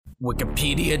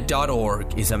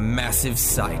Wikipedia.org is a massive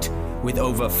site with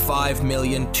over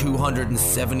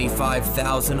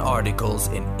 5,275,000 articles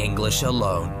in English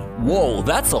alone. Whoa,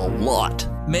 that's a lot.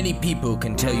 Many people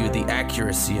can tell you the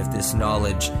accuracy of this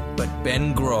knowledge, but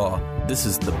Ben Graw, This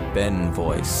is the Ben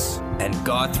voice. and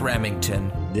Garth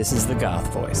Remington This is the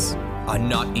Garth voice. are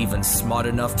not even smart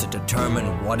enough to determine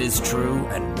what is true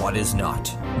and what is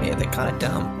not. Yeah, they're kind of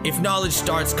dumb. If knowledge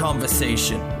starts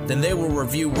conversation, then they will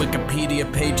review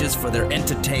Wikipedia pages for their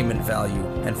entertainment value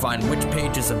and find which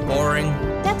pages are boring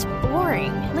That's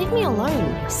boring. Leave me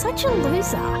alone. Such a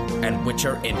loser. and which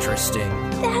are interesting.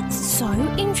 That's so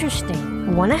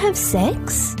interesting. Wanna have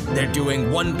sex? They're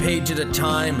doing one page at a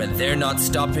time and they're not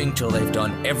stopping till they've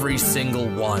done every single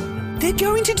one. They're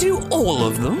going to do all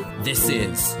of them? This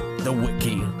is the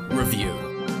Wiki Review.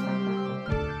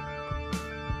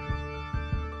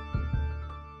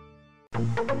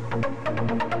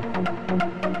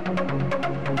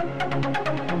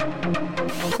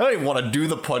 I don't even want to do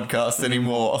the podcast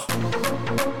anymore.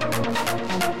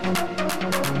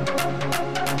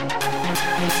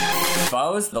 If I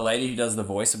was the lady who does the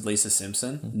voice of Lisa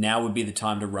Simpson, now would be the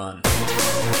time to run.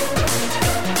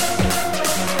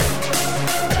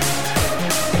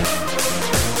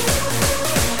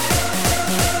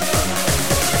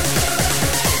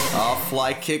 Our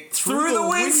fly kick Through the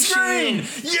windscreen!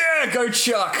 Yeah, go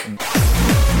Chuck!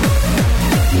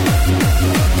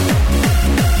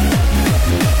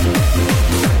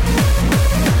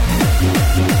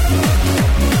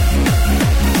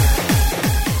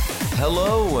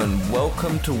 Hello and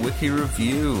welcome to Wiki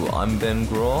Review. I'm Ben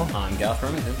Graw. I'm Garth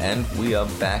Remington. And we are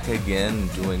back again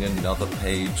doing another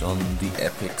page on the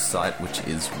epic site, which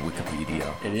is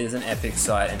Wikipedia. It is an epic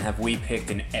site, and have we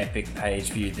picked an epic page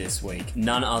view this week?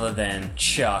 None other than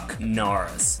Chuck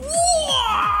Norris.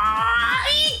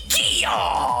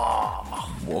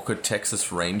 Walker,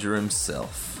 Texas Ranger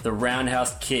himself. The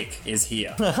roundhouse kick is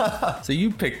here. So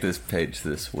you picked this page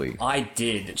this week. I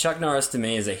did. Chuck Norris to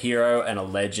me is a hero and a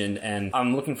legend, and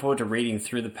I'm looking forward to reading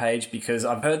through the page because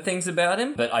I've heard things about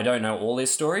him, but I don't know all his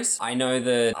stories. I know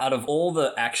that out of all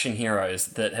the action heroes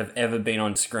that have ever been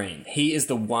on screen, he is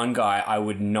the one guy I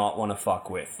would not want to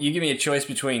fuck with. You give me a choice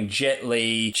between Jet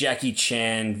Li, Jackie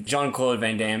Chan, Jean-Claude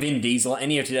Van Damme, Vin Diesel,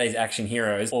 any of today's action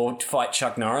heroes, or to fight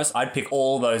Chuck Norris, I'd pick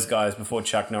all those guys before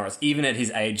Chuck Norris, even at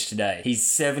his age today. He's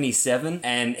 77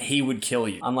 and he would kill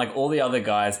you. Unlike all the other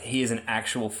guys, he is an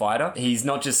actual fighter. He's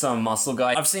not just some muscle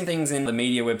guy. I've seen things in the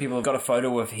media where people have got a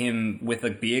photo of him with a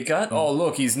beer gut. Oh,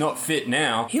 look, he's not fit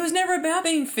now. He was never about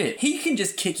being fit. He can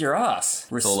just kick your ass.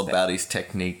 It's all about his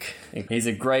technique. He's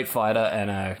a great fighter and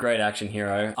a great action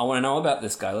hero. I want to know about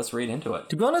this guy. Let's read into it.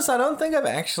 To be honest, I don't think I've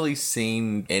actually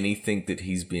seen anything that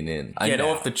he's been in. I Get know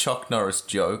out. of the Chuck Norris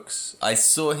jokes. I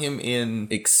saw him in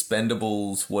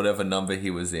Expendables, whatever number he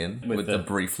was in, with the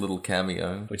brief little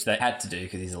cameo. Which they had to do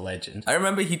because he's a legend. I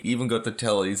remember he even got to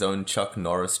tell his own Chuck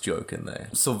Norris joke in there.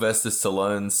 Sylvester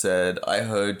Stallone said, "I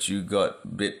heard you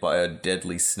got bit by a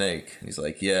deadly snake." He's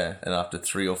like, "Yeah." And after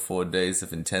 3 or 4 days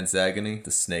of intense agony,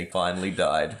 the snake finally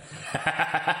died.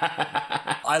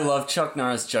 I love Chuck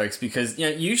Norris jokes because, you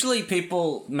know, usually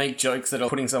people make jokes that are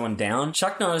putting someone down.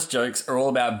 Chuck Norris jokes are all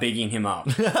about bigging him up.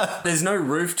 There's no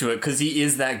roof to it because he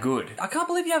is that good. I can't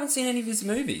believe you haven't seen any of his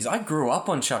movies. I grew up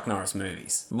on Chuck Norris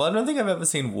movies. Well, I don't think I've ever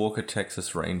seen Walker,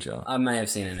 Texas Ranger. I may have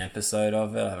seen an episode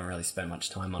of it. I haven't really spent much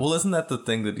time on it. Well, isn't that the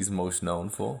thing that he's most known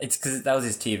for? It's because that was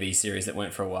his TV series that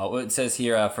went for a while. Well, it says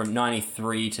here from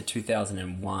 93 to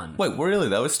 2001. Wait, really?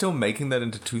 They were still making that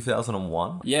into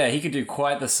 2001? Yeah, he could do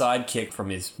quite the sidekick from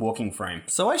his walking frame.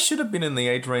 So I should have been in the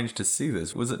age range to see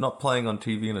this. Was it not playing on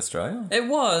TV in Australia? It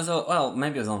was, or, well,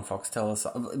 maybe it was on Foxtel or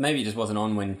something. Maybe it just wasn't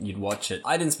on when you'd watch it.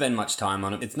 I didn't spend much time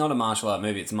on it. It's not a martial art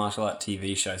movie, it's a martial art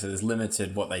TV show, so there's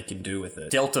limited what they can do with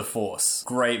it. Delta Force.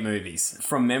 Great movies.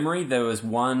 From memory, there was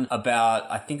one about,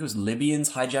 I think it was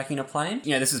Libyans hijacking a plane.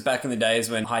 You know, this was back in the days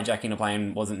when hijacking a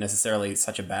plane wasn't necessarily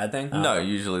such a bad thing. No,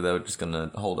 usually they were just going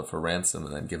to hold it for ransom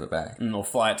and then give it back. Or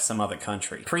fly it to some other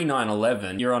country. Pre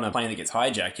 9/11, you're on a plane that gets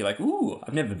hijacked, you're like, ooh,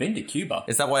 I've never been to Cuba.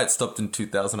 Is that why it stopped in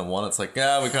 2001? It's like, we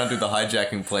can't do the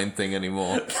hijacking plane thing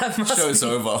anymore. That must Show's be-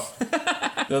 over.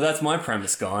 Well, that's my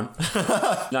premise gone.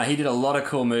 No, he did a lot of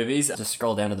cool movies. Just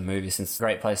scroll down to the movies since it's a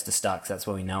great place to start because that's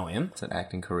where we know him. It's an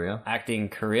acting career. Acting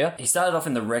career. He started off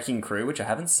in The Wrecking Crew, which I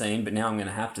haven't seen, but now I'm going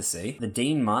to have to see. The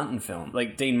Dean Martin film.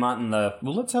 Like, Dean Martin, Well,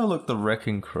 let's have a look at The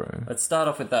Wrecking Crew. Let's start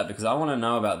off with that because I want to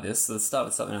know about this. Let's start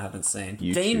with something I haven't seen.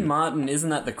 YouTube. Dean Martin, isn't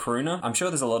that the crooner? I'm sure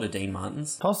there's a lot of Dean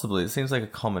Martins. Possibly. It seems like a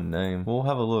common name. We'll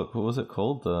have a look. What was it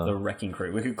called? The Wrecking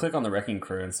Crew. We could click on The Wrecking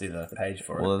Crew and see the page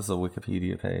for it. Well, there's a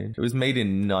Wikipedia page. It was made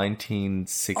in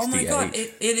 1968. Oh my god,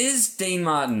 it is Dean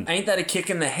Martin. Ain't that a kick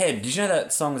in the head? Did you know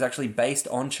that song was actually based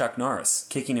on Chuck Norris,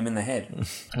 kicking him in the head?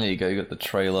 There you go, you got the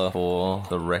trailer for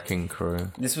The Wrecking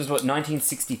Crew. This was what,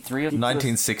 1963?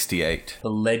 1968. The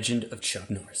Legend of Chuck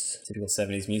Norris. Typical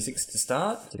 70s music to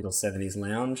start. Typical 70s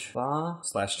lounge bar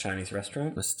 / Chinese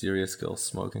restaurant. Mysterious girl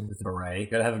smoking. With a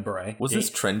beret. Gotta have a beret. Was this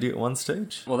trendy at one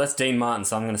stage? Well, that's Dean Martin,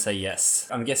 so I'm gonna say yes.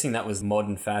 I'm guessing that was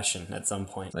modern fashion at some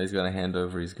point. He's gonna hand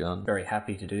over his gun. Very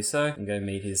happy to do so and go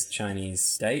meet his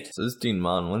Chinese date. So this is Dean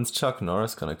Martin. When's Chuck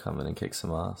Norris gonna come in and kick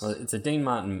some ass? Well, it's a Dean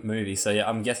Martin movie, so yeah,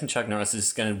 I'm guessing Chuck Norris is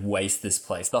just gonna waste this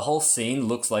place. The whole scene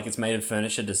looks like it's made of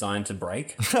furniture designed to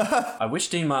break. I wish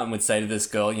Dean Martin would say to this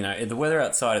girl, you know, the weather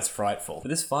outside is frightful, but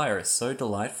this fire is so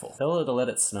delightful. Tell her to let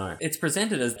it snow. It's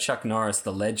presented as Chuck Norris,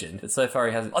 the legend, but so far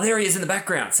he hasn't. Oh, there he is in the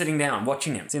background, sitting down,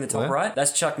 watching him. See in the top right?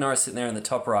 That's Chuck Norris sitting there in the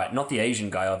top right. Not the Asian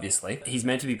guy, obviously. He's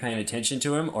meant to be paying attention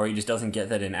to him, or he just doesn't get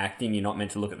that in acting. You're not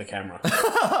meant to look at the camera.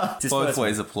 Both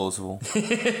ways are plausible.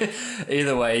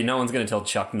 Either way, no one's going to tell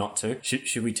Chuck not to.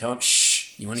 Should we tell him?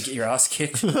 Shh! You want to get your ass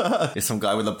kicked? If some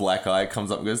guy with a black eye comes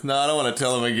up and goes, no, I don't want to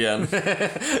tell him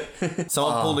again.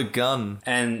 Someone pulled a gun.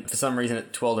 And for some reason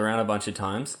it twirled around a bunch of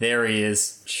times. There he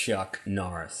is, Chuck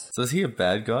Norris. So is he a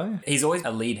bad guy? He's always a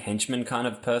lead henchman kind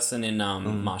of person in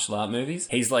martial art movies.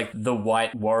 He's like the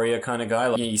white warrior kind of guy.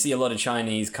 Like, you see a lot of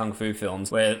Chinese kung fu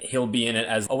films where he'll be in it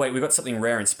as, oh wait, we've got something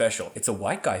rare and special. It's a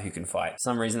white guy who can fight. For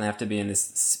some reason they have to be in this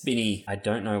spinny, I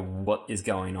don't know what is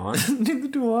going on. Neither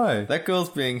do I. That girl's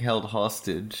being held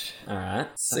hostage. Alright.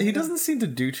 So he doesn't seem to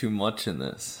do too much in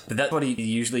this. But that's what he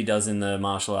usually does in the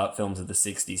martial art films of the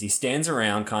 60s. He stands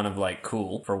around kind of like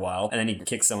cool for a while and then he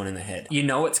kicks someone in the head. You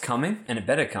know it's coming and it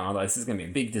better come, otherwise this is going to be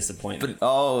a big disappointment.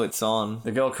 But, it's on.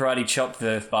 The girl karate chopped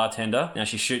the bartender. Now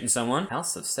she's shooting someone.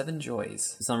 House of Seven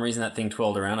Joys. For some reason that thing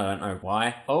twirled around. I don't know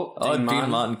why. Dean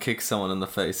Martin kicks someone in the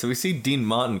face. So we see Dean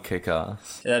Martin kick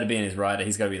ass. That'd be in his rider.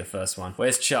 He's got to be the first one.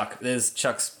 Where's Chuck? There's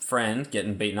Chuck's friend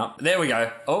getting beaten up. There we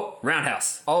go. Oh,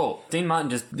 roundhouse. Oh, Dean Martin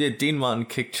just... Yeah, Dean Martin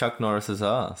kicked Chuck Norris's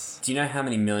ass. Do you know how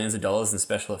many millions of dollars in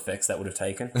special effects that would have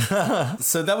taken?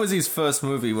 So that was his first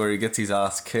movie where he gets his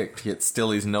ass kicked, yet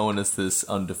still he's known as this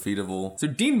undefeatable. So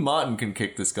Dean Martin can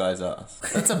kick this guy's ass.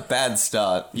 That's a bad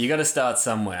start. You got to start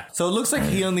somewhere. So it looks like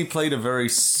he only played a very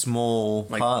small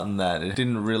part in that. It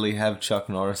didn't really have Chuck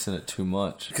Norris in it too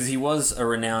much. Because he was a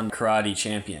renowned karate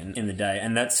champion in the day,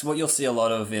 and that's what you'll see a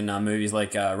lot of in movies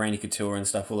like Randy Couture and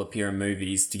stuff will appear in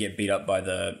movies to get beat up by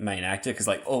the main actor. Because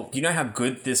like, oh, you know how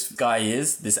good this guy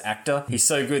is, this actor? He's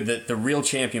so good that the real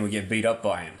champion would get beat up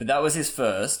by him. But that was his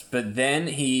first. But then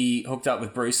he hooked up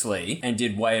with Bruce Lee and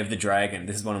did Way of the Dragon.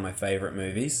 This is one of my favorite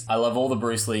movies. I love all the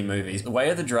Bruce Lee movies.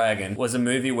 Way of the Dragon was a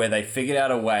movie where they figured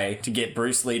out a way to get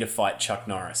Bruce Lee to fight Chuck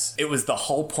Norris. It was the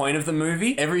whole point of the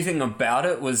movie. Everything about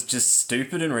it was just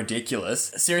stupid and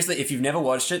ridiculous. Seriously, if you've never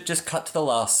watched it, just cut to the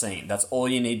last scene. That's all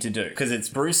you need to do. Because it's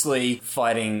Bruce Lee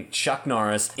fighting Chuck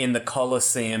Norris in the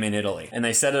Colosseum in Italy. And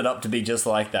they set it up to be just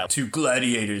like that. Two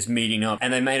gladiators meeting up.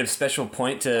 And they made a special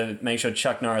point to make sure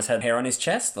Chuck Norris had hair on his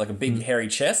chest, like a big hairy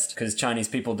chest, because Chinese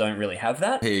people don't really have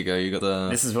that. Here you go, you got the...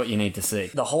 This is what you need to see.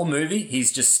 The whole movie,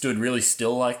 he's just stood really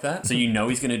still like that. So you know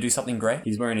he's going to do something great.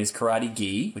 He's wearing his karate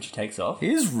gi, which he takes off.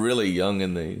 He is really young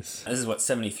in these. This is what,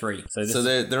 73. So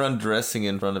they're undressing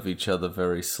in front of each other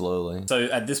very slowly. So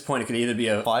at this point, it could either be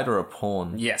a fight or a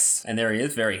pawn. Yes. And there he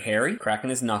is, very hairy, cracking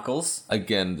his knuckles.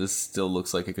 Again, this still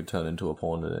looks like it could turn into a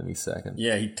pawn at any second.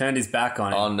 Yeah, he turned his back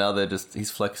on it. Oh, now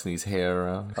he's flexing his hair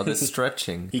around. Oh, they're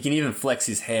stretching. He can even flex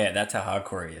his hair. That's how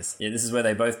hardcore he is. Yeah, this is where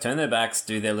they both turn their backs,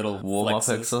 do their little warm-up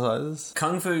exercises.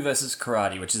 Kung Fu versus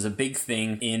karate, which is a big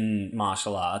thing in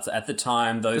martial arts. At the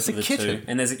time, those are the two.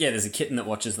 And there's a kitten that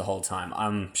watches the whole time.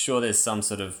 I'm sure there's some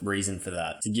sort of reason for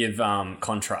that. To give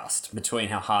contrast between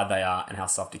how hard they are and how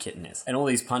soft a kitten is. And all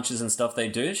these punches and stuff they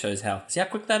do shows how... See how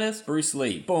quick that is? Bruce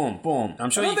Lee. Boom, boom. I'm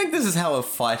sure I don't think this is how a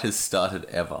fight has started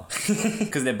ever.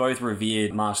 Because they're both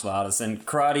revered martial artists. And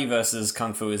karate versus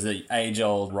kung fu is an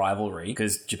age-old rivalry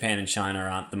because Japan and China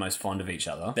aren't the most fond of each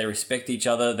other. They respect each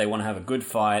other. They want to have a good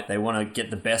fight. They want to get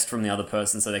the best from the other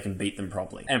person so they can beat them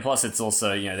properly. And plus it's also,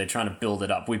 they're trying to build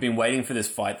it up. We've been waiting for this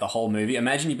fight the whole movie.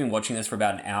 Imagine you've been watching this for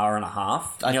about an hour and a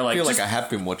half. I feel like I have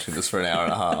been watching this for an hour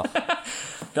and a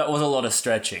half. That was a lot of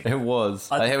stretching. It was.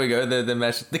 Here we go. The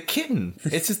match. The kitten.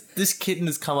 It's just, this kitten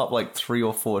has come up like 3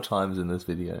 or 4 times in this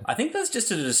video. I think that's just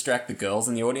to distract the girls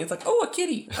in the audience. Like, oh, a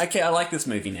kitty. Okay, I like this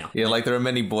movie now. Yeah, like there are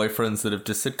many boyfriends that have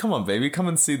just said, come on, baby, come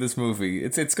and see this movie.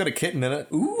 It's got a kitten in it.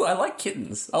 Ooh, I like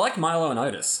kittens. I like Milo and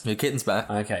Otis. Your kitten's back.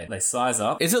 Okay, they size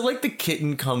up. Is it like the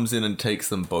kitten comes in and takes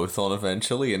them both on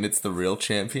eventually and it's the real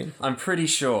champion? I'm pretty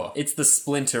sure. It's the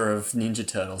Splinter of Ninja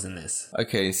Turtles in this.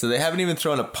 Okay, so they haven't even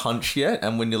thrown a punch yet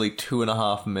and we're nearly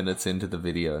 2.5 minutes into the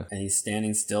video. And he's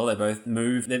standing still. They both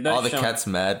move. They're both Oh, the cat's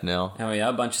mad now. Here we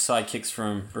are. A bunch of sidekicks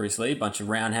from Bruce Lee. A bunch of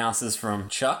roundhouses from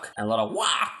Chuck. And a lot of wah,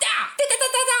 da, da, da,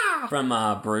 da, da,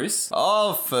 from Bruce.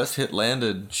 Oh, first hit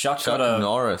landed. Chuck got a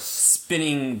Norris.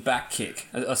 spinning back kick.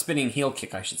 A spinning heel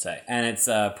kick, I should say. And it's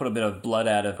put a bit of blood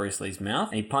out of Bruce Lee's mouth.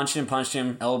 And he punched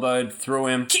him, elbowed, threw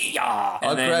him. Kia! I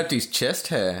grabbed his chest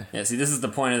hair. Yeah, see, this is the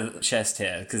point of the chest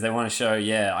hair, because they want to show,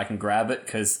 yeah, I can grab it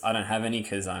because I don't have any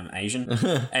because I'm Asian.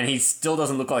 And he still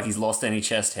doesn't look like he's lost any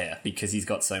chest hair because he's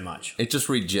got so much. It just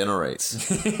regenerates.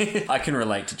 I can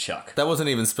relate to Chuck. That wasn't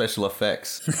even special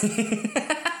effects.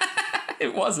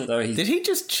 It wasn't. So Did he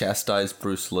just chastise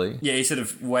Bruce Lee? Yeah, he sort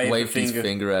of waved his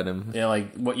finger at him. Yeah,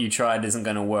 like, what you tried isn't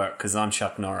going to work because I'm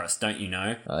Chuck Norris, don't you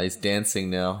know? He's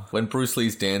dancing now. When Bruce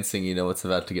Lee's dancing, you know it's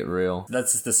about to get real.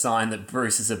 That's the sign that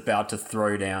Bruce is about to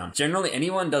throw down. Generally,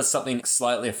 anyone does something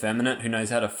slightly effeminate who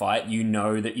knows how to fight, you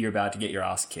know that you're about to get your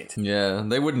ass kicked. Yeah,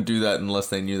 they wouldn't do that unless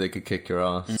they knew they could kick your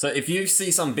ass. So if you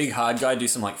see some big hard guy do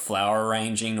some like flower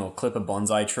arranging or clip a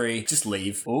bonsai tree, just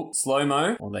leave. Oh,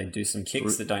 slow-mo. Or they do some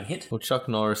kicks that don't hit. Well, Chuck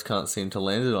Norris can't seem to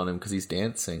land it on him because he's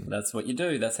dancing. That's what you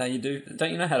do. That's how you do. Don't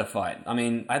you know how to fight? I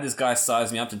mean, I had this guy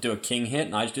size me up to do a king hit,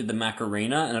 and I just did the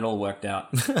Macarena, and it all worked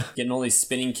out. Getting all these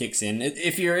spinning kicks in.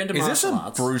 If you're into martial arts...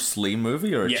 Is this a Bruce Lee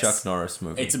movie or a Yes. Chuck Norris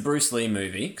movie? It's a Bruce Lee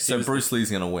movie. So Bruce Lee's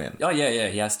going to win. Oh, yeah,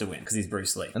 he has to win, because he's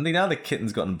Bruce Lee. And now the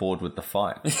kitten's gotten bored with the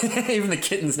fight. Even the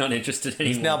kitten's not interested anymore.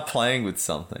 He's now playing with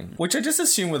something. Which I just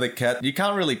assume with a cat, you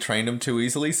can't really train him too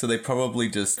easily, so they probably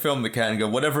just film the cat and go,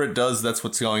 whatever it does, that's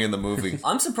what's going in the movie.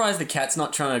 I'm surprised the cat's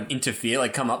not trying to interfere,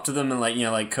 like come up to them and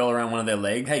like curl around one of their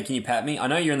legs. Hey, can you pat me? I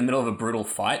know you're in the middle of a brutal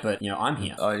fight, but I'm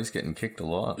here. Oh, he's getting kicked a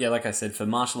lot. Yeah, like I said, for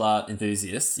martial art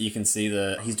enthusiasts, you can see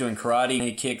he's doing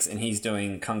karate kicks and he's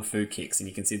doing kung fu kicks, and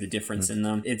you can see the difference in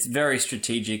them. It's very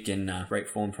strategic and great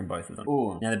form from both of them.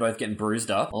 Ooh, now they're both getting bruised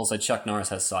up. Also, Chuck Norris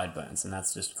has sideburns, and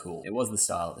that's just cool. It was the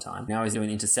style at the time. Now he's doing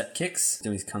intercept kicks,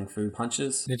 doing his kung fu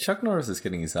punches. Yeah, Chuck Norris is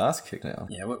getting his ass kicked now.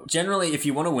 Yeah, well, generally, if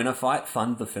you want to win a fight,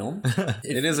 fund the film.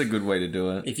 It is a good way to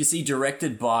do it. If you see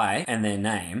directed by and their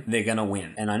name, they're gonna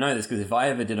win. And I know this because if I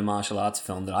ever did a martial arts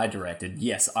film that I directed,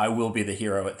 yes, I will be the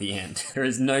hero at the end. There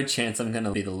is no chance I'm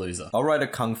gonna be the loser. I'll write a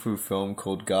kung fu film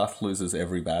called Garth Loses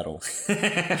Every Battle.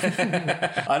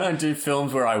 I don't do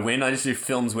films where I win, I just do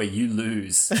films where you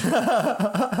lose.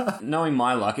 Knowing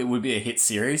my luck, it would be a hit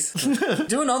series.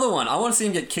 Do another one. I want to see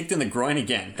him get kicked in the groin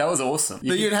again. That was awesome.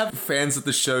 You'd have fans of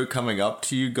the show coming up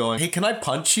to you going, hey, can I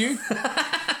punch you?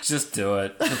 Just do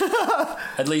it.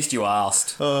 At least you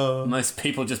asked. Most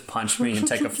people just punch me and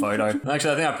take a photo.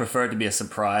 Actually, I think I prefer it to be a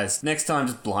surprise. Next time,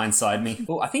 just blindside me.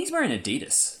 Oh, I think he's wearing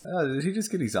Adidas. Oh, did he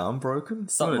just get his arm broken?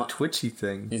 It's not a twitchy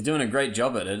thing. He's doing a great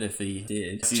job at it if he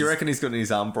did. Do you reckon he's gotten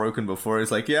his arm broken before?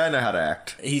 He's like, yeah, I know how to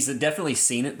act. He's definitely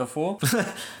seen it before.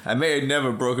 I may have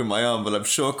never broken my arm, but I've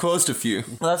sure caused a few.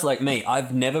 Well, that's like me.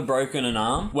 I've never broken an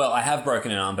arm. Well, I have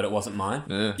broken an arm, but it wasn't mine.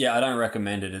 Yeah, I don't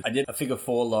recommend it. I did a figure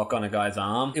 4 lock on a guy's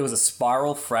arm. It was a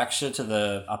spiral fracture to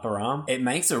the upper arm. It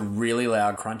makes a really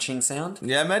loud crunching sound.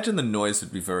 Yeah, I imagine the noise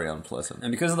would be very unpleasant.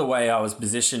 And because of the way I was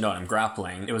positioned on him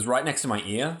grappling, it was right next to my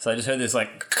ear. So I just heard this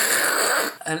like...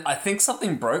 And I think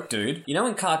something broke, dude. You know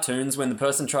in cartoons when the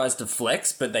person tries to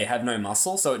flex, but they have no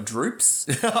muscle, so it droops?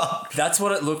 That's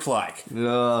what it looked like.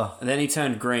 Ugh. And then he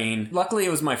turned green. Luckily,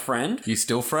 it was my friend. You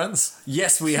still friends?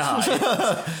 Yes, we are.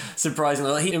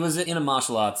 Surprisingly. It was in a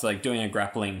martial arts, like doing a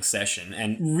grappling session.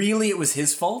 And really, it was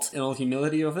his fault, in all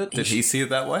humility of it. Did he see it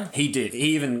that way? He did.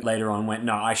 He even later on went,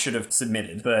 no, I should have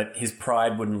submitted. But his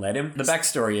pride wouldn't let him. The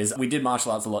backstory is, we did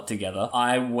martial arts a lot together.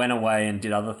 I went away and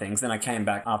did other things. Then I came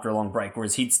back after a long break,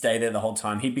 whereas he'd stay there the whole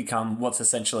time. He'd become what's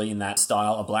essentially in that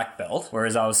style a black belt,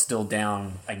 whereas I was still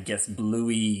down, I guess,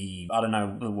 bluey. I don't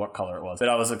know what color it was, but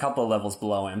I was a couple of levels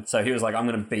below him. So he was like, I'm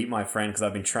going to beat my friend because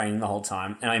I've been training the whole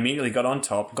time. And I immediately got on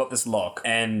top, got this lock,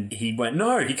 and he went,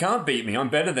 no, he can't beat me. I'm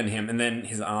better than him. And then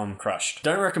his arm crushed.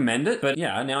 Don't recommend it, but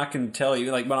yeah, now I can tell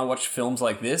you, like when I watch films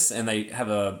like this and they have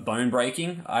a bone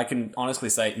breaking, I can honestly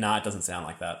say, nah, it doesn't sound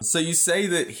like that. So you say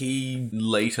that he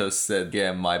later said,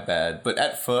 yeah, my bad, but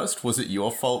at first, was it your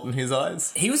fault in his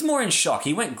eyes? He was more in shock.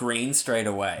 He went green straight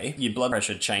away. Your blood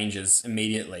pressure changes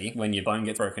immediately when your bone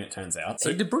gets broken, it turns out.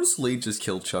 So did Bruce Lee just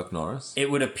kill Chuck Norris?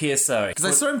 It would appear so. Because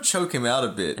I saw him choke him out a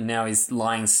bit. And now he's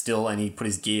lying still and he put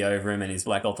his gi over him and his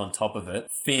black belt on top of it.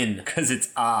 Finn, because it's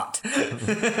art.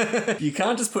 You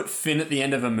can't just put Finn at the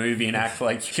end of a movie and act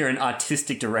like you're an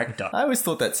artistic director. I always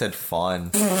thought that said fine.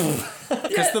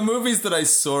 Because the movies that I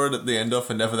saw it at the end of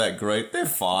are never that great. They're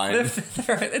fine.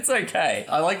 It's okay.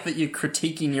 I like that you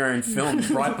critiquing your own film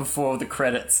right before the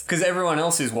credits. Because everyone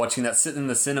else who's watching that sitting in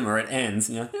the cinema, it ends,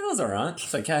 you know, it was alright.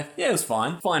 It's okay. Yeah, it was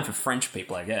fine. Fine for French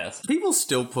people, I guess. People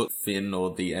still put Finn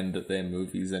or the end at their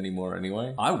movies anymore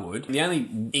anyway. I would. The only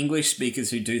English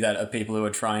speakers who do that are people who are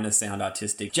trying to sound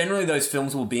artistic. Generally, those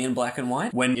films will be in black and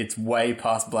white when it's way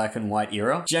past black and white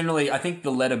era. Generally, I think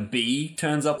the letter B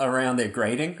turns up around their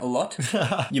grading a lot.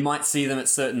 You might see them at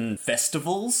certain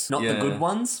festivals, not the good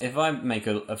ones. If I make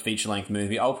a feature-length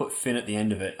movie, I'll put Finn at the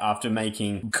end of it after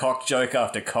making cock joke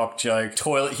after cock joke.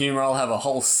 Toilet humor, I'll have a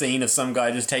whole scene of some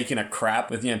guy just taking a crap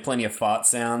with, you know, plenty of fart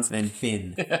sounds. Then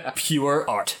Finn. Pure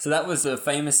art. So that was a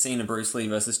famous scene of Bruce Lee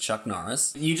versus Chuck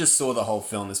Norris. You just saw the whole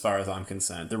film as far as I'm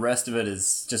concerned. The rest of it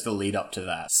is just a lead up to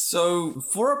that. So,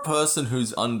 for a person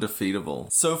who's undefeatable,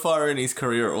 so far in his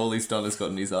career, all he's done is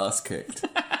gotten his ass kicked.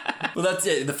 Well, that's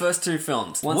it. The first two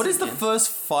films. What is the first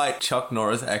fight Chuck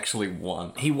Norris actually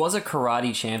won? He was a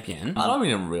karate champion. I don't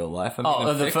mean in real life. I mean in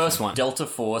the fiction. first one. Delta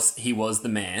Force, he was the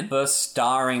man. First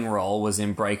starring role was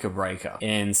in Breaker Breaker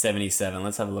in 77.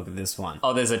 Let's have a look at this one.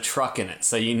 Oh, there's a truck in it,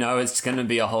 so you know it's going to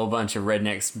be a whole bunch of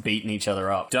rednecks beating each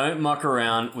other up. Don't muck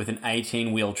around with an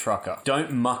 18-wheel trucker.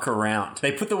 Don't muck around.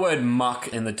 They put the word muck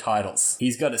in the titles.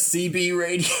 He's got a CB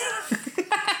radio.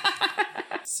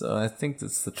 So I think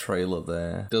that's the trailer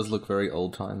there. It does look very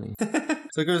old-timey.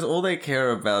 So because all they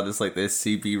care about is like their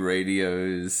CB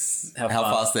radios, how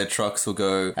fast their trucks will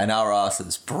go, and our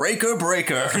asses, breaker,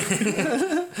 breaker.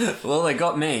 Well, they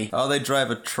got me. Oh, they drive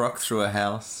a truck through a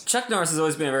house. Chuck Norris has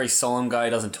always been a very solemn guy.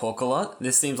 He doesn't talk a lot.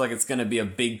 This seems like it's going to be a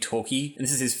big talkie. And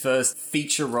this is his first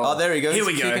feature role. Oh, there he goes. Here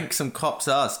we He's go. kicking some cops'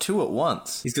 ass, 2 at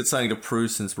once. He's got something to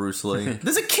prove since Bruce Lee.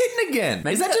 There's a kitten again.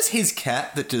 Is that just his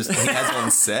cat that just he has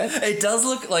on set? It does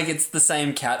look like it's the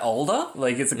same cat older.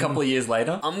 Like it's a couple of years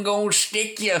later. I'm gonna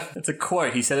stick you. It's a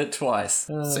quote. He said it twice.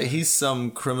 So he's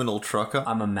some criminal trucker?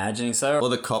 I'm imagining so. Or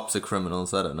the cops are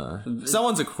criminals, I don't know.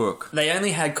 Someone's a crook. They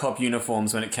only had cop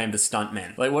uniforms when it came to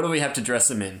stuntmen. Like, what do we have to dress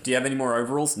them in? Do you have any more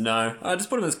overalls? No. Just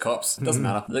put them as cops. Doesn't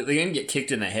matter. They're going to get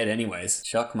kicked in the head anyways.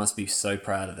 Chuck must be so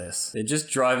proud of this. They're just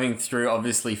driving through,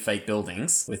 obviously, fake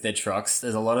buildings with their trucks.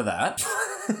 There's a lot of that.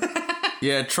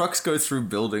 Yeah, trucks go through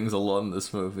buildings a lot in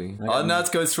this movie. Oh, now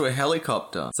it goes through a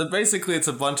helicopter. So basically it's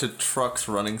a bunch of trucks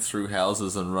running through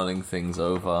houses and running things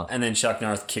over. And then Chuck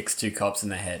Norris kicks 2 cops in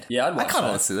the head. Yeah, I'd watch I kind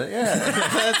of want to see that,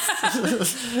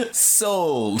 yeah.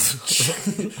 Sold.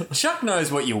 Chuck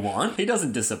knows what you want. He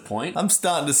doesn't disappoint. I'm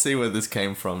starting to see where this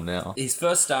came from now. His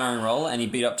first starring role, and he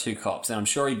beat up 2 cops, and I'm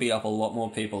sure he beat up a lot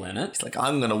more people in it. He's like,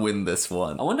 I'm gonna win this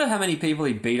one. I wonder how many people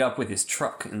he beat up with his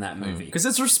truck in that movie. Because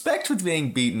there's respect with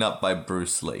being beaten up by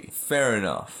Bruce Lee. Fair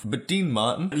enough. But Dean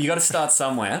Martin? You gotta start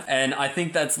somewhere, and I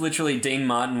think that's literally Dean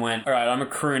Martin went, alright, I'm a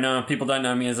crooner, people don't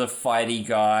know me as a fighty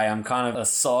guy, I'm kind of a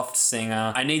soft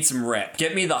singer, I need some rep.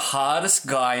 Get me the hardest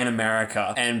guy in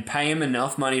America, and pay him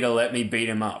enough money to let me beat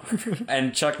him up.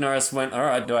 And Chuck Norris went,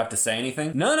 alright, do I have to say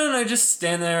anything? No, just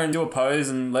stand there and do a pose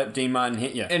and let Dean Martin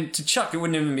hit you. And to Chuck, it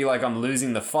wouldn't even be like I'm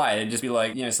losing the fight, it'd just be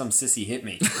like, you know, some sissy hit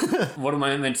me. What am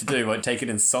I meant to do? What, take it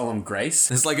in solemn grace?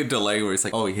 There's like a delay where he's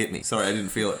like, oh, he hit me. Sorry, I didn't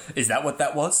feel it. Is that what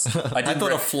that was? I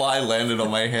thought a fly landed on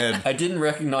my head. I didn't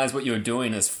recognize what you were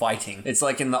doing as fighting. It's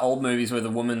like in the old movies where the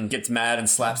woman gets mad and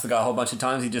slaps the guy a whole bunch of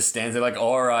times. He just stands there like,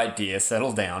 alright dear,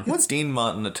 settle down. Was Dean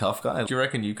Martin a tough guy? Do you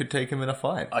reckon you could take him in a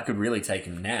fight? I could really take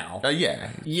him now.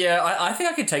 Yeah. Yeah, I think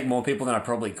I could take more people than I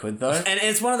probably could though. And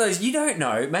it's one of those, you don't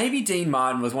know, maybe Dean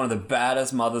Martin was one of the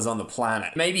baddest mothers on the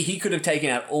planet. Maybe he could have taken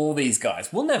out all these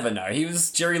guys. We'll never know. He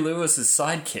was Jerry Lewis's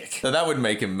sidekick. So that would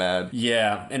make him mad.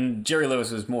 Yeah, and Jerry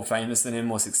Lewis was more famous than him,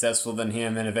 more successful than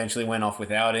him, and eventually went off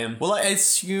without him. Well, I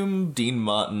assume Dean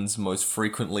Martin's most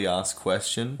frequently asked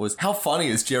question was, how funny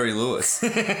is Jerry Lewis?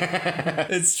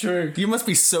 It's true. You must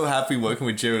be so happy working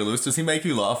with Jerry Lewis. Does he make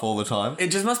you laugh all the time?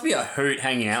 It just must be a hoot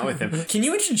hanging out with him. Can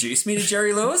you introduce me to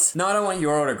Jerry Lewis? No, I don't want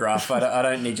your autograph. I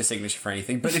don't need your signature for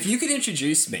anything. But if you could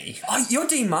introduce me. Oh, you're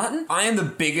Dean Martin? I am the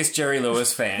biggest Jerry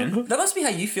Lewis fan. That must be how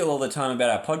you feel all the time about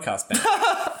our podcast, Ben.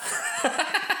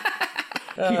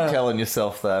 Keep telling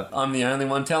yourself that. I'm the only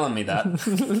one telling me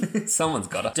that. Someone's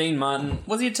got it. Dean Martin,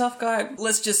 was he a tough guy?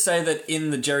 Let's just say that in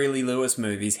the Jerry Lee Lewis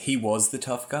movies, he was the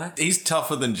tough guy. He's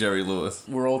tougher than Jerry Lewis.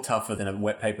 We're all tougher than a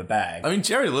wet paper bag. I mean,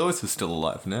 Jerry Lewis is still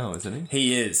alive now, isn't he?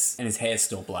 He is, and his hair's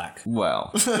still black. Wow.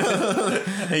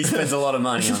 He spends a lot of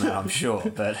money on that, I'm sure,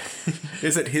 but...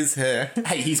 Is it his hair?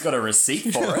 Hey, he's got a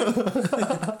receipt for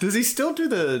it. Does he still do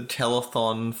the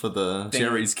telethon for the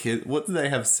Jerry's kid? What do they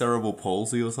have, cerebral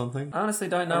palsy or something? Honestly,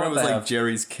 honestly don't know I what remember it they was like have.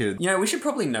 Jerry's kid. You know, we should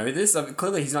probably know this.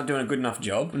 Clearly, he's not doing a good enough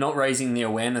job, not raising the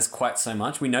awareness quite so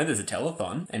much. We know there's a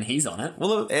telethon, and he's on it.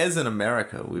 Well, it airs in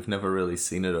America. We've never really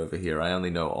seen it over here. I only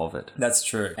know of it. That's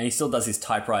true. And he still does his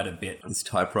typewriter bit. His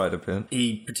typewriter bit.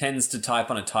 He pretends to type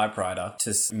on a typewriter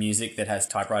to music that has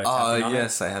typewriter Oh, tapping on it.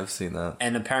 yes, I have seen that.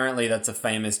 And apparently that's a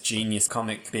famous Genius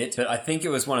comic bit. But I think it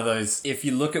was one of those, if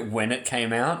you look at when it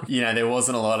came out, you know, there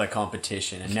wasn't a lot of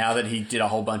competition. And now that he did a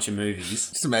whole bunch of movies,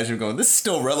 Just imagine going, this is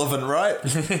still relevant, right?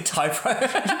 typewriter.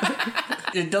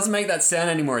 It doesn't make that sound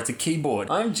anymore. It's a keyboard.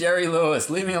 I'm Jerry Lewis.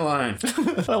 Leave me alone.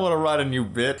 I want to write a new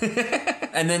bit.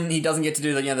 And then he doesn't get to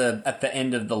do the at the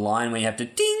end of the line where you have to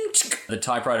ding the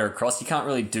typewriter across. You can't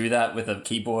really do that with a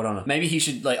keyboard on it. Maybe he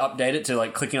should like update it to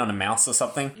like clicking on a mouse or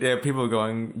something. Yeah, people are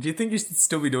going, do you think you should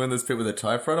still be doing this bit with a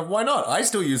typewriter? Why not? I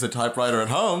still use a typewriter at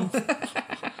home.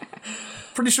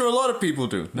 Pretty sure a lot of people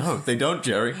do. No, they don't,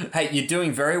 Jerry. Hey, you're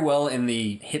doing very well in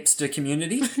the hipster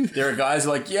community. There are guys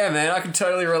like, yeah, man, I can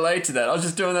totally relate to that. I was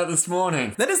just doing that this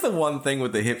morning. That is the one thing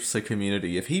with the hipster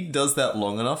community. If he does that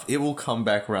long enough, it will come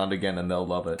back round again and they'll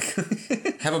love it.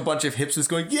 Have a bunch of hipsters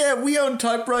going, yeah, we own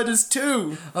typewriters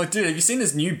too. Oh, dude, have you seen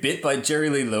this new bit by Jerry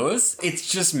Lee Lewis? It's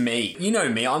just me. You know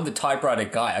me, I'm the typewriter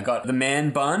guy. I got the man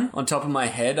bun on top of my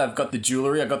head. I've got the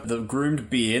jewelry. I've got the groomed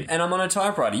beard. And I'm on a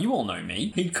typewriter. You all know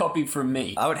me. He copied from me.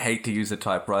 I would hate to use a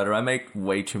typewriter. I make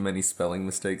way too many spelling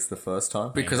mistakes the first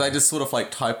time. Because I just sort of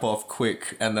like type off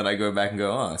quick and then I go back and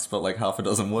go, oh, I spelled like half a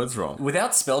dozen words wrong.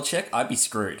 Without spell check, I'd be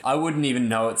screwed. I wouldn't even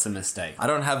know it's a mistake. I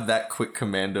don't have that quick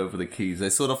command over the keys. I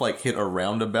sort of like hit a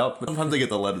roundabout, but sometimes I get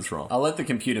the letters wrong. I'll let the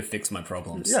computer fix my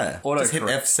problems. Yeah, just hit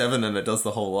Autocorrect. F7 and it does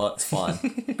the whole lot. It's fine.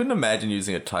 Couldn't imagine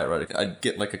using a typewriter. I'd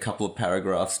get like a couple of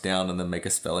paragraphs down and then make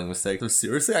a spelling mistake. So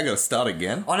seriously, I gotta start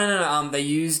again? Oh, no. They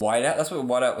use whiteout. That's what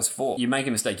whiteout was for. You make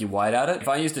a mistake, you white out it. If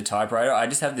I used a typewriter, I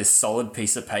just have this solid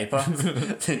piece of paper.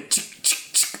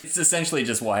 It's essentially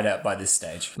just whiteout by this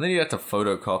stage. And then you have to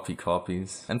photocopy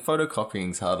copies. And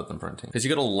photocopying's harder than printing. Because you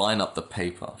gotta line up the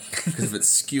paper. Because if it's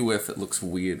skew if, it looks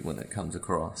weird when it comes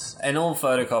across. And all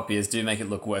photocopiers do make it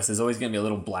look worse. There's always going to be a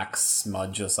little black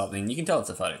smudge or something. You can tell it's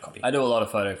a photocopy. I do a lot of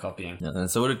photocopying. Yeah, and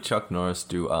so what did Chuck Norris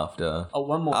do after... Oh,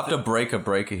 one more After thing.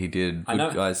 Breaker, he did I know.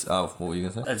 Good Guys... Oh, what were you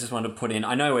gonna say? I just wanted to put in,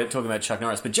 I know we're talking about Chuck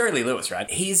Norris, but Jerry Lee Lewis, right?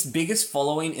 His biggest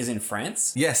following is in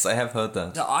France. Yes, I have heard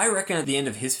that. So I reckon at the end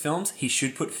of his films, he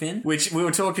should put Finn, which we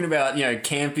were talking about, you know,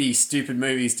 campy, stupid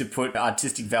movies to put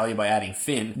artistic value by adding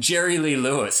Finn. Jerry Lee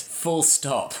Lewis, full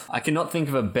stop. I cannot think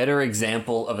of a better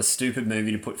example of a stupid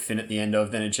movie to put Finn at the end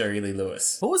of than a Jerry Lee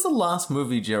Lewis. What was the last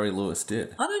movie Jerry Lewis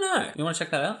did? I don't know. You want to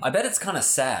check that out? I bet it's kind of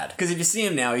sad. Because if you see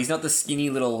him now, he's not the skinny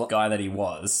little guy that he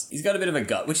was. He's got a bit of a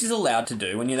gut, which is allowed to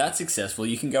do. When you're that successful,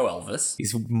 you can go Elvis.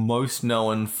 He's most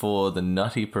known for The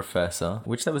Nutty Professor,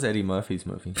 which that was Eddie Murphy's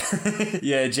movie.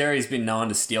 Yeah, Jerry's been known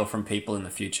to steal from people in the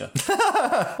future.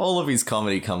 All of his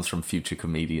comedy comes from future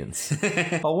comedians.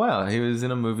 Oh wow, he was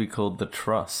in a movie called The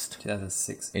Trust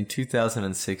 2006. in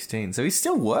 2016, so he's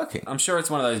still working. I'm sure it's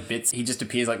one of those bits, he just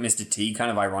appears like Mr. T,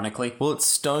 kind of ironically. Well, it's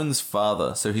Stone's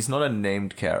father, so he's not a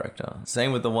named character.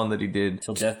 Same with the one that he did.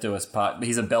 Till Death Do Us Part.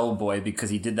 He's a bellboy because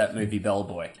he did that movie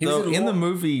Bellboy. He was So in the Law-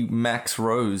 movie Max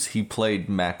Rose, he played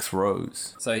Max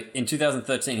Rose. So in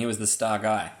 2013, he was the star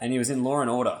guy. And he was in Law &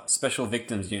 Order, Special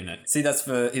Victims Unit. See, that's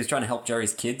for, he was trying to help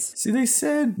Jerry's kids. See, they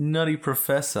said Nutty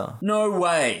Professor No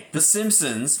way! The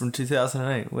Simpsons. from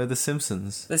 2008. We're The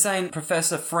Simpsons. They're saying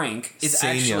Professor Frank is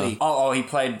Senior. actually... Oh, he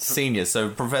played... Senior, so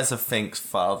Professor Fink's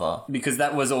father. Because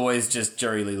that was always just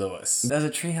Jerry Lee Lewis. There's a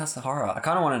Treehouse of Horror. I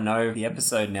kind of want to know the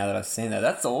episode now that I've seen that.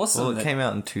 That's awesome. Well, it that- came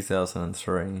out in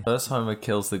 2003. First Homer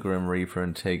kills the Grim Reaper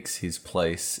and takes his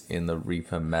place in the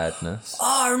Reaper Madness.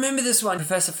 Oh, I remember this one.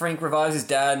 Professor Frank revives his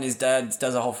dad, and his dad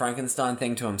does a whole Frankenstein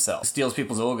thing to himself. Steals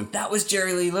people's organs. That was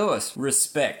Jerry Lee Lewis.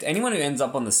 Respect. Anyone who ends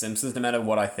up on The Simpsons, no matter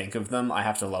what I think of them, I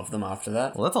have to love them after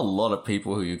that. Well, that's a lot of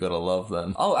people who you gotta love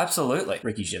then. Oh, absolutely.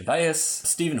 Ricky Gervais,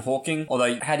 Stephen Hawking.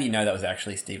 Although, how do you know that was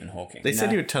actually Stephen Hawking? They said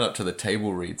No. he would turn up to the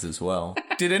table reads as well.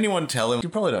 Did anyone tell him? You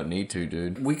probably don't need to,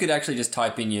 dude. We could actually just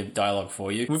type in your dialogue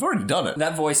for you. We've already done it.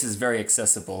 That voice is very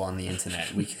accessible on the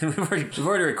internet. We've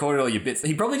already recorded all your bits.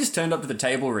 He probably just turned up to the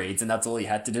table reads and that's all he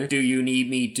had to do. Do you need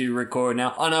me to record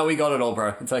now? Oh no, we got it all,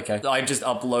 bro. It's okay. I just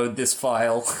upload this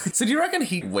file. So do you reckon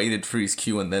he waited for his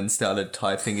cue and then started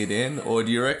typing it in? Or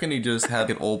do you reckon he just had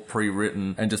it all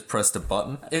pre-written and just pressed a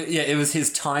button? It was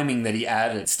his timing that he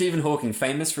added. Stephen Hawking,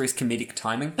 famous for his comedic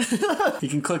timing. He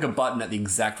can click a button at the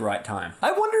exact right time.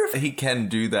 I wonder if he can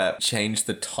do that, change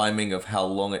the timing of how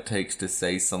long it takes to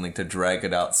say something, to drag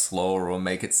it out slower or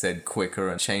make it said quicker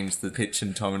and change the pitch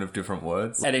and tone of different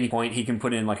words. At any point, he can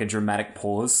put in like a dramatic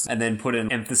pause and then put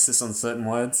an emphasis on certain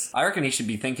words. I reckon he should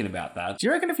be thinking about that. Do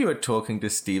you reckon if you were talking talking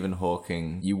to Stephen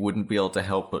Hawking, you wouldn't be able to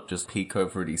help but just peek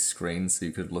over at his screen so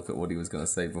you could look at what he was going to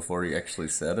say before he actually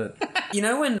said it. You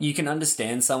know when you can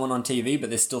understand someone on TV but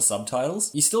there's still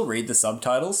subtitles? You still read the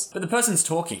subtitles, but the person's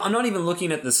talking. I'm not even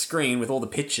looking at the screen with all the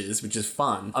pictures, which is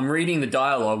fun. I'm reading the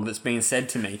dialogue that's being said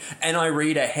to me, and I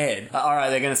read ahead. Alright,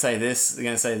 they're going to say this, they're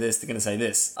going to say this, they're going to say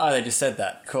this. Oh, they just said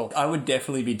that. Cool. I would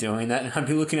definitely be doing that, and I'd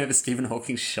be looking over Stephen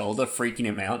Hawking's shoulder, freaking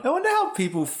him out. I wonder how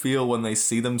people feel when they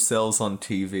see themselves on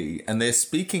TV and they're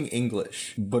speaking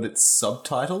English, but it's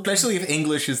subtitled, especially if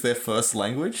English is their first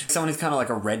language. Someone who's kind of like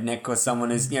a redneck or someone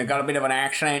who's, got a bit of an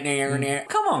accent there and there.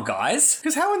 Come on, guys.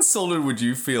 Because how insulted would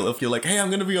you feel if you're like, hey, I'm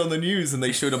going to be on the news, and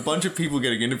they showed a bunch of people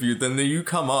getting interviewed, then you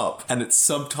come up and it's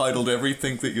subtitled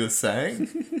everything that you're saying?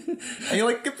 And you're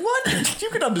like, what? You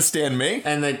can understand me.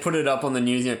 And they put it up on the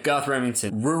news, Garth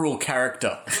Remington, rural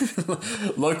character,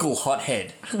 local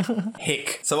hothead,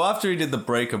 hick. So after he did the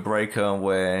Breaker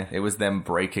where it was them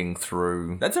breaking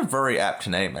through, that's a very apt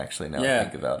name, actually, now I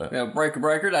think about it. Yeah,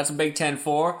 Breaker, that's a big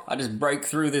 10-4. I just break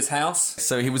through this house.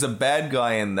 So he was a bad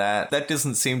guy in that. That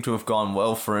doesn't seem to have gone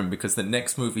well for him because the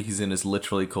next movie he's in is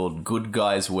literally called Good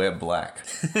Guys Wear Black.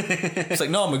 It's like,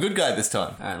 no, I'm a good guy this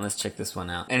time. All right, let's check this one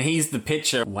out. And he's the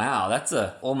picture. Wow, that's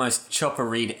a almost Chopper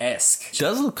Reed-esque. It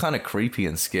does look kind of creepy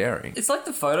and scary. It's like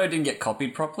the photo didn't get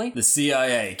copied properly. The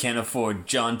CIA can't afford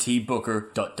John T.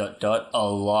 Booker, ...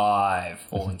 alive.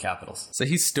 All in capitals. So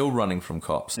he's still running from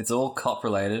cops. It's all cop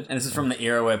related. And this is from the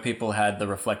era where people had the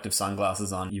reflective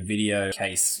sunglasses on your video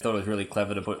case. Thought it was really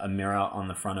clever to put a mirror on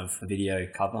the front of a video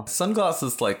cover.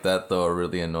 Sunglasses like that, though, are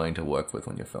really annoying to work with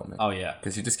when you're filming. Oh, yeah.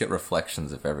 Because you just get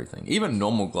reflections of everything. Even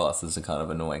normal glasses are kind of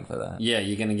annoying for that. Yeah,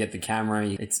 you're going to get the camera.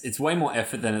 It's way more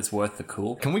effort than it's worth the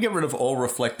cool. Can we get rid of all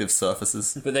reflective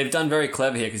surfaces? But they've done very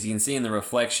clever here because you can see in the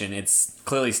reflection, it's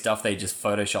clearly stuff they just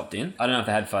photoshopped in. I don't know if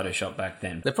they had Photoshop back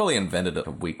then. They probably invented it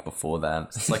a week before that.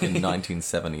 It's like in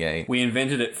 1978. We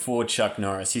invented it for Chuck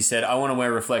Norris. He said, I want to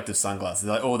wear reflective sunglasses.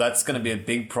 Like, oh, that's going to be a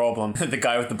big problem. The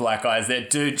guy with the black eyes there,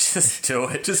 dude, just do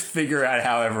it. Just figure out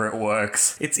however it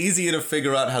works. It's easier to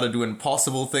figure out how to do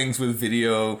impossible things with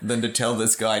video than to tell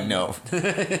this guy no.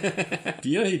 Do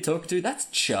you know who you talk to? That's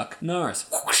Chuck Norris.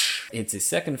 It's his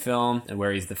second film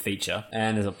where he's the feature.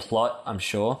 And there's a plot, I'm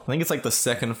sure. I think it's like the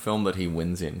second film that he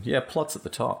wins in. Yeah, plot's at the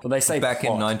top. Well, they say back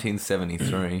plot. in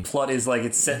 1973. Plot is like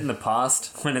it's set in the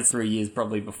past when it's 3 years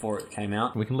probably before it came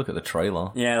out. We can look at the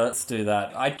trailer. Yeah, let's do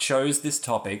that. I chose this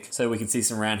topic so we can see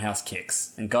some roundhouse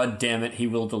kicks. And god damn it, he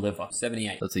will deliver.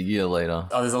 78. That's a year later.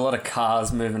 Oh, there's a lot of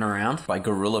cars moving around. By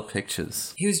Guerrilla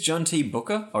Pictures. He was John T.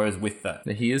 Booker? Or is with that?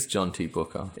 He is John T.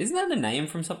 Booker. Isn't that a name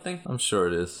from something? I'm sure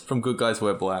it is. From Good Guys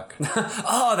Wear Black.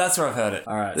 Oh, that's where I've heard it.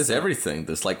 Alright. There's everything.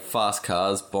 There's like fast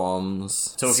cars,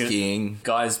 bombs, skiing.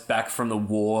 Guys back from the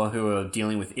war who are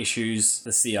dealing with issues.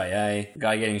 The CIA.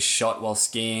 Guy getting shot while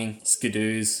skiing.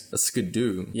 Skidoos. A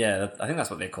skidoo. Yeah, I think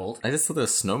that's what they're called. I just thought they were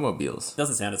snowmobiles.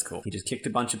 Doesn't sound as cool. He just kicked a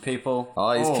bunch of people.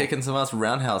 Oh, he's kicking some ass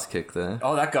roundhouse kick there.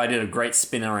 Oh, that guy did a great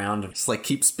spin around. Just like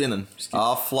keep spinning.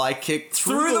 Fly kick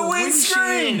Through the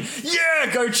windscreen!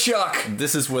 Yeah, go Chuck!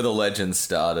 This is where the legend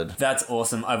started. That's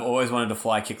awesome. I've always wanted to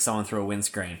fly kick someone through a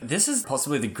windscreen. This is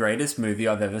possibly the greatest movie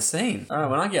I've ever seen. Alright,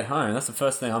 when I get home, that's the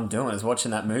first thing I'm doing is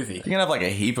watching that movie. You're gonna have like a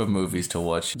heap of movies to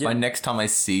watch. Yeah. By next time I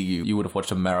see you, you would have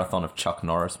watched a marathon of Chuck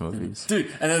Norris movies. Dude,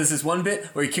 and then there's this one bit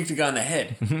where he kicked a guy in the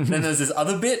head. Then there's this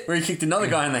other bit where he kicked another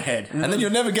guy in the head. And then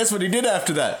you'll never guess what he did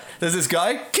after that. There's this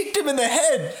guy, kicked him in the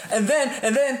head. And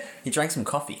then he drank some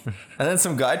coffee. And then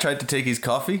some guy tried to take his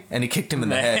coffee and he kicked him in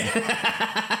the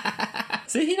head.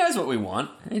 See, he knows what we want.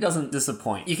 He doesn't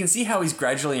disappoint. You can see how he's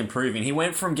gradually improving. He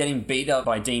went from getting beat up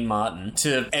by Dean Martin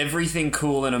to everything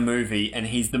cool in a movie, and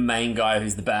he's the main guy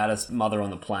who's the baddest mother on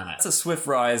the planet. It's a swift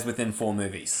rise within 4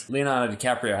 movies. Leonardo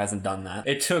DiCaprio hasn't done that.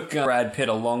 It took Brad Pitt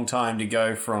a long time to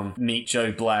go from Meet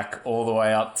Joe Black all the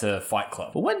way up to Fight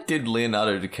Club. But when did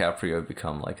Leonardo DiCaprio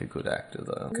become like a good actor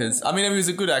though? Because, I mean, if he was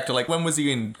a good actor, like when was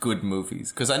he in good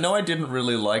movies? Because I know I didn't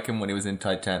really like him when he was in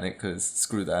Titanic, because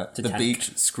screw that. Titanic. The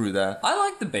Beach, screw that. I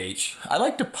like The Beach. I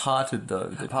like Departed though.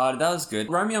 Departed, that was good.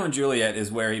 Romeo and Juliet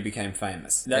is where he became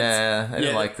famous. I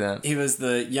didn't like that. He was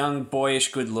the young,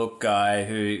 boyish, good look guy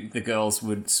who the girls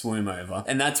would swoon over.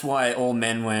 And that's why all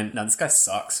men went, no, this guy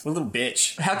sucks. What a little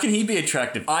bitch. How can he be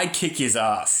attractive? I'd kick his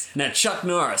ass. Now, Chuck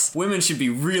Norris. Women should be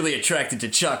really attracted to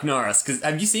Chuck Norris. Because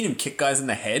have you seen him kick guys in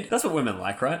the head? That's what women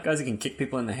like, right? Guys who can kick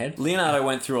people in the head. Leonardo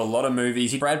went through a lot of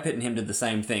movies. Brad Pitt and him did the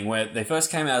same thing, where they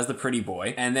first came out as the pretty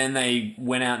boy, and then they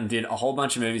went out and did a whole whole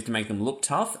bunch of movies to make them look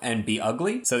tough and be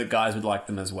ugly so that guys would like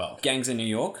them as well. Gangs of New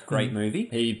York, great movie.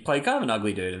 He played kind of an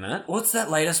ugly dude in that. What's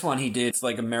that latest one he did? It's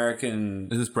like American...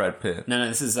 Is this Brad Pitt? No,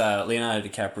 this is Leonardo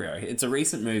DiCaprio. It's a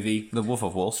recent movie. The Wolf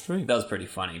of Wall Street? That was pretty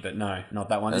funny, but no, not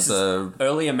that one. That's This is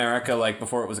early America, like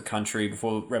before it was a country,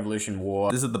 before Revolution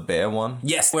War. This is the bear one?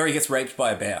 Yes, where he gets raped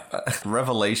by a bear.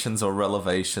 Revelations or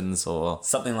Revelations or...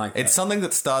 Something like that. It's something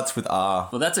that starts with R.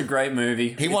 Well, that's a great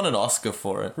movie. He won an Oscar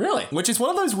for it. Really? Which is one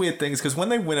of those weird things, because when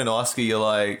they win an Oscar, you're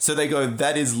like... So they go,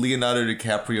 that is Leonardo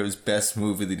DiCaprio's best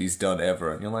movie that he's done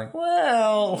ever. And you're like,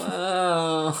 well...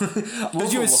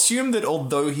 Because you assume that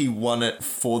although he won it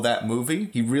for that movie,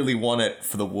 he really won it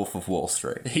for The Wolf of Wall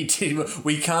Street. He did.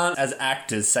 We can't, as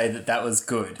actors, say that that was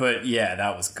good. But yeah,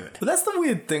 that was good. But that's the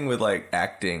weird thing with, like,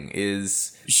 acting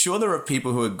is... Sure, there are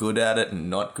people who are good at it and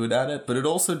not good at it, but it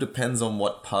also depends on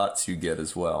what parts you get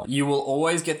as well. You will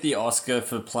always get the Oscar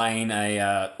for playing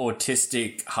a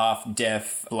autistic,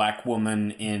 half-deaf black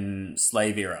woman in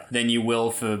slave era than you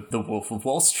will for The Wolf of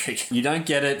Wall Street. You don't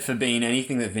get it for being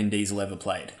anything that Vin Diesel ever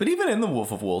played. But even in The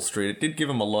Wolf of Wall Street, it did give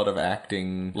him a lot of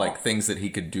acting, like things that he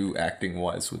could do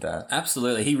acting-wise with that.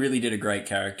 Absolutely. He really did a great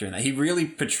character in that. He really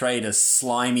portrayed a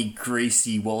slimy,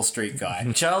 greasy Wall Street guy.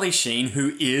 Charlie Sheen,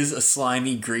 who is a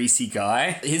slimy, greasy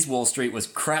guy, his Wall Street was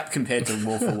crap compared to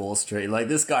Wolf of Wall Street. Like,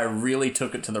 this guy really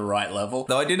took it to the right level.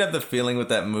 Though I did have the feeling with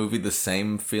that movie, the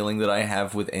same feeling that I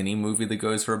have with any movie that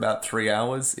goes for about 3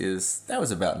 hours, is that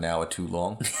was about an hour too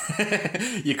long.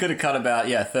 You could have cut about,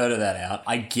 a third of that out.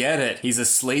 I get it. He's a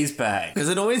sleazebag. Because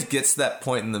it always gets to that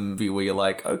point in the movie where you're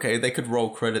like, okay, they could roll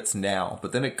credits now,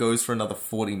 but then it goes for another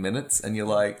 40 minutes, and you're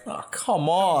like, oh, come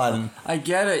on. I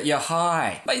get it. You're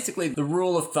high. Basically, the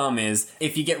rule of thumb is,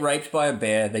 if you get raped by a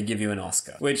bear, they give you an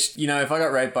Oscar. Which, if I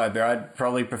got raped by a bear, I'd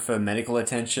probably prefer medical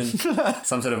attention.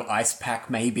 Some sort of ice pack,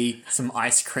 maybe. Some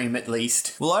ice cream, at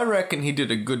least. Well, I reckon he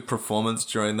did a good performance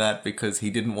during that because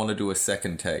he didn't want to do a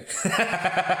second take.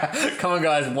 Come on,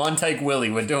 guys. One take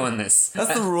Willy. We're doing this.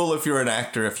 That's the rule if you're an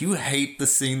actor. If you hate the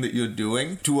scene that you're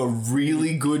doing, do a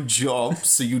really good job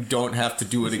so you don't have to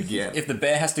do it again. If the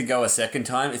bear has to go a second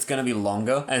time, it's going to be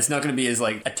longer, and it's not going to be as,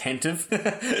 attentive.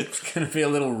 It's going to be a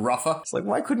little rougher. It's like,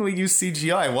 why couldn't we use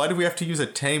CGI? Why do we have to use a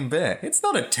tame bear? It's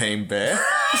not a tame bear.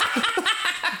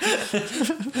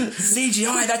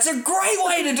 CGI, that's a great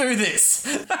way to do this.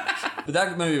 But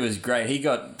that movie was great. He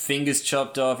got fingers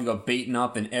chopped off, he got beaten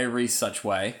up in every such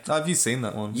way. Oh, have you seen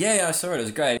that one? Yeah, I saw it. It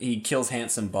was great. He kills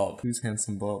Handsome Bob. Who's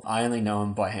Handsome Bob? I only know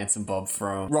him by Handsome Bob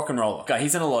from Rock and Roller. Okay,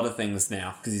 he's in a lot of things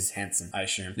now because he's handsome, I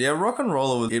assume. Yeah, Rock and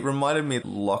Roller, it reminded me of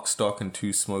Lock, Stock and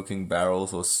Two Smoking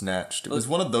Barrels or Snatched. It was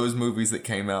one of those movies that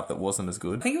came out that wasn't as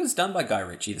good. I think it was done by Guy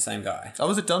Ritchie, the same guy. Oh,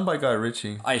 was it done by Guy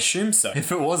Ritchie? I assume so.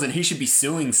 If it wasn't, he should be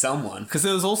suing someone. Because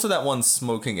there was also that one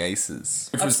Smoking Aces,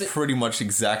 which was pretty much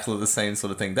exactly the same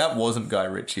sort of thing. That wasn't Guy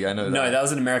Ritchie, I know that. No, that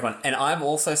was an American one. And I've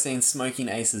also seen Smoking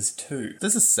Aces 2.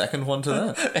 There's a second one to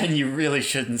that. And you really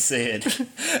shouldn't see it.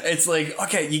 It's like,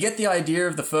 okay, you get the idea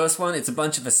of the first one. It's a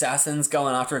bunch of assassins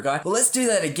going after a guy. Well, let's do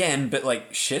that again, but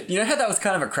shit. You know how that was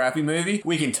kind of a crappy movie?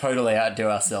 We can totally outdo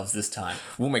ourselves this time.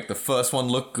 We'll make the first one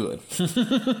look good.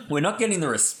 We're not getting the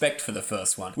respect for the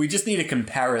first one. We just need a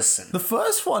comparison. The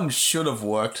first one should have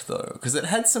worked, though, because it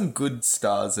had some good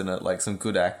stars in it, some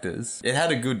good actors. It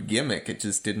had a good gimmick, it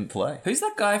just didn't play. Who's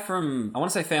that guy from, I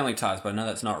want to say Family Ties, but I know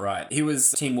that's not right. He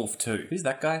was Teen Wolf 2. Who's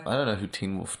that guy? I don't know who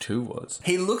Teen Wolf 2 was.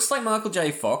 He looks like Michael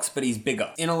J. Fox, but he's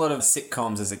bigger. In a lot of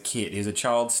sitcoms as a kid, he's a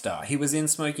child star. He was in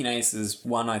Smoking Aces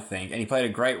 1, I think, and he played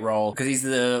a great role because he's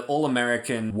the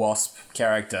all-American wasp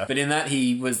character. But in that,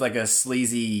 he was like a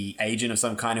sleazy agent of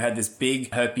some kind who had this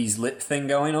big herpes lip thing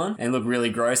going on and looked really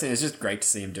gross, and it's just great to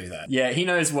see him do that. Yeah, he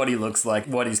knows what he looks like,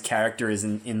 what his character is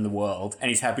in the world, and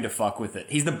he's happy to fuck with it.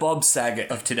 He's the Bob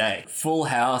Saget of today. Full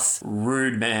House,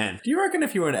 rude man. Do you reckon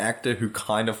if you were an actor who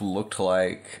kind of looked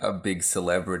like a big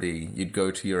celebrity, you'd go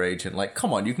to your agent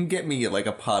come on, you can get me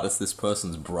a part as this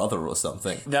person's brother or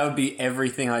something? That would be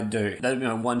everything I'd do. That would be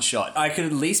my one shot. I could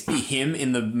at least be him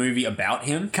in the movie about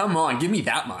him. Come on, give me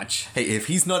that much. Hey, if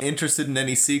he's not interested in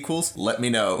any sequels, let me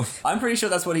know. I'm pretty sure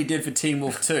that's what he did for Teen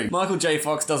Wolf 2. Michael J.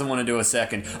 Fox doesn't want to do a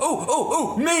second.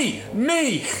 Oh,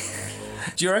 me!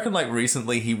 Do you reckon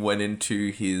recently he went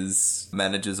into his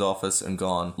manager's office and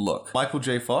gone, look, Michael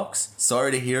J. Fox,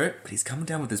 sorry to hear it, but he's coming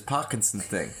down with his Parkinson's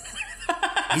thing.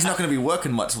 He's not going to be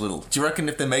working much little. Do you reckon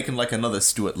if they're making another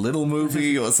Stuart Little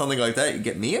movie or something like that, you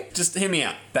get me in? Just hear me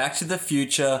out. Back to the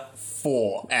Future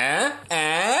 4.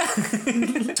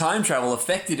 Time travel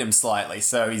affected him slightly,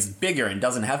 so he's bigger and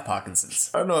doesn't have Parkinson's.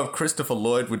 I don't know if Christopher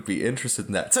Lloyd would be interested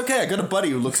in that. It's okay, I got a buddy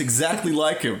who looks exactly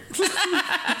like him.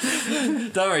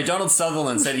 Don't worry, Donald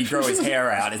Sutherland said he'd grow his hair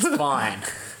out. It's fine.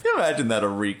 Yeah, you imagine that a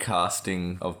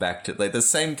recasting of Back to... Like, the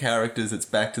same characters, it's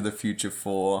Back to the Future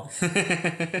 4.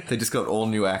 They just got all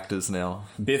new actors now.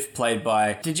 Biff played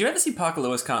by... Did you ever see Parker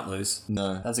Lewis Can't Lose?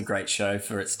 No. That was a great show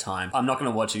for its time. I'm not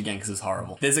going to watch it again because it's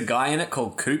horrible. There's a guy in it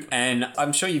called Coop, and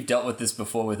I'm sure you've dealt with this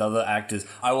before with other actors.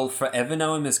 I will forever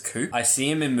know him as Coop. I see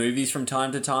him in movies from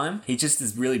time to time. He's just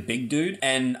this really big dude,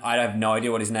 and I have no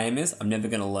idea what his name is. I'm never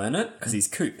going to learn it because he's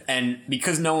Coop. And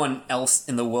because no one else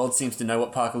in the world seems to know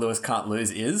what Parker Lewis Can't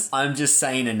Lose is, I'm just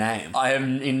saying a name. I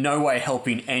am in no way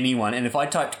helping anyone, and if I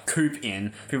typed Coop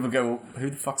in, people go, well, who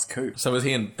the fuck's Coop? So was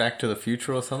he in Back to the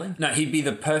Future or something? No, he'd be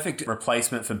the perfect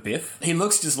replacement for Biff. He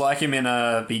looks just like him in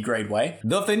a B-grade way.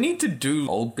 No, if they need to do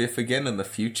old Biff again in the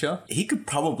future, he could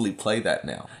probably play that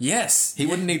now. Yes. He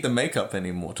wouldn't need the makeup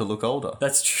anymore to look older.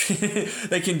 That's true.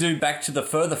 They can do Back to the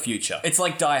Further Future. It's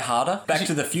like Die Harder. Back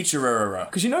to the Future.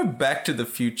 Because you know Back to the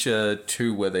Future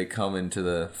 2 where they come into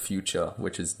the future,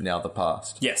 which is now the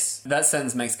past? Yes. That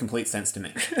sentence makes complete sense to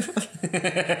me.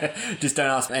 Just don't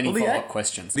ask any follow-up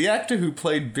questions. The actor who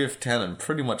played Biff Tannen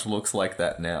pretty much looks like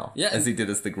that now. Yeah. As he did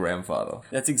as the grandfather.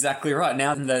 That's exactly right.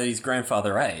 Now that he's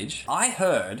grandfather age, I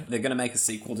heard they're going to make a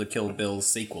sequel to Kill Bill's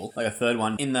sequel, like a third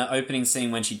one. In the opening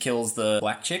scene when she kills the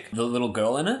black chick, the little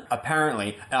girl in it,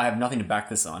 apparently, I have nothing to back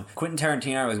this on, Quentin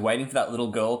Tarantino was waiting for that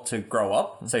little girl to grow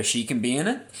up so she can be in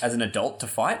it as an adult to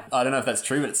fight. I don't know if that's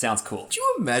true, but it sounds cool. Do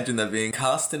you imagine that being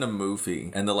cast in a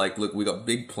movie and they're like, look, we got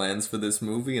big plans for this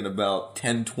movie, in about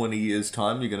 10, 20 years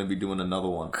time, you're going to be doing another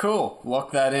one. Cool.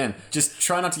 Lock that in. Just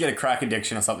try not to get a crack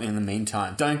addiction or something in the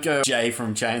meantime. Don't go Jay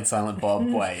from Jay and Silent Bob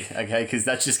way, okay? Because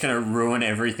that's just going to ruin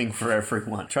everything for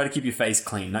everyone. Try to keep your face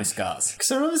clean, no scars.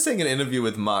 So I remember seeing an interview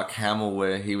with Mark Hamill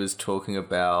where he was talking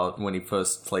about when he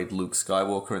first played Luke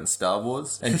Skywalker in Star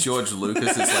Wars, and George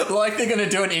Lucas is like... Like they're going to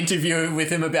do an interview with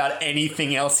him about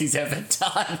anything else he's ever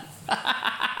done.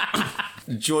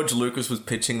 George Lucas was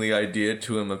pitching the idea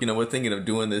to him of, we're thinking of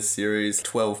doing this series,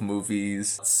 12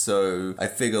 movies, so I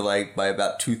figure like by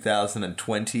about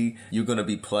 2020, you're going to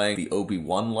be playing the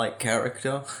Obi-Wan-like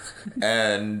character.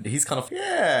 And he's kind of,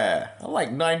 yeah, I'm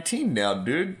like 19 now,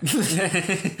 dude. This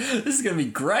is going to be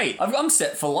great. I'm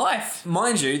set for life.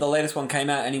 Mind you, the latest one came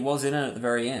out and he was in it at the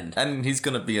very end. And he's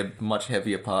going to be a much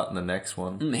heavier part in the next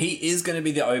one. He is going to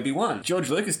be the Obi-Wan. George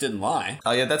Lucas didn't lie.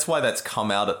 Oh yeah, that's why that's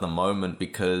come out at the moment,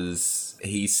 because...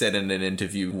 he said in an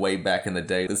interview way back in the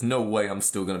day, there's no way I'm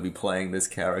still going to be playing this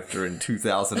character in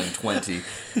 2020.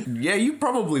 Yeah, you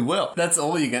probably will. That's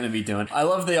all you're going to be doing. I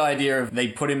love the idea of they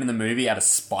put him in the movie out of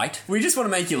spite. We just want to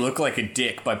make you look like a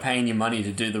dick by paying you money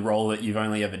to do the role that you've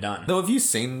only ever done. Though, have you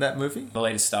seen that movie? The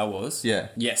latest Star Wars? Yeah.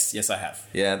 Yes, I have.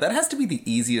 Yeah, that has to be the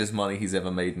easiest money he's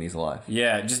ever made in his life.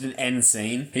 Yeah, just an end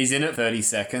scene. He's in it 30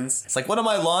 seconds. It's like, what are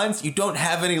my lines? You don't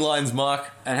have any lines,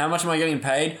 Mark. And how much am I getting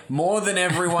paid? More than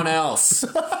everyone else.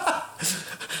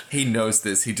 He knows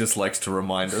this. He just likes to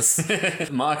remind us.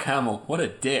 Mark Hamill, what a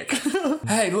dick.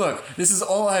 Hey, look, this is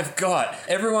all I've got.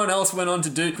 Everyone else went on to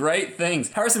do great things.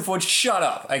 Harrison Ford, shut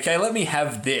up, okay? Let me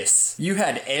have this. You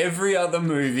had every other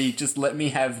movie, just let me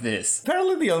have this.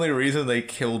 Apparently the only reason they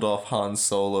killed off Han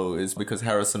Solo is because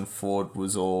Harrison Ford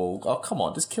was all, oh, come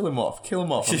on, just kill him off. Kill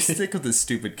him off. I'm sick of this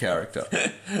stupid character.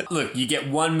 Look, you get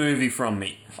one movie from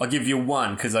me. I'll give you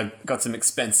one because I got some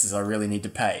expenses I really need to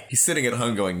pay. He's sitting at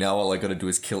home going, now all I gotta do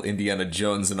is kill Indiana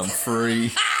Jones and I'm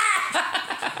free.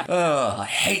 Oh, I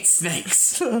hate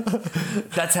snakes.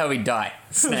 That's how we die.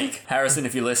 Snake. Harrison,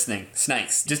 if you're listening.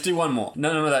 Snakes. Just do one more.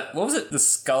 No, that. What was it? The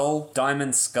skull?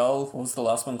 Diamond skull? What was the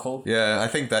last one called? Yeah, I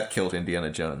think that killed Indiana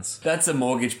Jones. That's a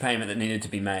mortgage payment that needed to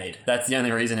be made. That's the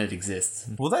only reason it exists.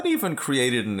 Well, that even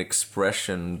created an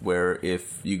expression where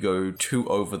if you go too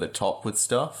over the top with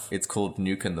stuff, it's called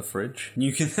nuking the fridge.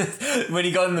 When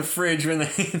he got in the fridge,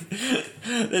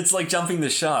 it's like jumping the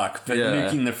shark, but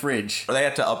nuking the fridge. They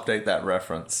had to update that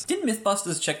reference. Did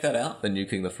Mythbusters check that out? The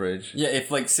nuking the fridge? Yeah, if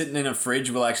like sitting in a fridge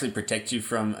will actually protect you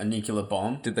from a nuclear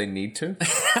bomb. Did they need to?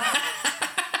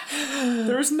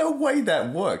 There is no way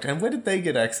that worked. And where did they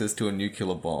get access to a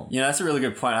nuclear bomb? Yeah, that's a really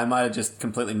good point. I might have just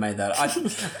completely made that up.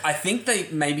 I think they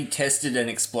maybe tested an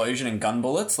explosion and gun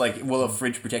bullets. Like, will a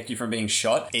fridge protect you from being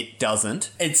shot? It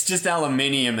doesn't. It's just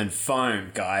aluminium and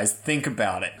foam, guys. Think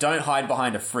about it. Don't hide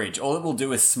behind a fridge. All it will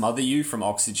do is smother you from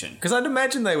oxygen. Because I'd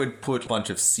imagine they would put a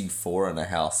bunch of C4 in a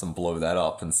house and blow that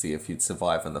up and see if you'd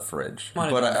survive in the fridge.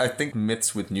 But I think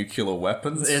myths with nuclear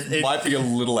weapons might be a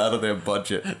little out of their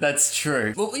budget. That's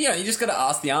true. Well, yeah, you just got to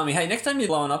ask the army, hey, next time you're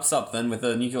blowing up something with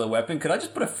a nuclear weapon, could I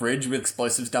just put a fridge with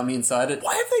explosives dummy inside it?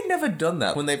 Why have they never done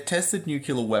that? When they've tested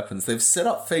nuclear weapons, they've set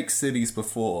up fake cities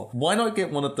before. Why not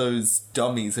get one of those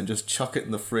dummies and just chuck it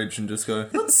in the fridge and just go,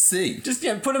 let's see. Just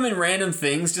put them in random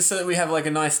things just so that we have like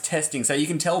a nice testing so you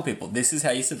can tell people this is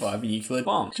how you survive a nuclear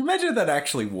bomb. Can you imagine if that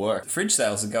actually worked? Fridge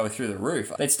sales would go through the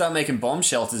roof. They'd start making bomb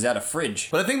shelters out of fridge.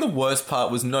 But I think the worst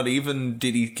part was not even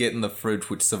did he get in the fridge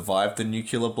which survived the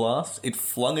nuclear blast, it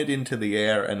flung it into the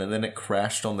air and then it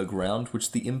crashed on the ground,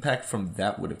 which the impact from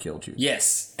that would have killed you.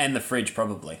 Yes, and the fridge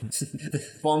probably.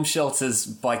 Bomb shelters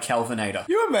by Calvinator.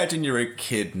 You imagine you're a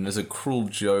kid and as a cruel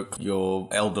joke, your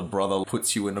elder brother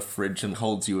puts you in a fridge and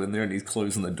holds you in there and he's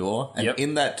closing the door. And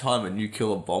in that time, a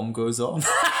nuclear bomb goes off.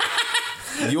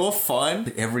 You're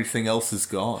fine. Everything else is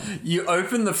gone. You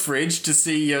open the fridge to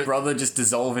see your brother just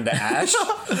dissolve into ash.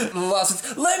 The last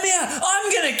one's, let me out!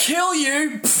 I'm gonna kill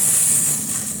you!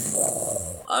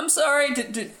 I'm sorry,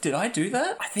 did I do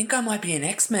that? I think I might be an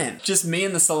X-Men. Just me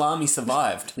and the salami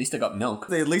survived. At least I got milk.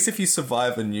 At least if you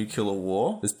survive a nuclear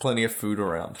war, there's plenty of food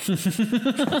around.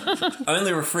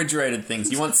 Only refrigerated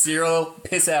things. You want cereal?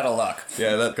 Piss out of luck.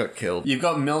 Yeah, that got killed. You've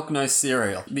got milk, no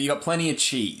cereal. But you got plenty of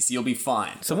cheese. You'll be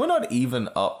fine. So we're not even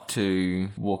up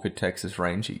to Walker, Texas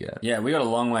Ranger yet. Yeah, we got a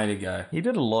long way to go. He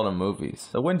did a lot of movies.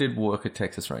 So when did Walker,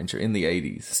 Texas Ranger? In the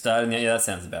 80s. Starting, yeah, that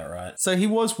sounds about right. So he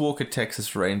was Walker,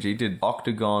 Texas Ranger. He did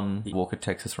Octagon, Walker,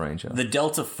 Texas Ranger. The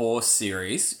Delta Force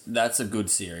series, that's a good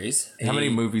series. How many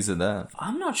movies are there?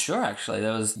 I'm not sure, actually.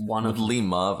 There was one With Lee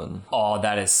Marvin. Oh,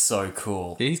 that is so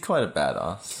cool. Yeah, he's quite a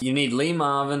badass. You need Lee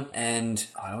Marvin and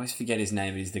I always forget his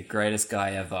name. He's the greatest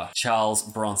guy ever. Charles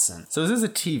Bronson. So is this a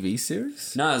TV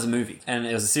series? No, it was a movie. And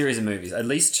it was a series of movies. At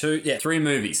least 3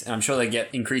 movies. And I'm sure they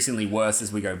get increasingly worse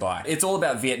as we go by. It's all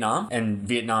about Vietnam and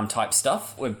Vietnam type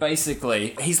stuff. Where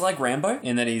basically, he's like Rambo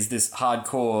in that he's this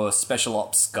hardcore special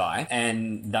ops guy.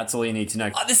 And that's all you need to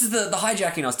know. Oh, this is the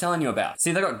hijacking I was telling you about.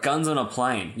 See, they got guns on a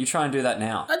plane. You try and do that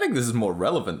now. I think this is more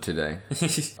relevant today.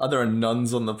 Are there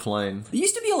nuns on the plane? There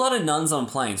used to be a lot of nuns on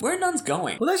planes. Where are nuns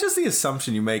going? Well, that's just the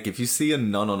assumption you make. If you see a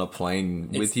nun on a plane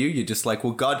with you, you're just like,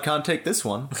 well, God can't take this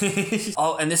one.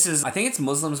 Oh, and this is, I think it's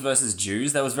Muslims versus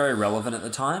Jews. That was very relevant at the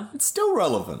time. It's still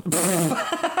relevant.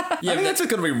 I think that's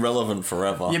going to be relevant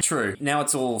forever. Yeah, true. Now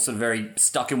it's all sort of very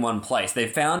stuck in one place. They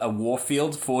found a war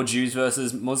field for Jews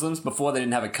versus Muslims before they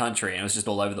didn't have a country, and it was just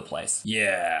all over the place.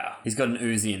 Yeah. He's got an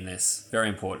Uzi in this. Very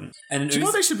important. And Do you know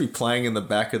what they should be playing in the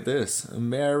back of this?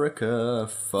 America,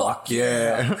 fuck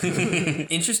yeah.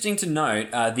 Interesting to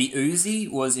note, the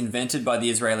Uzi was invented by the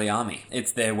Israeli army.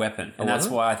 It's their weapon. And that's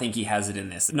why I think he has it in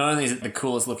this. Not only is it the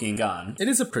coolest looking gun. It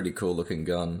is a pretty cool looking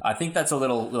gun. I think that's a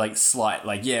little, like, slight.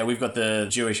 Like, yeah, we've got the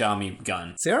Jewish army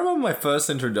gun. See, I remember my first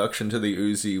introduction to the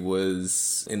Uzi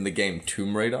was in the game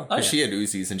Tomb Raider. Oh, yeah. She had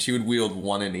Uzis and she would wield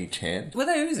one in each hand. Were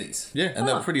they Uzis? Yeah, and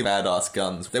they're pretty badass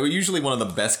guns. They were usually one of the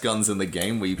best guns in the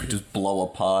game where you could just blow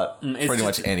apart pretty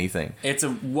much anything. It's a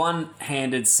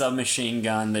one-handed submachine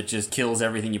gun that just kills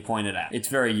everything you point it at. It's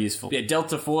very useful. Yeah,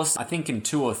 Delta Force, I think in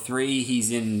 2 or 3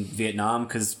 he's in Vietnam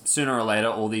because sooner or later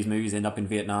all these movies end up in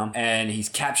Vietnam and he's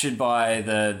captured by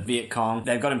the Viet Cong.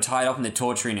 They've got him tied up and they're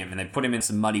torturing him and they put him in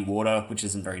some muddy water, which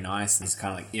isn't very nice. It's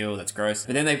kind of like, ew, that's gross.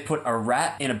 But then they put a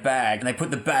rat in a bag and they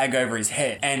put the bag over his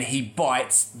head and he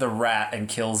bites the rat and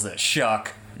kills it.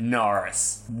 Chuck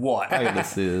Norris. What? I gotta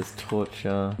see this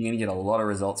torture. You're gonna get a lot of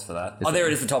results for that. Oh, there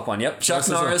it is, the top one. Yep. Chuck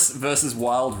Norris versus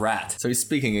Wild Rat. So he's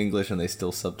speaking English and they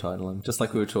still subtitle him, just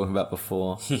like we were talking about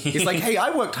before. He's like, hey,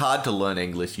 I worked hard to learn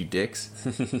English, you dicks.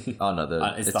 Oh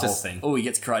no, it's the whole thing. Oh, he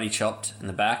gets karate chopped in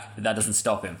the back, but that doesn't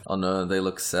stop him. Oh no, they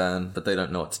look sad, but they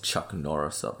don't know it's Chuck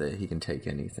Norris up there. He can take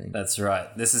anything. That's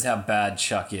right. This is how bad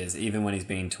Chuck is, even when he's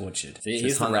being tortured. See,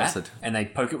 here's the rat, acid. And they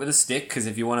poke it with a stick, because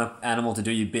if you want an animal to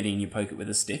do your bidding, you poke it with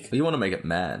a stick. But you want to make it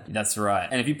mad. That's right.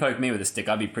 And if you poke me with a stick,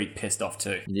 I'd be pretty pissed off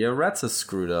too. Yeah, rats are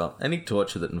screwed up. Any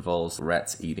torture that involves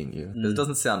rats eating you. It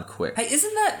doesn't sound quick. Hey,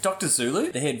 isn't that Dr.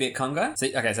 Zulu, the head Viet Cong guy?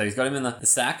 See, okay, so he's got him in the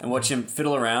sack and watch him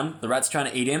fiddle around. The rat's trying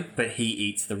to eat him, but he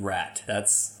eats the rat.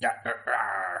 That's...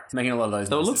 It's making a lot of those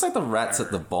So noises. it looks like the rat's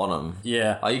at the bottom.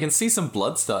 Yeah. Oh, you can see some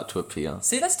blood start to appear.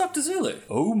 See, that's Dr. Zulu.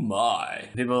 Oh my.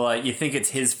 People are like, you think it's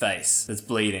his face that's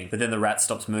bleeding, but then the rat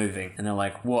stops moving. And they're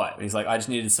like, what? And he's like, I just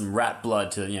needed some rat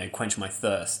blood to, quench my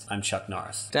thirst. I'm Chuck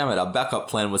Norris. Damn it, our backup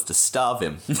plan was to starve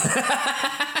him.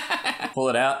 Well, pull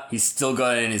it out, he's still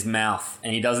got it in his mouth,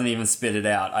 and he doesn't even spit it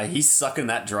out. He's sucking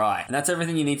that dry. And that's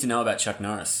everything you need to know about Chuck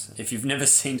Norris. If you've never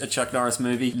seen a Chuck Norris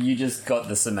movie, you just got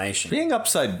the summation. Being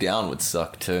upside down would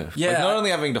suck too. Yeah. Like not only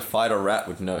having to fight a rat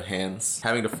with no hands,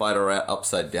 having to fight a rat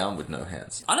upside down with no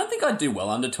hands. I don't think I'd do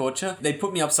well under torture. They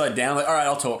put me upside down, like, alright,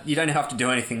 I'll talk. You don't have to do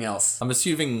anything else. I'm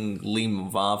assuming Lee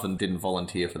Marvin didn't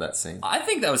volunteer for that scene. I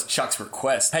think that was Chuck's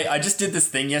request. Hey, I just did this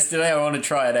thing yesterday. I want to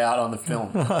try it out on the film.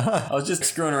 I was just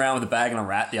screwing around with a bag and a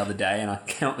rat the other day, and I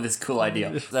came up with this cool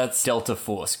idea. That's Delta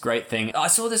Force. Great thing. I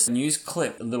saw this news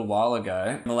clip a little while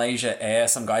ago. Malaysia Air,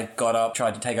 some guy got up,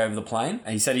 tried to take over the plane,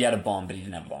 and he said he had a bomb, but he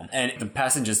didn't have a bomb. And the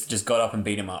passengers just got up and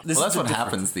beat him up. Well, that's what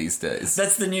happens these days.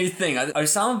 That's the new thing.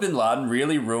 Osama bin Laden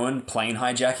really ruined plane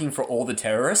hijacking for all the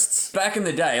terrorists. Back in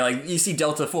the day, like, you see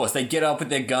Delta Force, they get up with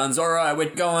their guns, alright, we're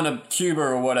going to Cuba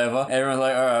or whatever. Everyone's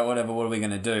like, alright, whatever, what are we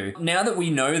going to do? Now that we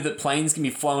know that planes can be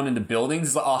flown into buildings,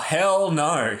 it's like, oh, hell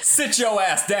no. Sit your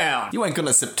ass down. You ain't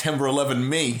gonna September 11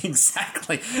 me.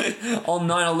 Exactly. On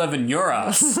 9/11, your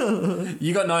ass.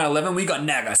 You got 9/11, we got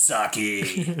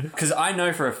Nagasaki. Because I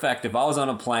know for a fact, if I was on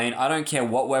a plane, I don't care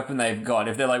what weapon they've got.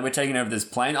 If they're like, we're taking over this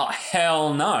plane, oh,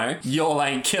 hell no. Y'all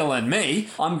ain't killing me.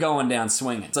 I'm going down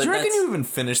swinging. So Do you reckon you even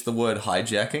finished the word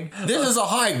hijacking? This is a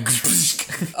high...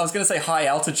 I was going to say high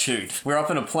altitude. We're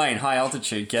up in a plane, high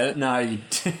altitude, get it? No, you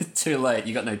too late.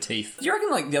 You got no teeth. Do you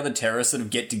reckon like the other terrorists sort of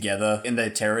get together in their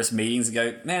terrorist meetings and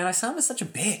go, man, I sounded such a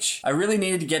bitch. I really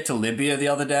needed to get to Libya the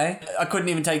other day. I couldn't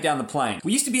even take down the plane.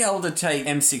 We used to be able to take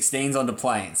M16s onto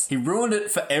planes. He ruined it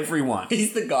for everyone.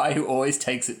 He's the guy who always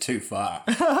takes it too far.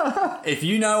 If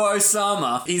you know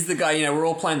Osama, he's the guy, we're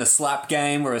all playing the slap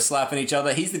game where we're slapping each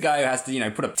other. He's the guy who has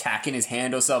to, put a tack in his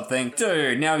hand or something.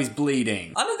 Dude, now he's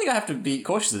bleeding. I don't think I have to be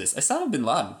cautious of this. Osama bin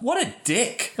Laden. What a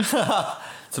dick.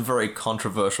 It's a very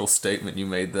controversial statement you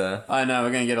made there. I know,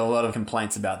 we're going to get a lot of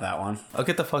complaints about that one. I'll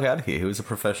get the fuck out of here. He was a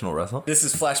professional wrestler. This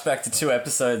is flashback to 2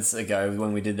 episodes ago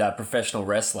when we did professional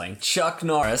wrestling. Chuck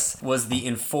Norris was the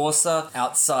enforcer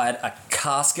outside a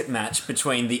casket match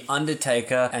between The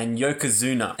Undertaker and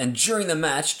Yokozuna. And during the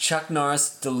match, Chuck Norris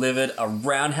delivered a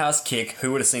roundhouse kick,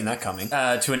 who would have seen that coming,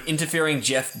 to an interfering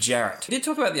Jeff Jarrett. We did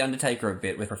talk about The Undertaker a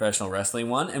bit with Professional Wrestling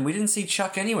 1, and we didn't see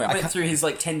Chuck anywhere. I went through his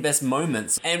 10 best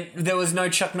moments, and there was no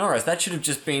Chuck Norris. That should have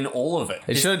just been all of it.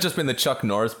 It should have just been the Chuck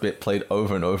Norris bit played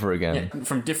over and over again. Yeah,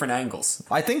 from different angles.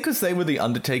 I think because they were the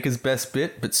Undertaker's best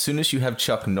bit, but soon as you have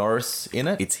Chuck Norris in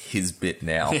it, it's his bit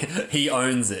now. He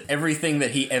owns it. Everything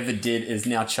that he ever did is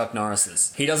now Chuck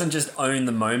Norris's. He doesn't just own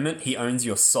the moment, he owns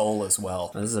your soul as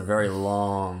well. This is a very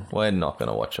long... We're not going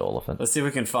to watch all of it. Let's see if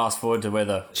we can fast forward to where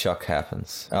the... Chuck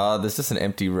happens. There's just an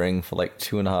empty ring for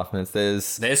 2.5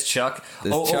 minutes. There's Chuck.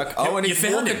 There's Chuck. And he's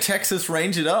walking Texas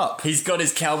Ranger up. He's got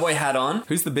his cowboy hat on.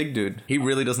 Who's the big dude? He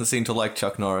really doesn't seem to like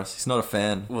Chuck Norris. He's not a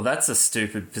fan. Well, that's a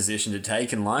stupid position to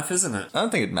take in life, isn't it? I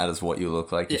don't think it matters what you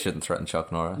look like. You shouldn't threaten Chuck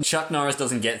Norris. Chuck Norris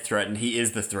doesn't get threatened. He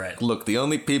is the threat. Look, the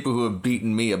only people who have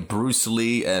beaten me are Bruce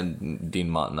Lee and Dean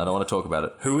Martin. I don't want to talk about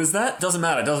it. Who is that? Doesn't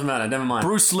matter. Never mind.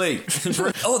 Bruce Lee.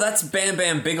 Oh, that's Bam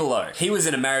Bam Bigelow. He was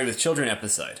in a Married with Children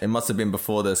episode. It must have been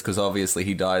before this, because obviously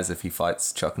he dies if he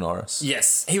fights Chuck Norris.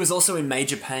 Yes. He was also in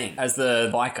Major Payne as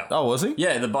the biker. Oh, was he?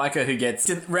 Yeah, the biker who gets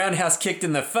roundhouse kicked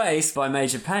in the face by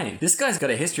Major Payne. This guy's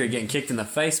got a history of getting kicked in the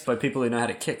face by people who know how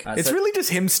to kick. It's really just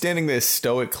him standing there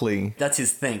stoically. That's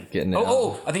his thing. Getting out.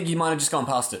 Oh, I think you might have just gone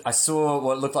past it. I saw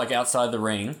what looked like outside the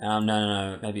ring.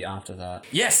 No, maybe after that.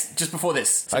 Yes, just before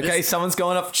this. So okay, someone's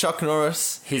going up Chuck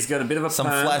Norris. He's got a bit of a Some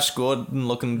perm. Flash Gordon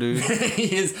looking dude.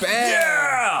 He is. Bam!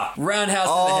 Yeah! Roundhouse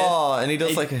in the head. Oh, and he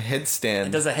does a headstand.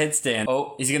 He does a headstand.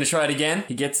 Oh, is he going to try it again?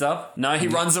 He gets up. No, he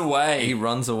runs away. He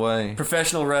runs away.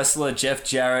 Professional wrestler Jeff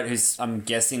Jarrett, who's, I'm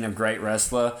guessing, a great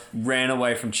wrestler, ran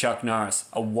away from Chuck Norris.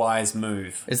 A wise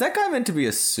move. Is that guy meant to be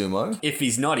a sumo? If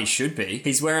he's not, he should be.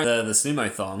 He's wearing the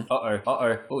sumo thong.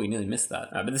 Oh, he nearly missed that.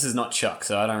 But this is not Chuck,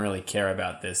 so I don't really care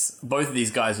about this. Both of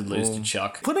these guys would lose to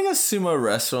Chuck. Putting a sumo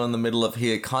wrestler in the middle of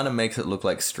here kind of makes it look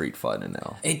like Street Fighter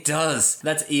now. It does.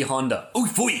 That's E Honda. Ooh,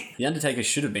 fui! The Undertaker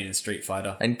should have been in Street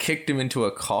Fighter. And kicked him into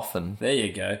a coffin. There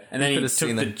you go. And then he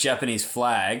took the Japanese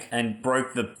flag and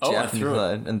broke the... Japanese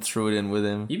flag and threw it in with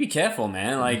him. You be careful,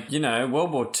 man.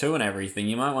 World War II and everything.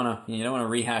 You might want to... You don't want to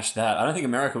rehash that. I don't think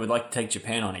America would like to take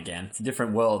Japan on again. It's a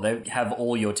different world. They have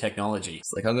all your technology.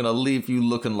 It's like, I'm going to leave you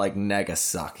looking like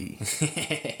Nagasaki.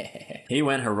 He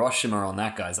went Hiroshima on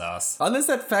that guy's ass Oh, there's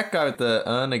that fat guy with the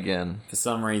urn again. for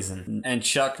some reason. And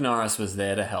Chuck Norris was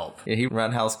there to help. Yeah, he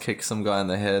roundhouse kicked some guy in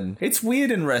the head. It's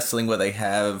weird in wrestling where they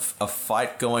have a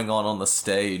fight going on the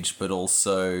stage, but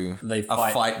also They a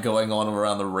fight. fight going on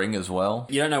around the ring as well.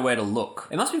 You don't know where to look.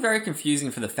 It must be very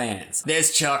confusing for the fans.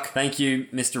 There's Chuck. Thank you,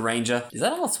 Mr. Ranger. Is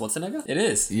that Arnold Schwarzenegger? It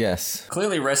is. Yes.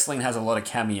 Clearly, wrestling has a lot of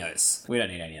cameos. We don't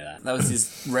need any of that. That was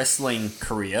his wrestling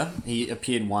career. He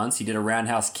appeared once. He did a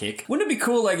roundhouse kick. Wouldn't it be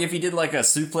cool, like, if he did, like, a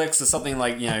suplex or something,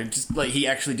 like, you know, just, like, he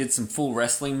actually did some full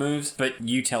wrestling moves, but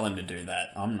you tell him to do that.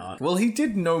 I'm not. Well, he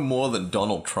did no more than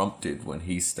Donald Trump did when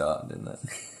he started in that.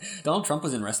 Donald Trump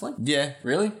was in wrestling? Yeah.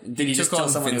 Really? Did he just Took tell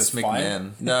on someone Vince he was fired?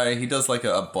 McMahon. No, he does like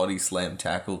a body slam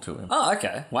tackle to him. Oh,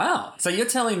 okay. Wow. So you're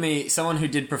telling me someone who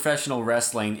did professional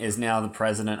wrestling is now the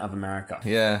president of America?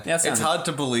 Yeah. Yeah, It's sounds- hard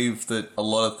to believe that a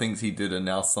lot of things he did are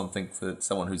now something that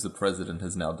someone who's the president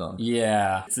has now done.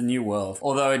 Yeah, it's a new world.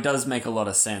 Although it does make a lot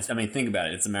of sense. I mean, think about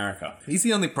it. It's America. He's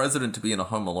the only president to be in a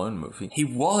Home Alone movie. He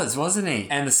was, wasn't he?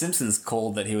 And The Simpsons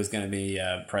called that he was going to be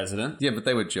president. Yeah, but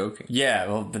they were joking. Yeah,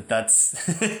 well, but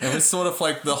that's... It was sort of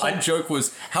like the whole joke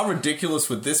was, how ridiculous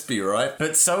would this be, right?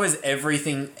 But so is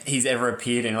everything he's ever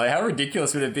appeared in. Like, how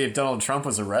ridiculous would it be if Donald Trump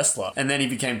was a wrestler and then he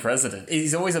became president?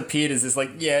 He's always appeared as this, like,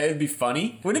 yeah, it'd be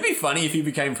funny. Wouldn't it be funny if he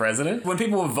became president? When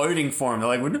people were voting for him, they're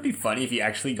like, wouldn't it be funny if he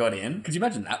actually got in? Could you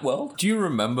imagine that world? Do you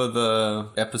remember the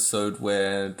episode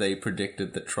where they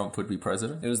predicted that Trump would be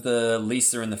president? It was the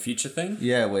Lisa in the Future thing?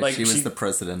 Yeah, where Like, she was the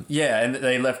president Yeah, and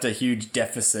they left a huge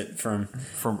deficit from...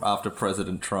 from after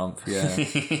President Trump. Yeah.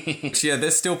 Yeah, they're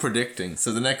still predicting.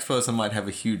 So the next person might have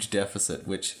a huge deficit,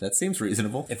 which that seems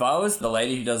reasonable. If I was the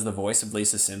lady who does the voice of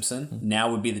Lisa Simpson,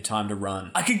 now would be the time to run.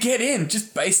 I could get in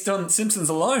just based on Simpsons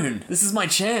alone. This is my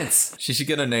chance. She should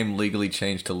get her name legally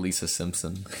changed to Lisa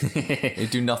Simpson.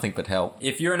 It'd do nothing but help.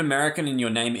 If you're an American and your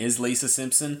name is Lisa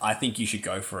Simpson, I think you should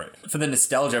go for it. For the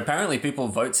nostalgia, apparently people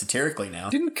vote satirically now.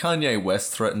 Didn't Kanye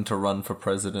West threaten to run for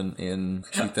president in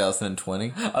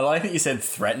 2020? I like that you said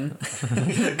threaten.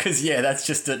 Because, yeah, that's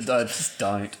just just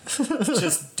don't.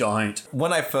 Just don't.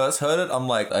 When I first heard it, I'm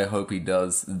like, I hope he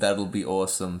does. That'll be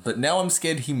awesome. But now I'm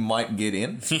scared he might get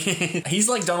in. He's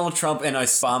like Donald Trump and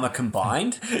Osama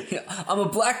combined. I'm a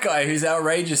black guy who's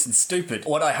outrageous and stupid.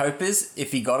 What I hope is,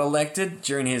 if he got elected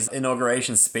during his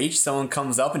inauguration speech, someone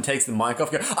comes up and takes the mic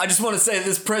off and goes, I just want to say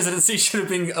this presidency should have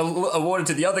been awarded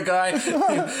to the other guy.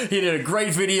 He did a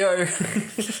great video.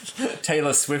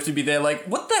 Taylor Swift would be there like,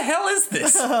 what the hell is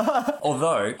this?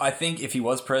 Although, I think if he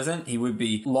was president, he would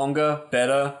be longer,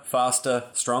 better, faster,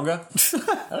 stronger.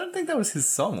 I don't think that was his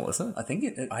song, was it? I think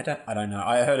I don't know.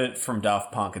 I heard it from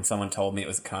Daft Punk and someone told me it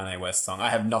was a Kanye West song. I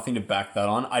have nothing to back that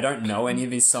on. I don't know any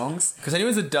of his songs, Because I knew it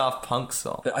was a Daft Punk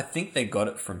song. but I think they got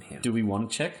it from him. Do we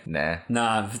want to check? Nah.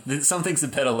 Nah, some things are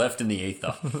better left in the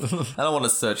ether. I don't want to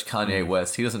search Kanye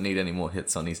West. He doesn't need any more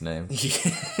hits on his name.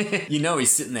 You know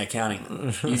he's sitting there counting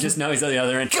them. You just know he's at the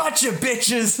other end. Gotcha,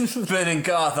 bitches! Vernon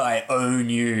Garth, I own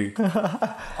you.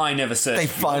 I never searched.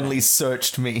 finally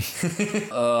searched me.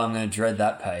 Oh, I'm going to dread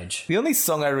that page. The only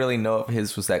song I really know of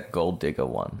his was that Gold Digger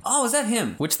one. Oh, is that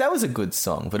him? Which, that was a good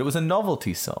song, but it was a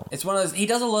novelty song. It's one of those, he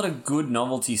does a lot of good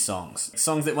novelty songs.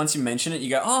 Songs that once you mention it, you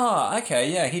go, oh,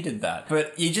 okay, yeah, he did that.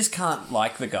 But you just can't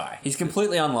like the guy. He's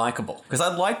completely unlikable. Because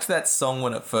I liked that song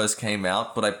when it first came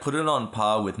out, but I put it on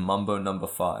par with Mumbo Number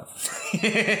 5.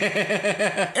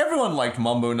 Everyone liked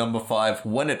Mumbo Number 5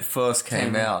 when it first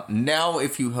came out. Now,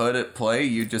 if you heard it play,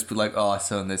 you'd just be like, oh,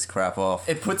 turn this crap off.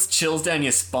 It puts chills down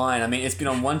your spine. I mean, it's been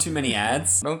on one too many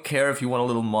ads. I don't care if you want a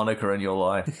little moniker in your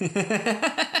life.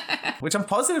 Which I'm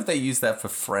positive they used that for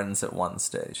Friends at one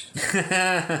stage.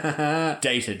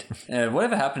 Dated.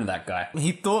 Whatever happened to that guy?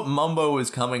 He thought Mumbo was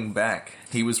coming back.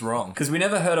 He was wrong. Because we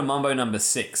never heard of Mambo number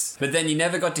 6. But then you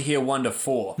never got to hear 1 to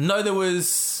 4. No, there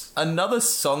was another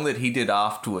song that he did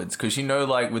afterwards. Because you know,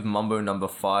 like with Mumbo Number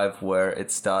 5, where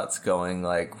it starts going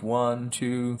like 1,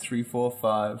 2, 3, 4,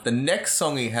 5. The next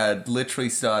song he had literally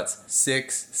starts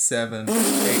 6, 7,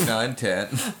 8, 9, 10.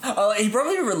 He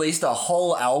probably released a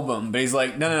whole album, but he's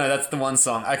like, no, that's the one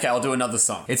song. Okay, I'll do another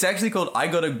song. It's actually called I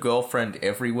Got a Girlfriend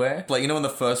Everywhere. Like, you know in the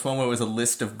first one where it was a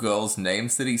list of girls'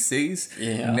 names that he sees?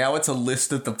 Yeah. Now it's a list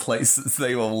of the places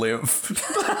they all live.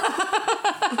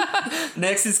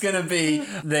 Next is going to be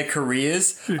their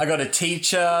careers. I got a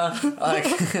teacher.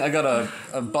 I got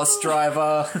a bus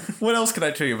driver. What else can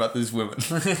I tell you about these women?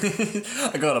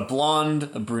 I got a blonde,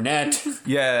 a brunette.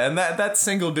 Yeah, and that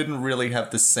single didn't really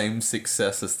have the same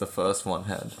success as the first one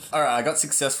had. All right, I got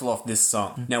successful off this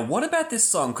song. Now, what about this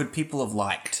song could people have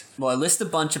liked? Well, I list a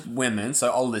bunch of women,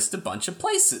 so I'll list a bunch of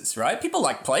places, right? People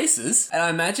like places. And I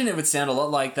imagine it would sound a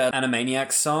lot like that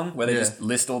Animaniacs song where they just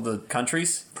list all the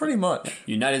countries. Pretty much.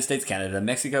 United States, Canada,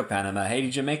 Mexico, Panama,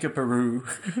 Haiti, Jamaica, Peru.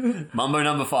 Mambo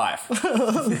number 5.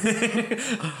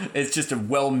 It's just a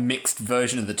well-mixed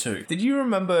version of the two. Did you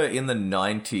remember in the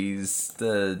 90s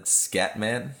the Scat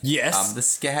Man? Yes. I'm the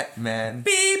Scat Man.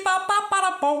 Beep, ba, ba, ba,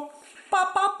 da, bo. Ba,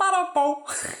 ba, ba, da, bo.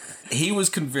 He was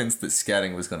convinced that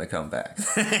scatting was going to come back.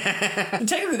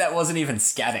 Technically, that wasn't even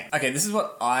scatting. Okay, this is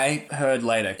what I heard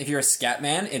later. If you're a scat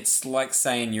man, it's like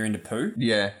saying you're into poo.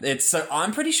 Yeah. So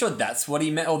I'm pretty sure that's what he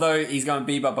meant. Although he's going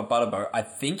beep up a butterbo, I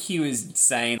think he was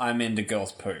saying I'm into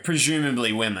girls' poo.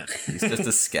 Presumably women. He's just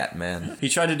a Scat Man. He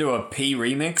tried to do a pee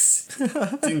remix.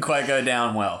 Didn't quite go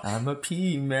down well. I'm a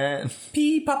pea man.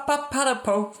 Pee pa pa pa da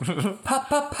po. Pa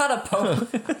pa pa da po.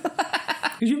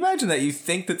 Could you imagine that? You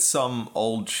think that some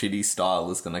old shitty style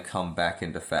is going to come back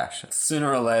into fashion.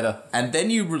 Sooner or later. And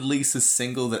then you release a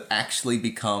single that actually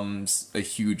becomes a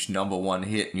huge #1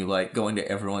 hit and you're like going to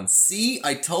everyone, see,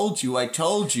 I told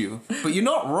you. But you're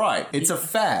not right. It's a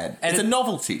fad. And it's a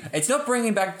novelty. It's not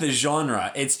bringing back the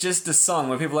genre. It's just a song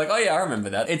where people are like, oh yeah, I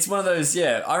remember that. It's one of those,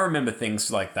 yeah, I remember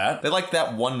things like that. They're like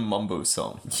that one Mumbo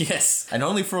song. Yes. And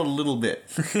only for a little bit.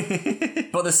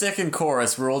 But the second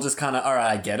chorus, we're all just kind of, all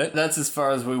right, I get it. That's as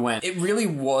far as we went. It really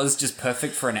was just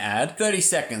perfect for an ad. 30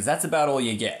 seconds, that's about all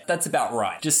you get. That's about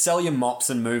right. Just sell your mops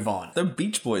and move on. The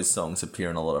Beach Boys songs appear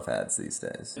in a lot of ads these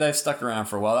days. They've stuck around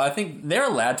for a while. I think they're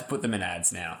allowed to put them in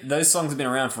ads now. Those songs have been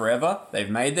around forever. They've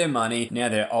made their money. Now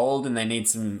they're old and they need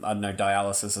some, I don't know,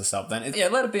 dialysis or something. Yeah,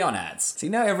 let it be on ads. See,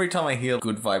 now every time I hear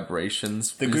Good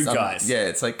Vibrations... The good guys. Yeah,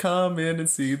 it's like, come in and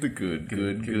see the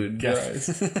good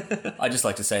guys. I just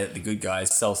like to say that the good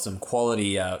guys sell some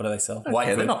quality, what do they sell? White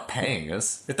They're good. not paying us.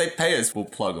 If they pay us, we'll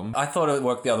plug them. I thought it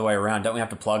worked the other way around. Don't we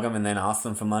have to plug them and then ask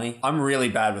them for money? I'm really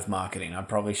bad with marketing. I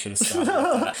probably should have started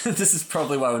with that. This is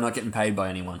probably why we're not getting paid by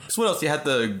anyone. So what else? You had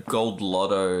the Gold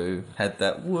Lotto, had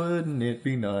that, wouldn't it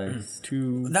be nice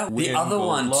to The win other Gold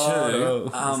one Lotto?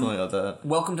 too. Something like that.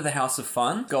 Welcome to the House of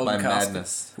Fun. Golden By Casket.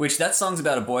 Madness. Which that song's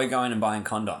about a boy going and buying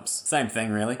condoms. Same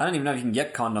thing, really. I don't even know if you can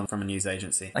get condoms from a news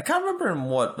agency. I can't remember in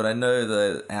what, but I know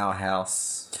that Our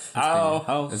House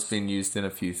has been used in a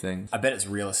few things. I bet it's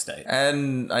real estate.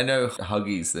 And I know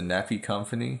Huggies, the nappy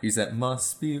company, use that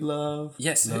must be love.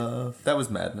 Yes. Love. That was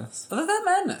Madness. Oh, that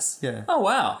Madness. Yeah. Oh,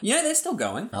 wow. Yeah, they're still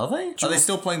going. Are they? Are they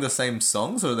still playing the same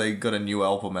songs or they got a new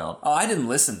album out? Oh, I didn't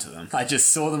listen to them. I just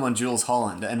saw them on Jules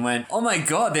Holland and went, oh my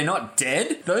god, they're not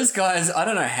dead? Those guys, I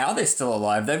don't know how they're still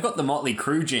alive. They've got the Motley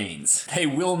Crue genes. They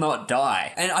will not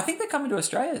die. And I think they're coming to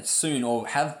Australia soon or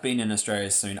have been in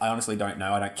Australia soon. I honestly don't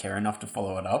know. I don't care enough to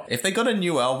follow it up. If they got a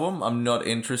new album, I'm not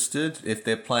interested. If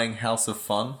they're playing House of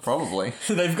Fun, probably.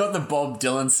 They've got the Bob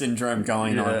Dylan syndrome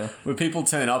going on, where people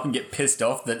turn up and get pissed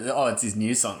off that, oh, it's his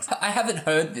new songs. I haven't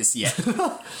heard this yet.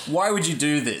 Why would you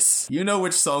do this? You know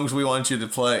which songs we want you to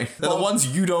play. They're the ones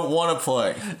you don't want to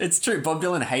play. It's true. Bob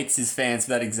Dylan hates his fans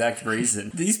for that exact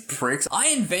reason. These pricks. I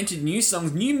invented new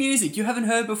songs, new music you haven't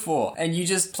heard before, and you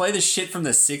just play the shit from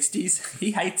the 60s?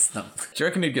 He hates them. Do you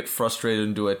reckon he'd get frustrated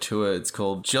and do a tour? It's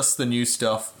called Just the New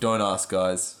Stuff, Don't Ask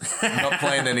Guys. I'm not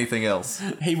playing anything else.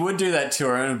 He would do that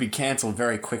tour and it would be cancelled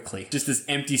very quickly. Just this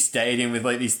empty stadium with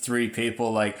like these 3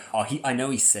 people like, oh, I know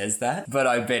he says that, but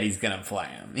I bet he's gonna play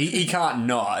him. He can't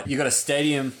not. You got a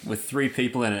stadium with 3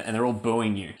 people in it and they're all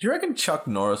booing you. Do you reckon Chuck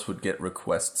Norris would get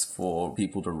requests for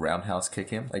people to roundhouse kick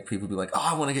him? Like people would be like, oh,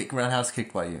 I want to get roundhouse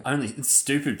kicked by you. Only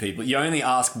stupid people. You only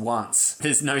ask once.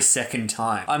 There's no second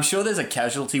time. I'm sure there's a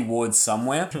casualty ward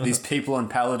somewhere. These people in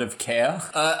palliative care.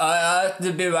 I have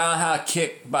to be roundhouse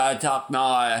kicked by Chuck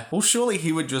Norris. Well, surely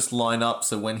he would just line up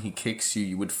so when he kicks you,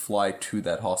 you would fly to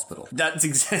that hospital. That's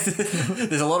exactly.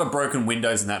 There's a lot of broken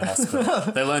windows in that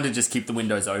hospital. They learn to just keep the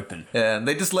windows open. Yeah, and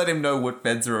they just let him know what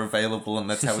beds are available, and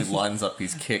that's how he lines up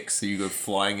his kicks. So you go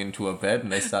flying into a bed,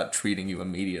 and they start treating you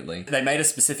immediately. They made a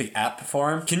specific app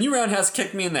for him. Can you roundhouse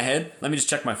kick me in the head? Let me just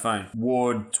check my phone.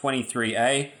 Ward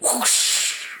 23A.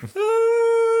 Whoosh! It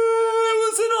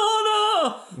was an honor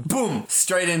Boom!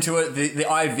 Straight into it. The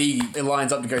IV it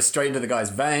lines up to go straight into the guy's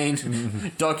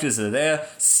vein. Doctors are there.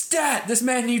 Stat! This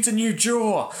man needs a new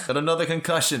jaw. Got another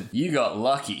concussion. You got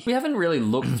lucky. We haven't really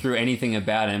looked through anything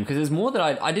about him because there's more that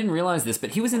I didn't realize this,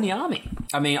 but he was in the army.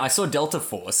 I mean, I saw Delta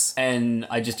Force and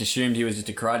I just assumed he was just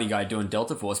a karate guy doing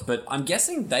Delta Force, but I'm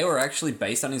guessing they were actually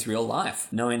based on his real life,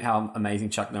 knowing how amazing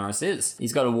Chuck Norris is.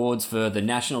 He's got awards for the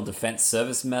National Defense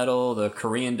Service Medal, the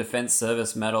Korean Defense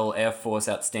Service Medal, Air Force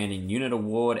Outstanding Unit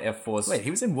Award, Air Force... Wait,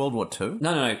 he was in World War II?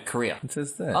 No, Korea. It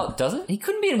says there. Oh, does it? He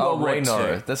couldn't be in World War Ray II.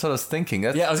 Norris. That's what I was thinking.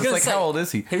 That's, Yeah, I was going to say... how old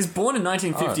is he? He was born in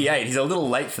 1958. He's a little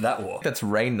late for that war. That's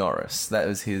Ray Norris. That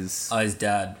was his... Oh, his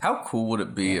dad. How cool would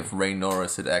it be if Ray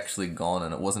Norris had actually gone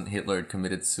and it wasn't Hitler had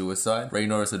committed suicide? Ray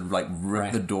Norris had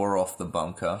ripped the door off the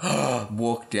bunker,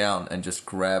 walked down and just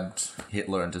grabbed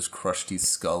Hitler and just crushed his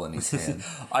skull in his hand.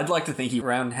 I'd like to think he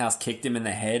roundhouse kicked him in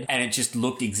the head and it just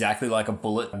looked exactly like a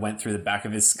bullet went through the back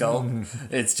of his skull.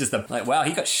 It's just wow,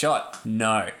 he got shot.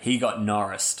 No, he got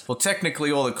Norrised. Well,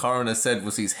 technically all the coroner said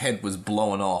was his head was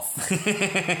blown off.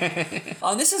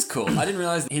 Oh, this is cool. I didn't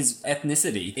realize his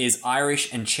ethnicity is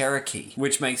Irish and Cherokee,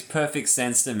 which makes perfect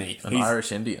sense to me. He's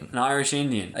Irish Indian. An Irish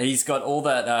Indian. He's got all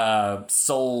that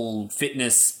soul,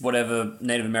 fitness, whatever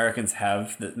Native Americans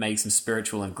have that makes him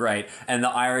spiritual and great, and the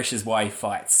Irish is why he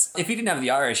fights. If he didn't have the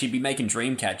Irish, he'd be making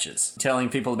dream catchers, telling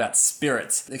people about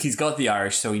spirits. He's got the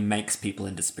Irish, so he makes people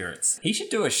into spirits. He should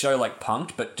do a show like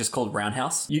Punk'd, but just called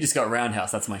Roundhouse. You just got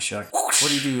Roundhouse, that's my show.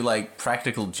 Would he do, like,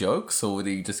 practical jokes, or would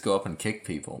he just go up and kick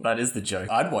people? That is the joke.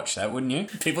 I'd watch that, wouldn't you?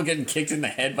 People getting kicked in the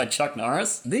head by Chuck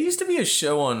Norris? There used to be a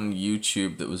show on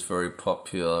YouTube that was very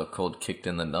popular called Kicked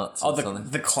in the Nuts or something.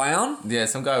 The clown? Yeah,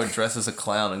 some guy would dress as a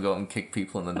clown and go and kick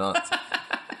people in the nuts.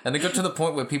 And it got to the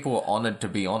point where people were honoured to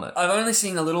be on it. I've only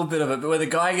seen a little bit of it, but where the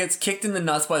guy gets kicked in the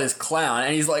nuts by this clown,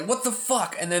 and he's like, what the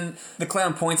fuck? And then the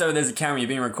clown points over, there's a camera, you're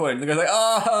being recorded. And the guy's like,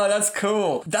 oh, that's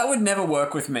cool. That would never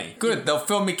work with me. Good, they'll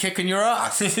film me kicking your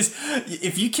ass.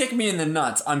 If you kick me in the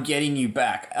nuts, I'm getting you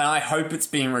back. And I hope it's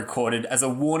being recorded as a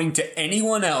warning to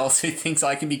anyone else who thinks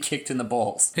I can be kicked in the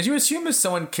balls. Because you assume if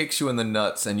someone kicks you in the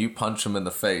nuts and you punch them in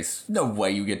the face, no way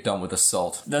you get done with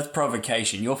assault. That's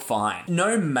provocation. You're fine.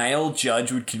 No male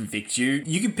judge would convict you.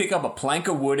 You could pick up a plank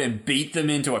of wood and beat them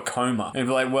into a coma. And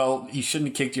be like, well, he shouldn't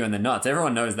have kicked you in the nuts.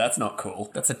 Everyone knows that's not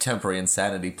cool. That's a temporary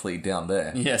insanity plea down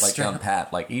there. Yes. Like down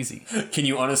pat, like easy. Can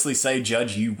you honestly say,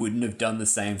 Judge, you wouldn't have done the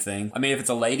same thing? I mean, if it's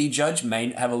a lady judge,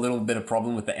 may have a little bit of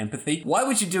problem with the empathy. Why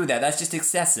would you do that? That's just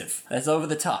excessive. That's over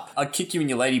the top. I'd kick you in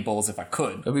your lady balls if I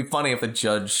could. It'd be funny if the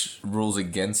judge rules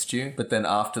against you, but then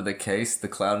after the case, the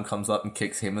clown comes up and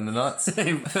kicks him in the nuts.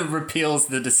 Repeals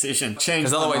the decision. Change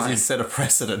Because otherwise you set a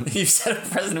precedent. You've set a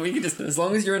precedent. We can just, as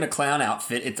long as you're in a clown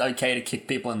outfit, it's okay to kick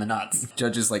people in the nuts.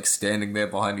 Judge is like standing there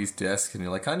behind his desk and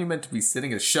you're like, aren't you meant to be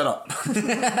sitting? Shut up.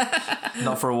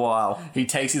 Not for a while. He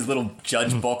takes his little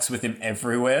judge box with him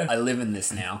everywhere. I live in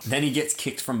this now. Then he gets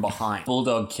kicked from behind.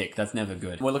 Bulldog kick. That's never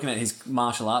good. We're looking at his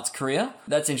martial arts career.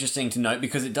 That's interesting to note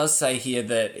because it does say here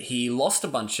that he lost a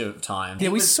bunch of time. Yeah,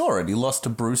 we saw it. He lost to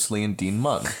Bruce Lee and Dean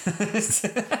Munn.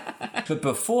 But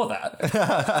before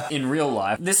that, in real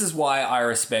life, this is why I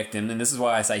respect him, and this is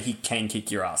why I say he can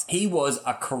kick your ass. He was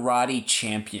a karate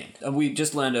champion. We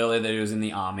just learned earlier that he was in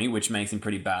the army, which makes him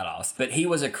pretty badass. But he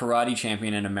was a karate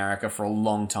champion in America for a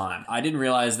long time. I didn't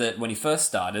realize that when he first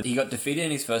started, he got defeated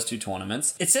in his first 2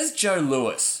 tournaments. It says Joe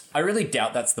Louis. I really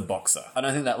doubt that's the boxer. I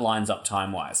don't think that lines up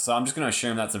time-wise. So I'm just going to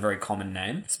assume that's a very common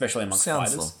name, especially amongst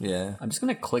fighters. Yeah. I'm just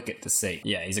going to click it to see.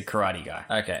 Yeah, he's a karate guy.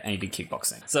 Okay, and he did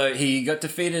kickboxing. So he got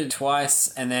defeated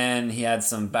twice, and then he had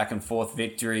some back and forth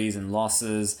victories and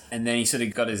losses, and then he sort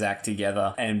of got his act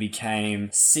together and became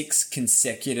 6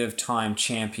 consecutive time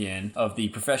champion of the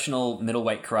professional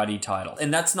middleweight karate title.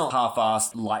 And that's not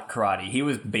half-assed light karate. He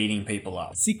was beating people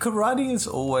up. See, karate is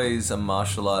always a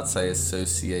martial arts I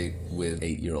associate with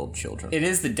 8-year-old children. It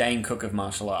is the Dane Cook of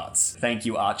martial arts. Thank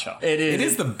you, Archer. It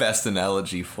is the best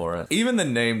analogy for it. Even the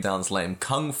name sounds lame.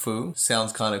 Kung Fu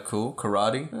sounds kind of cool.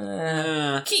 Karate?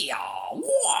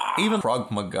 Even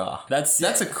Krav Maga. That's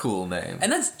a cool name.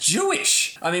 And that's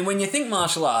Jewish. I mean, when you think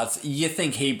martial arts, you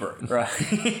think Hebrew, right?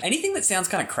 Anything that sounds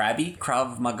kind of crabby,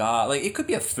 Krav Maga, like it could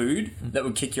be a food that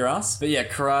would kick your ass. But yeah,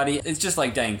 karate, it's just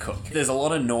like Dane Cook. There's a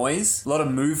lot of noise, a lot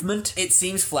of movement. It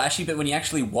seems flashy, but when you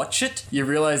actually watch it, you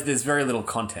realize there's very little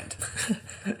content.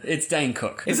 It's Dane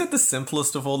Cook. Is it the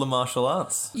simplest of all the martial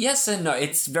arts? Yes and no.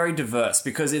 It's very diverse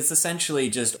because it's essentially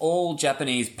just all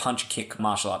Japanese punch-kick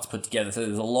martial arts put together. So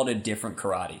there's a lot of different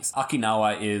karate karates.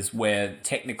 Okinawa is where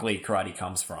technically karate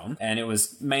comes from, and it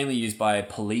was mainly used by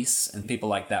police and people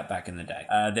like that back in the day.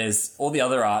 There's all the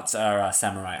other arts are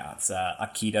samurai arts.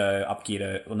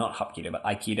 Apkido, well not Hapkido, but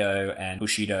Aikido and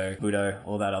Bushido, Budo,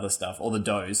 all that other stuff. All the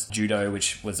dos. Judo,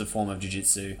 which was a form of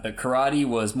jiu-jitsu. But karate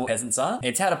was more peasant's art.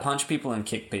 It's how to punch people and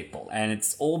kick people. And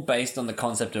it's all based on the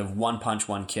concept of one punch,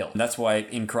 one kill. And that's why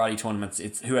in karate tournaments,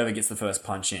 it's whoever gets the first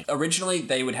punch in. Originally,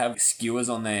 they would have skewers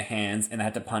on their hands and they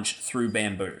had to punch through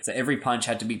bamboo. So every punch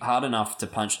had to be hard enough to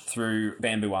punch through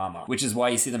bamboo armor, which is why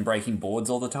you see them breaking boards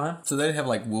all the time. So they'd have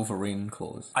like Wolverine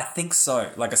claws. I think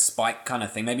so. Like a spike kind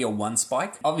of thing. Maybe a one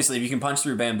spike. Obviously, if you can punch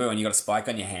through bamboo and you got a spike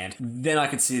on your hand, then I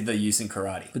could see the use in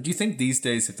karate. But do you think these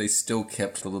days, if they still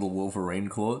kept the little Wolverine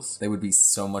claws, they would be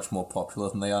so much more popular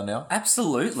than they are now?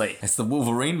 Absolutely. It's the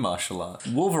Wolverine martial art.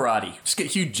 Wolverati. Just get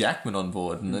Hugh Jackman on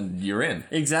board and then you're in.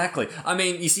 Exactly. I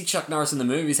mean, you see Chuck Norris in the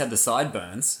movies had the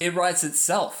sideburns. It writes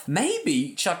itself.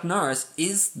 Maybe Chuck Norris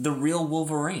is the real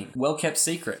Wolverine. Well kept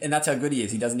secret. And that's how good he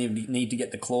is. He doesn't even need to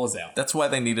get the claws out. That's why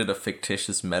they needed a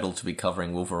fictitious metal to be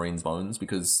covering Wolverine's bones,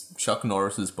 because Chuck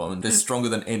Norris's bones, they're stronger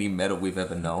than any metal we've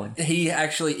ever known. He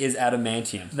actually is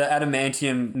adamantium. The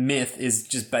adamantium myth is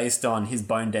just based on his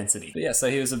bone density. But yeah, so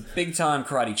he was a big time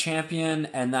karate champion,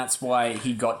 and that's why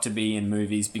he got to be in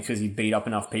movies, because he beat up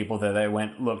enough people that they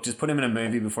went, look, just put him in a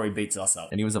movie before he beats us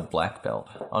up. And he was a black belt.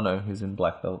 Oh no, he was in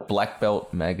Black Belt. Black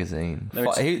Belt magazine.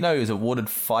 He was awarded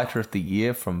Fighter of the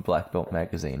Year from Black Belt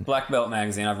magazine. Black Belt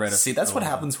magazine, I've read it. See, that's what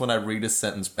happens when I read a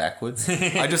sentence backwards.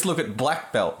 I just look at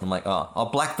Black Belt. I'm like,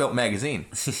 Black Belt magazine.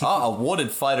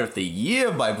 Awarded Fighter of the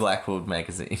Year by Black Belt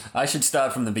magazine. I should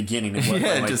start from the beginning. And work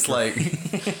yeah, just like,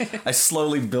 I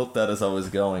slowly built that as I was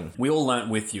going. We all learnt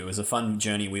with you. It was a fun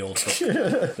journey we all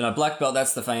took. No, Black Belt,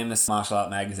 that's the famous martial art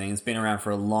magazine. It's been around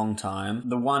for a long time.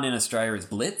 The one in Australia is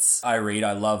Blitz. I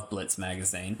love Blitz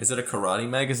magazine. Is it a karate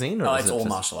magazine? Or no, it's all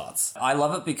martial arts. I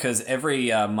love it because every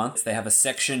month they have a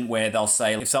section where they'll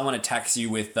say, if someone attacks you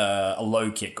with a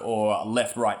low kick or a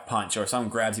left-right punch, or if someone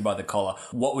grabs you by the collar,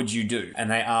 what would you do? And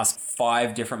they ask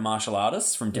 5 different martial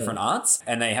artists from different arts,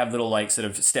 and they have little like sort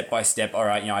of step-by-step, all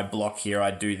right, I block here,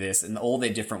 I do this, and all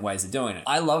their different ways of doing it.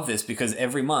 I love this because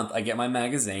every month I get my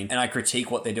magazine and I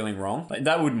critique what they're doing wrong. Like,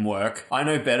 that wouldn't work. I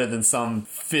know better than some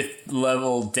 5th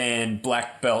level Dan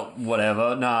black belt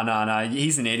whatever. No,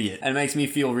 he's an idiot. And it makes me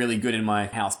feel really good in my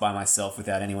house by myself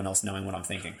without anyone else knowing what I'm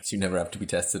thinking. So you never have to be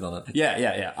tested on it.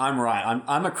 Yeah. I'm right.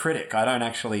 I'm a critic. I don't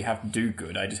actually have to do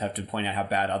good. I just have to point out how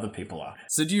bad other people are.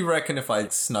 So do you reckon if I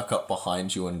snuck up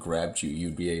behind you and grabbed you,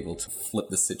 you'd be able to flip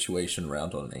the situation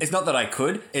around on me? It's not that I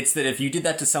could. It's that if you did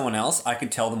that to someone else, I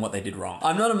could tell them what they did wrong.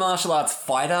 I'm not a martial arts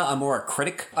fighter. I'm more a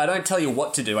critic. I don't tell you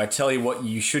what to do. I tell you what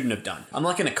you shouldn't have done. I'm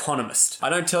like an economist. I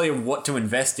don't tell you what to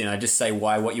invest in. I just say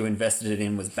why what you invested it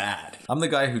in was bad. I'm the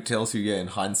guy who tells you, in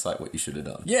hindsight, what you should have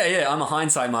done. Yeah, I'm a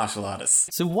hindsight martial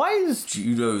artist. So why is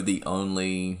judo the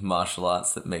only martial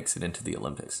arts that makes it into the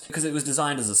Olympics? Because it was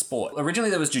designed as a sport. Originally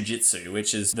there was jiu-jitsu,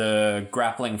 which is the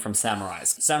grappling from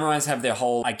samurais. Samurais have their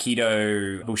whole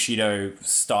Aikido, Bushido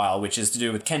style, which is to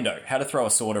do with kendo, how to throw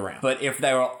a sword around. But if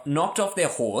they were knocked off their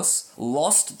horse,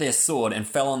 lost their sword, and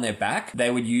fell on their back,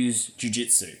 they would use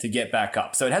jiu-jitsu to get back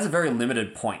up. So it has a very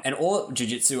limited point. And all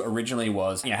jiu-jitsu originally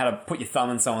was, how to put your thumb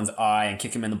in someone's eye and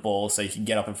kick him in the ball so you can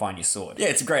get up and find your sword. Yeah,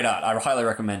 it's a great art. I highly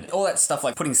recommend it. All that stuff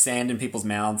like putting sand in people's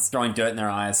mouths, throwing dirt in their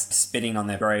eyes, spitting on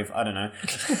their grave. I don't know.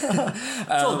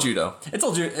 It's all judo. It's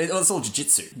all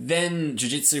jiu-jitsu. Then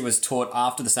jiu-jitsu was taught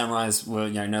after the samurais were,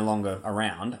 no longer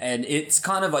around. And it's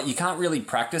kind of like, you can't really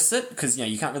practice it because,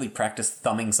 you can't really practice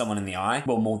thumbing someone in the eye.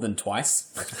 Well, more than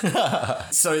twice.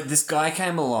 So this guy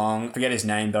came along, I forget his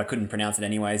name, but I couldn't pronounce it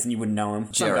anyways, and you wouldn't know him.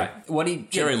 Jerry.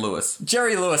 Jerry Lewis.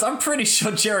 Jerry Lewis. I'm pretty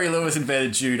sure Jerry Lewis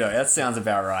invented judo. That sounds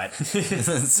about right.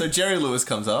 So Jerry Lewis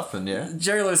comes up and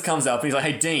Jerry Lewis comes up and he's like,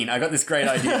 hey, Dean, I got this great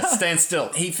idea. Stand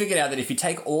still. He figured out that if you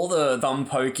take all the thumb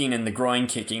poking and the groin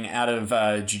kicking out of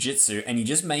jiu-jitsu and you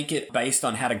just make it based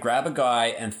on how to grab a guy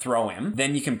and throw him,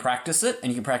 then you can practice it,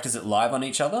 and you can practice it live on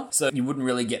each other. So you wouldn't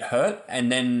really get hurt,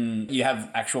 and then you have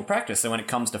actual practice. So when it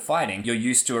comes to fighting, you're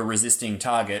used to a resisting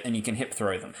target and you can hip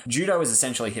throw them. Judo is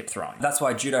essentially hip throwing. That's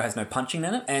why judo has no punching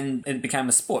in it, and it became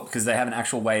a sport because they have an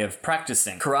actual way of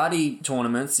practicing. Karate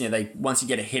tournaments, once you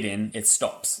get a hit in, it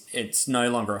stops. It's no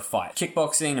longer a fight.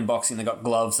 Kickboxing and boxing, they got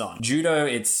gloves on. Judo,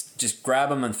 it's just grab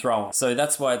them and throw them. So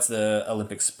that's why it's the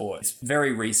Olympic sport. It's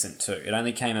very recent too. It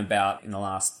only came about in the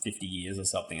last 50 years or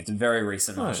something. It's a very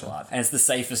recent martial art. And it's the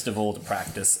safest of all to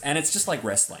practice. And it's just like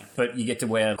wrestling, but you get to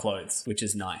wear clothes, which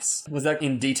is nice. Was that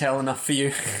in detail enough for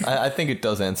you? I think it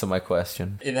does answer my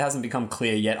question. If it hasn't become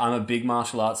clear yet, I'm a big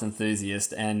martial arts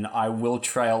enthusiast, and I will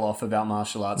trail off about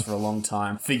martial arts for a long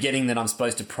time, forgetting that I'm supposed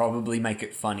supposed to probably make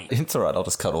it funny. It's alright, I'll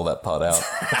just cut all that part out.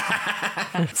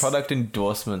 Product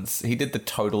endorsements. He did the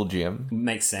Total Gym.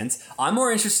 Makes sense. I'm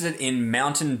more interested in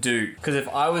Mountain Dew, because if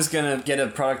I was going to get a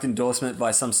product endorsement by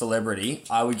some celebrity,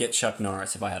 I would get Chuck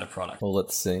Norris if I had a product. Well,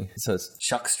 let's see. So it's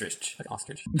Chuck Stritch.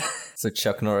 Ostrich. so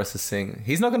Chuck Norris is saying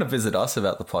he's not going to visit us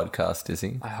about the podcast, is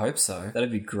he? I hope so.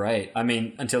 That'd be great. I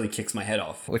mean, until he kicks my head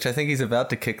off. Which I think he's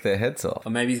about to kick their heads off. Or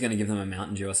maybe he's going to give them a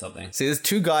Mountain Dew or something. See, there's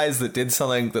two guys that did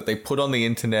something that they put on the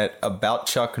internet about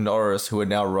Chuck Norris who are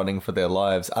now running for their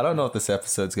lives. I don't know if this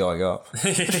episode's going up.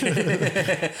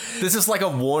 This is like a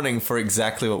warning for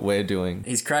exactly what we're doing.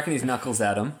 He's cracking his knuckles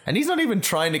at him. And he's not even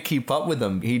trying to keep up with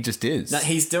them. He just is. No,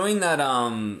 he's doing that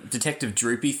Detective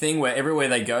Droopy thing where everywhere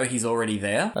they go, he's already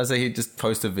there. I say he'd just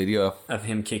post a video. Of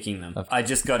him kicking them. I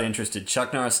just got interested.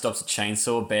 Chuck Norris stops a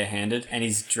chainsaw barehanded, and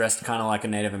he's dressed kind of like a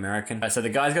Native American. So the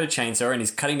guy's got a chainsaw, and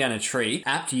he's cutting down a tree.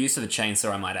 Apt use of the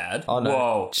chainsaw, I might add. Oh, no.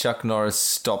 Whoa. Chuck Norris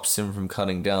stops him from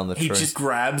cutting down the tree. He just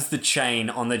grabs the chain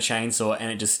on the chainsaw,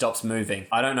 and it just stops moving.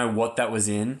 I don't know what that was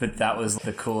in, but that was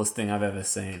the coolest thing I've ever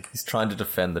seen. He's trying to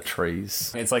defend the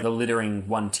trees. It's like a littering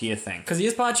one tier thing. Because he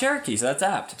is part Cherokee, so that's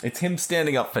apt. It's him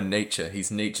standing up for nature.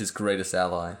 He's nature's greatest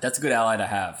ally. That's a good ally to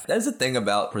have. There's a thing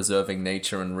about preserving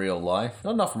nature in real life.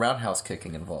 Not enough roundhouse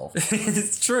kicking involved.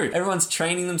 It's true. Everyone's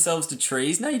training themselves to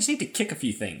trees. No, you just need to kick a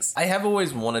few things. I have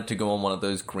always wanted to go on one of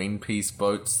those Greenpeace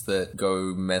boats that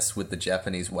go mess with the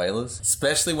Japanese whalers.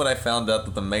 Especially when I found out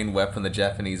that the main weapon the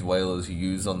Japanese whalers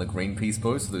use on the Greenpeace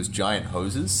boats are those giant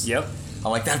hoses. Yep. I'm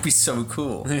like, that'd be so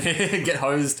cool. Get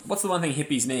hosed. What's the one thing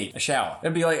hippies need? A shower.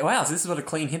 It'd be like, wow, so this is what a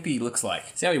clean hippie looks like.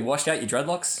 See how he washed out your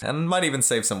dreadlocks? And might even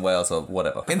save some whales or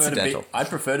whatever. Incidental. I'd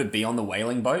prefer to be on the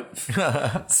whaling boat,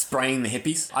 spraying the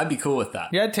hippies. I'd be cool with that.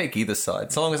 Yeah, I'd take either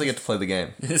side, so long as I get to play the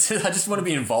game. I just want to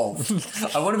be involved.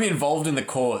 I want to be involved in the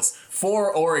cause.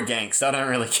 For or against, I don't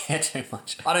really care too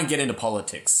much. I don't get into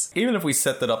politics. Even if we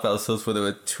set that up ourselves where there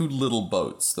were two little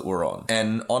boats that we're on,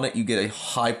 and on it you get a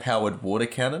high-powered water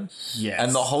cannon. Yes.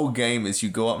 And the whole game is you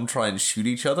go up and try and shoot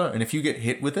each other, and if you get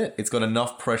hit with it, it's got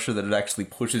enough pressure that it actually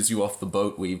pushes you off the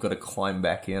boat where you've got to climb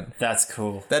back in. That's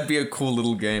cool. That'd be a cool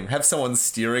little game. Have someone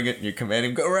steering it and you command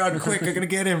him, go around quick, I'm gonna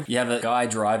get him. You have a guy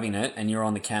driving it and you're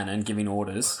on the cannon giving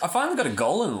orders. I finally got a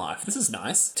goal in life. This is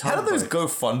nice. How do those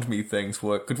GoFundMe things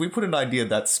work? Could we put an idea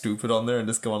that stupid on there and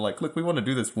just go on like, look, we want to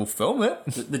do this, we'll film it?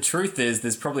 The truth is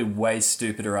there's probably way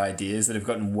stupider ideas that have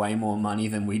gotten way more money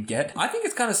than we'd get. I think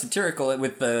it's kind of satirical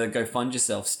with the Go Fund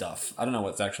Yourself stuff. I don't know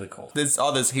what it's actually called.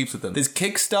 There's heaps of them. There's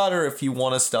Kickstarter if you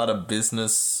want to start a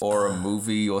business or a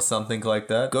movie or something like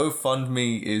that.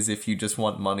 GoFundMe is if you just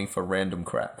want money for random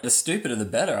crap. The stupider the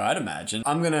better, I'd imagine.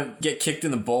 I'm gonna get kicked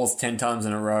in the balls 10 times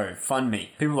in a row. Fund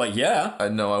me. People are like, yeah.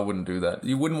 No, I wouldn't do that.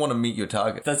 You wouldn't want to meet your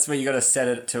target. That's where you gotta set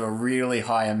it to a really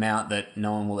high amount that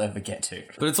no one will ever get to.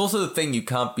 But it's also the thing, you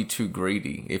can't be too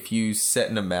greedy. If you set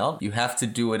an amount, you have to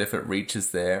do it if it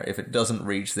reaches there. If it doesn't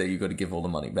reach there, you got to give all the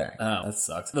money back. Oh, that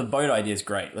sucks. The boat idea is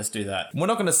great. Let's do that. We're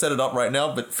not going to set it up right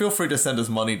now, but feel free to send us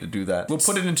money to do that. We'll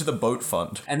put it into the boat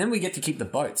fund. And then we get to keep the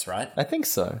boats, right? I think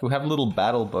so. We'll have little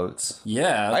battle boats.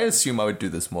 Yeah. I assume I would do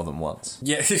this more than once.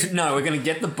 Yeah, no, we're gonna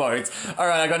get the boats.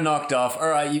 Alright, I got knocked off.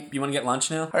 Alright, you wanna get lunch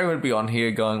now? I would be on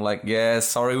here going like, yeah,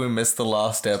 sorry we missed the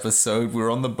last episode.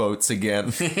 We're on the boats again.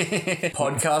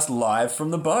 Podcast live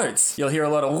from the boats. You'll hear a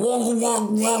lot of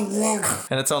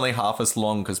and it's only half as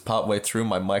long because partway through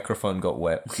my microphone got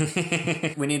wet.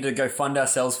 We need to go fund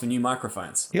ourselves for new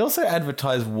microphones. He also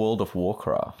advertised World of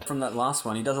Warcraft. From that last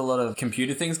one, he does a lot of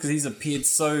computer things because he's appeared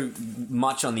so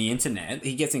much on the internet.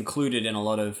 He gets included in a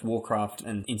lot of Warcraft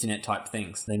and internet type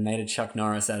things. They made a Chuck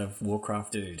Norris out of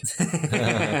Warcraft dude.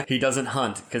 He doesn't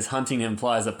hunt because hunting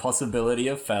implies a possibility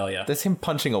of failure. There's him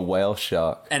punching a whale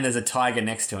shark. And there's a tiger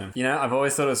next to him. You know, I've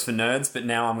always thought it was for nerds, but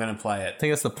now I'm going to play it. I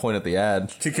think that's the point of the ad.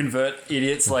 To convert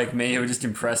idiots like me who are just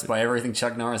impressed by everything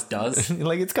Chuck Norris does.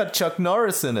 Like, it's got Chuck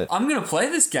Norris in it. I'm going to play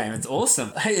this game. It's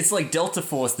awesome. Hey, it's like Delta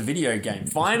Force, the video game.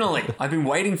 Finally. I've been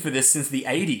waiting for this since the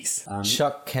 80s.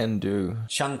 Chuck can do.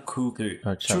 Chunkudu.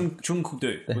 Oh,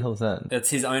 Chunkudu. The hell's that? It's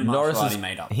his own martial art he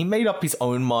made up. He made up his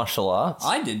own martial arts?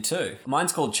 I did too.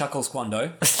 Mine's called Chuckles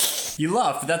Kwando. You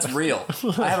laugh, but that's real.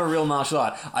 I have a real martial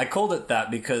art. I called it that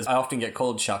because I often get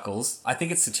called Chuckles. I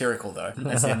think it's satirical though,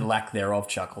 as in lack thereof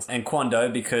Chuckles. And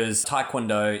Kwando because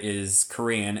Taekwondo is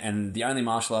Korean and the only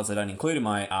martial arts I don't include in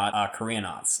my art are Korean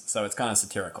arts. So it's kind of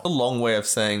satirical. A long way of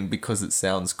saying because it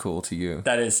sounds cool to you.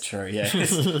 That is true, yeah.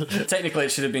 Technically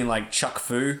it should have been like Chuck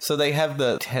Fu. So they have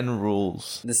the 10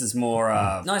 rules. This is more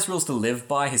nice rules to live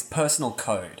by, his personal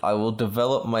code. I will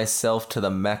develop myself to the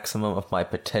maximum of my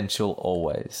potential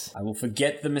always. I will will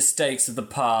forget the mistakes of the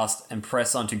past and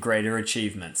press on to greater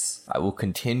achievements. I will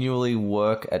continually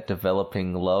work at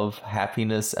developing love,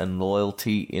 happiness, and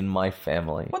loyalty in my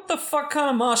family. What the fuck kind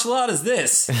of martial art is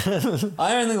this?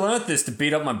 I only learnt this to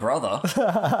beat up my brother.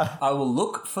 I will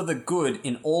look for the good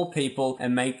in all people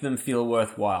and make them feel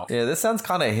worthwhile. Yeah, this sounds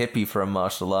kind of hippie for a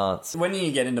martial arts. When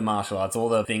you get into martial arts, all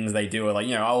the things they do are like,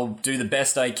 I'll do the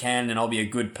best I can and I'll be a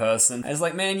good person. And it's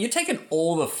like, man, you're taking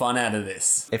all the fun out of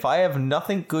this. If I have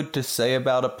nothing good to say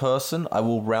about a person, I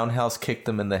will roundhouse kick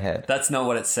them in the head. That's not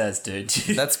what it says, dude.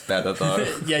 That's better,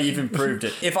 though. Yeah, you've improved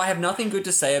it. If I have nothing good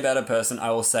to say about a person, I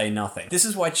will say nothing. This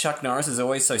is why Chuck Norris is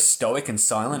always so stoic and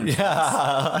silent.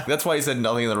 Yeah. That's why he said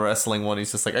nothing in the wrestling one.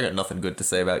 He's just like, I got nothing good to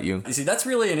say about you. You see, that's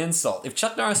really an insult. If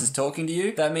Chuck Norris is talking to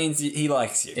you, that means he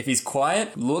likes you. If he's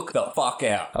quiet, look the fuck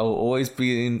out. I will always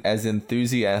be as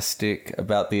enthusiastic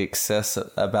about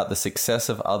the success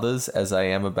of others as I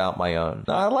am about my own.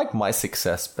 No, I like my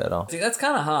success better. See, that's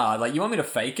kind of hard. Like, you want me to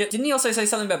fake it? Didn't he also say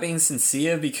something about being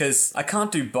sincere? Because I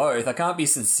can't do both. I can't be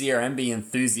sincere and be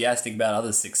enthusiastic about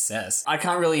others' success. I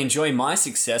can't really enjoy my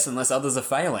success unless others are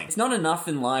failing. It's not enough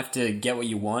in life to get what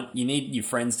you want. You need your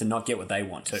friends to not get what they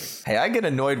want too. Hey, I get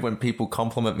annoyed when people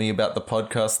compliment me about the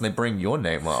podcast and they bring your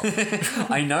name up.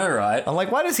 I know, right? I'm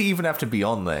like, why does he even have to be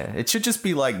on there? It should just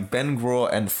be like Ben Graw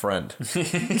and friend.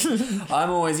 I'm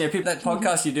always, people, that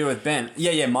podcast you do with Ben.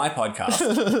 Yeah, my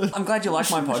podcast. I'm glad you like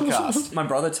my podcast. My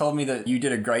brother told me that you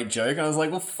did a great joke, and I was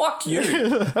like, well, fuck you.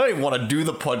 I don't even want to do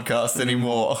the podcast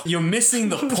anymore. You're missing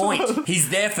the point. He's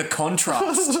there for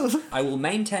contrast. I will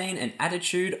maintain an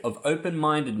attitude of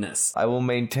open-mindedness. I will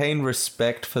maintain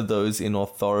respect for those in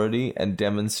authority and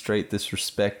demonstrate this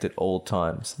respect at all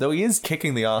times. Though he is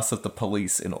kicking the ass of the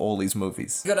police in all these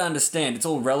movies. You gotta understand, it's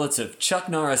all relative. Chuck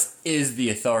Norris is the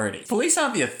authority. Police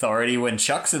aren't the authority when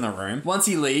Chuck's in the room. Once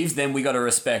he leaves, then we gotta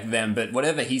respect them, but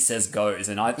whatever he says goes,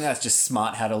 and I think that's just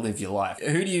smart how to live your life.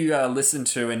 Who do you listen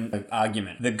to in an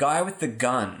argument? The guy with the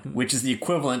gun, which is the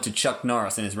equivalent to Chuck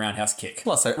Norris in his roundhouse kick.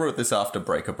 Plus, I wrote this after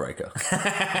Breaker.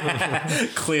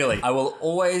 Clearly. I will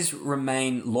always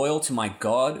remain loyal to my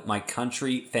God, my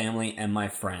country, family, and my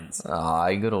friends.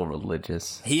 I got all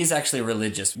religious. He is actually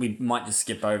religious. We might just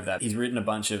skip over that. He's written a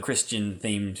bunch of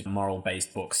Christian-themed,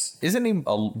 moral-based books. Isn't he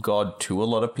a god to a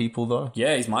lot of people, though?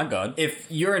 Yeah, he's my God. If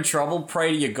you're in trouble,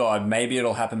 pray to your God. Maybe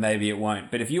it'll happen, maybe it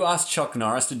won't. But if you ask Chuck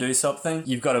Norris to do something,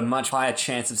 you've got a much higher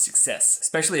chance of success,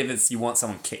 especially if you want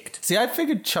someone kicked. See, I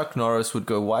figured Chuck Norris would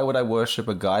go, why would I worship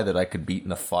a guy that I could beat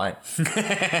in a fight?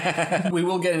 We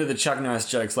will get into the Chuck Norris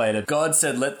jokes later. God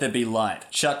said, let there be light.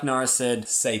 Chuck Norris said,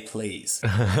 say please.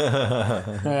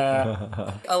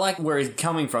 I like where he's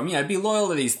coming from. Be loyal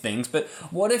to these things, but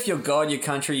what if your God, your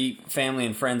country, family,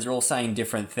 and friends are all saying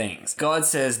different things? God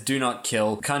says, do not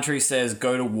kill. Country says,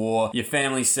 go to war. Your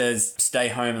family says, stay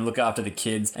home and look after the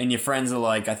kids. And your friends are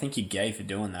like, I think you're gay for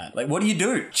doing that. Like, what do you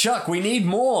do? Chuck, we need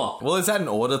more. Well, is that an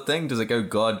order thing? Does it go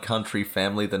God, country,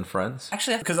 family, then friends?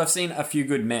 Actually, because I've seen A Few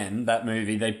Good Men, that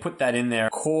movie, they put that in there.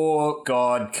 Core,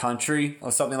 God, country,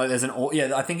 or something like there's an order.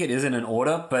 Yeah, I think it is in an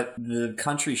order, but the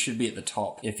country should be at the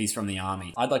top if he's from the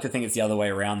army. I'd like to think it's the other way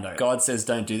around, though. God says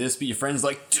don't do this, but your friend's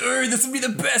like, dude, this would be the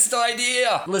best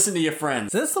idea. Listen to your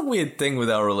friends. That's the weird thing with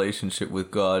our relationship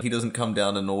with God. He doesn't come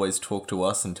down and always talk to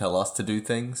us and tell us to do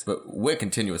things, but we're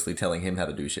continuously telling him how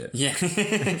to do shit. Yeah.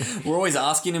 We're always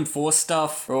asking him for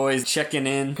stuff. We're always checking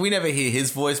in. We never hear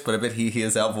his voice, but I bet he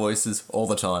hears our voices all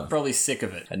the time. Probably sick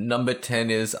of it. And number 10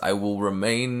 is, I will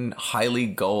remain highly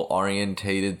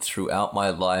goal-orientated throughout my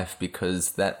life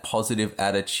because that positive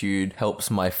attitude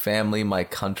helps my family, my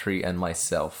country, and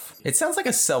myself. It sounds like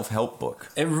a self-help book.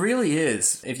 It really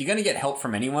is. If you're going to get help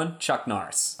from anyone, Chuck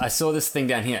Norris. I saw this thing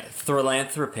down here,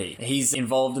 philanthropy. He's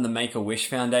involved in the Make-A-Wish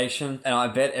Foundation, and I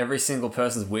bet every single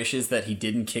person's wish is that he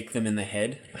didn't kick them in the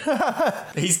head.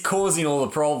 He's causing all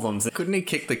the problems. Couldn't he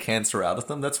kick the cancer out of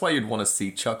them? That's why you'd want to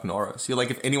see Chuck Norris. You're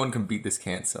like, if anyone can beat this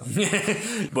cancer.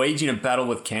 Waging a battle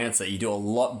with cancer, you do a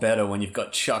lot better when you've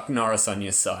got Chuck Norris on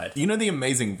your side. You know The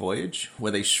Amazing Voyage,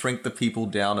 where they shrink the people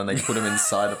down and they put them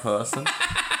inside a person?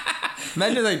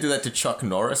 Imagine they do that to Chuck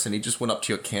Norris and he just went up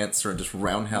to your cancer and just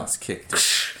roundhouse kicked it.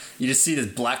 You just see this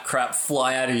black crap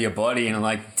fly out of your body and I'm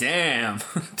like, damn.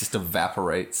 Just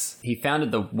evaporates. He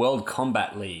founded the World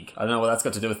Combat League. I don't know what that's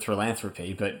got to do with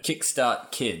philanthropy, but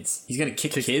kickstart kids. He's going to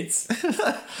kick kids?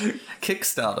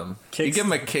 Kickstart them. You give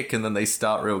them a kick and then they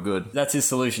start real good. That's his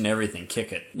solution to everything.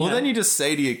 Kick it. Well, then you just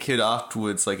say to your kid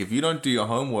afterwards, like, if you don't do your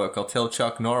homework, I'll tell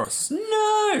Chuck Norris.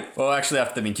 No! Well, actually,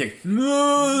 after they've been kicked.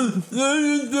 No!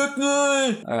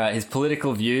 Alright, his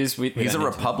political views. He's a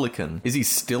Republican. Is he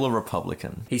still a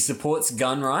Republican? He's supports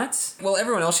gun rights. Well,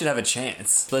 everyone else should have a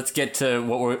chance. Let's get to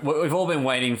what we've all been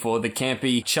waiting for, the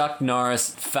campy Chuck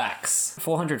Norris facts.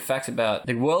 400 facts about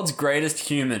the world's greatest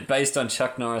human based on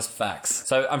Chuck Norris facts.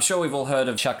 So I'm sure we've all heard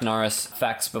of Chuck Norris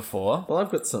facts before. Well, I've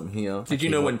got some here. Did you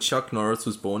know when Chuck Norris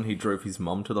was born, he drove his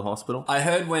mum to the hospital? I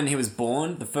heard when he was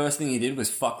born, the first thing he did was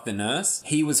fuck the nurse.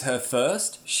 He was her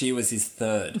first, she was his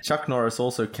third. Chuck Norris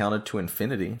also counted to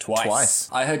infinity. Twice.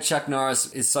 I heard Chuck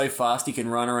Norris is so fast he can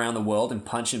run around the world and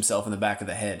punch himself in the back of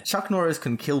the head. Chuck Norris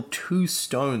can kill 2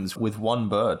 stones with 1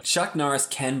 bird. Chuck Norris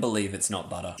can believe it's not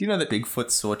butter. Do you know that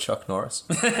Bigfoot saw Chuck Norris?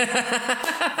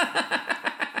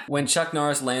 When Chuck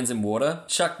Norris lands in water,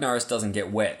 Chuck Norris doesn't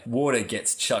get wet. Water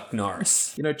gets Chuck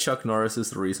Norris. You know Chuck Norris is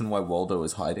the reason why Waldo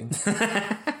is hiding?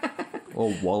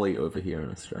 Or Wally over here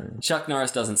in Australia. Chuck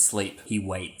Norris doesn't sleep. He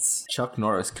waits. Chuck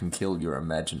Norris can kill your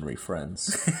imaginary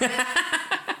friends.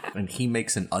 And he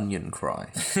makes an onion cry.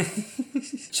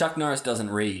 Chuck Norris doesn't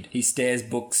read. He stares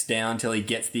books down till he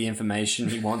gets the information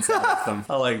he wants out of them.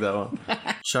 I like that one.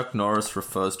 Chuck Norris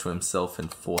refers to himself in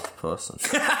 4th person.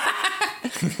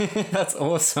 That's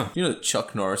awesome. You know that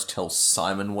Chuck Norris tells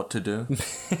Simon what to do?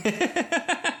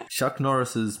 Chuck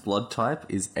Norris's blood type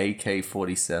is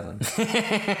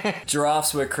AK-47.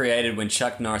 Giraffes were created when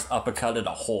Chuck Norris uppercutted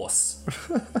a horse.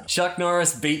 Chuck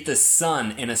Norris beat the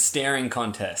sun in a staring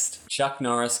contest. Chuck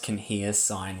Norris can hear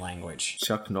sign language.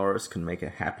 Chuck Norris can make a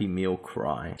Happy Meal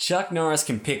cry. Chuck Norris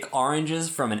can pick oranges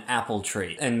from an apple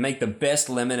tree and make the best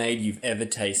lemonade you've ever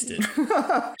tasted.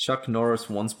 Chuck Norris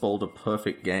once bowled a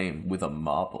perfect game with a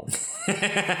marble.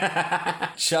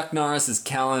 Chuck Norris's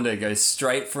calendar goes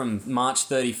straight from March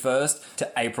 31st to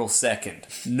April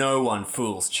 2nd. No one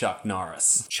fools Chuck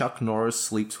Norris. Chuck Norris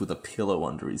sleeps with a pillow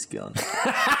under his gun.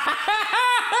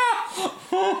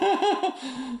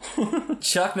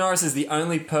 Chuck Norris is the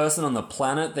only person on the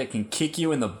planet that can kick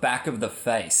you in the back of the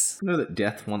face. You know that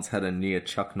Death once had a near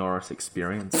Chuck Norris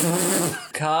experience?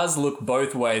 Cars look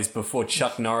both ways before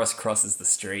Chuck Norris crosses the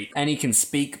street. And he can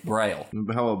speak Braille.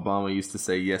 Remember how Obama used to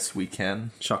say, "Yes, we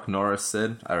can"? Chuck Norris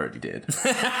said, "I already did."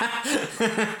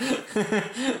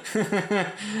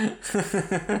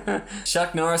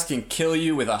 Chuck Norris can kill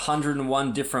you with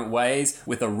 101 different ways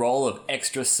with a roll of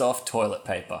extra soft toilet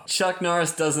paper. Chuck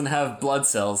Norris doesn't have blood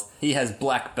cells, he has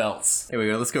black belts. Here we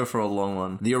go, let's go for a long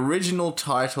one. The original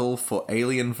title for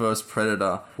Alien vs.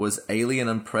 Predator was Alien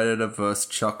and Predator vs.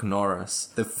 Chuck Norris.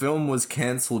 The film was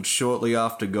cancelled shortly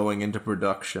after going into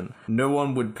production. No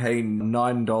one would pay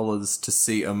 $9 to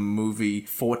see a movie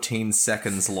 14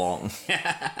 seconds long.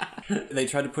 They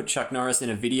tried to put Chuck Norris in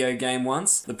a video game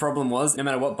once. The problem was, no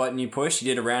matter what button you pushed, he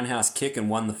did a roundhouse kick and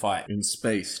won the fight. In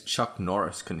space, Chuck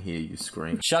Norris can hear you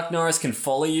scream. Chuck Norris can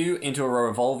follow you into a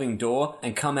revolving door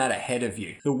and come out ahead of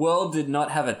you. The world did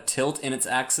not have a tilt in its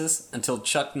axis until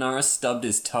Chuck Norris stubbed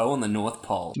his toe on the North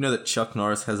Pole. Do you know that Chuck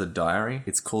Norris has a diary?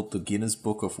 It's called the Guinness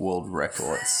Book of World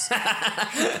Records.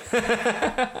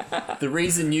 The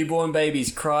reason newborn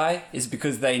babies cry is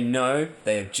because they know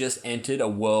they have just entered a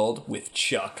world with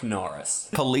Chuck Norris.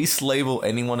 Police label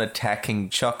anyone attacking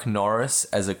Chuck Norris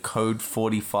as a code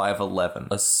 4511,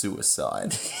 a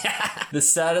suicide. The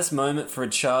saddest moment for a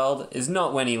child is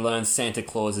not when he learns Santa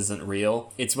Claus isn't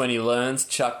real, it's when he learns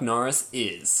Chuck Norris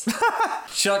is.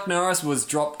 Chuck Norris was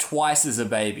dropped twice as a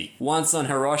baby. Once on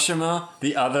Hiroshima,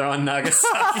 the other on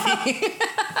Nagasaki.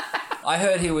 I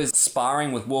heard he was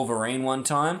sparring with Wolverine one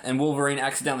time, and Wolverine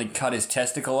accidentally cut his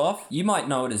testicle off. You might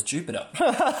know it as Jupiter.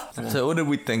 So what did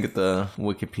we think of the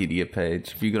Wikipedia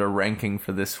page? Have you got a ranking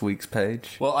for this week's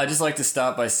page? Well, I just like to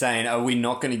start by saying, are we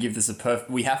not going to give this a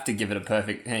perfect... We have to give it a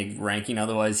perfect ranking,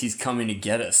 otherwise he's coming to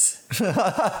get us.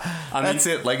 That's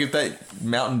it. Like, if that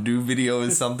Mountain Dew video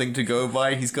is something to go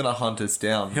by, he's going to hunt us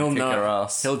down. He'll kick know. our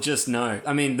ass. He'll just know.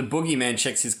 I mean, the boogeyman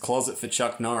checks his closet for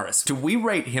Chuck Norris. Do we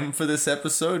rate him for this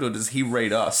episode, or does he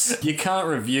rate us? You can't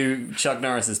review Chuck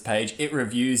Norris's page. It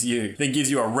reviews you. Then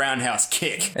gives you a roundhouse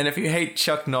kick. And if you hate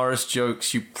Chuck Norris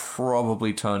jokes, you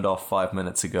probably turned off 5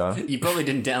 minutes ago. You probably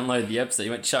didn't download the episode.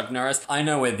 You went, Chuck Norris, I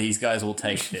know where these guys will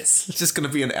take this. It's just going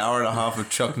to be an hour and a half of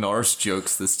Chuck Norris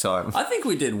jokes this time. I think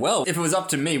we did well. If it was up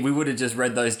to me, we would have just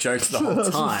read those jokes the whole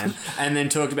time and then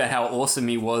talked about how awesome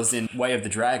he was in Way of the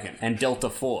Dragon and Delta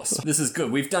Force. This is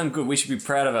good. We've done good. We should be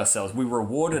proud of ourselves. We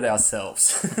rewarded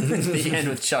ourselves at the end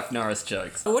with Chuck Norris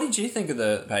jokes. What did you think of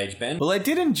the page, Ben? Well, I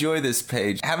did enjoy this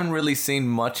page. I haven't really seen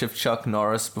much of Chuck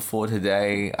Norris before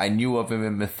today. I knew of him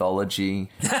in mythology.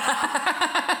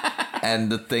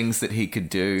 and the things that he could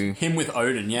do. Him with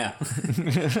Odin, yeah.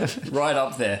 Right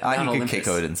up there. He Mount could Olympus. kick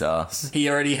Odin's ass. He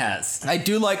already has. I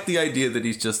do like the idea that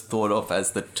he's just thought of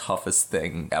as the toughest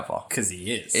thing ever. Because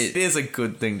he is. It is a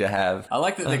good thing to have. I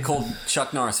like that they're called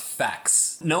Chuck Norris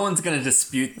facts. No one's going to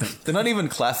dispute them. They're not even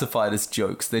classified as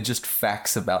jokes, they're just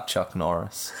facts about Chuck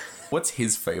Norris. What's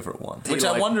his favorite one? Which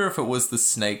I wonder if it was the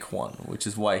snake one, which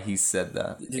is why he said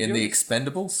that. In the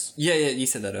Expendables? Yeah, you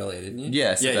said that earlier, didn't you?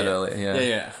 Yeah, I said that earlier,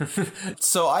 yeah. Yeah.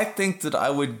 So I think that I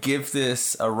would give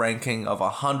this a ranking of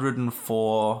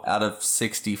 104 out of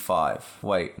 65.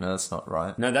 Wait, no, that's not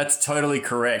right. No, that's totally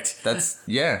correct. That's,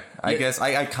 I guess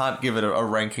I can't give it a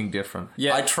ranking different.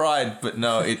 Yeah. I tried, but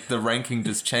no, the ranking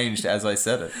just changed as I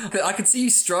said it. I could see you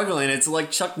struggling. It's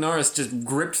like Chuck Norris just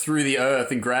gripped through the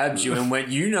earth and grabbed you and went,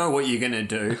 you know what you're going to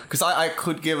do. Because I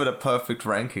could give it a perfect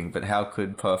ranking, but how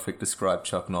could perfect describe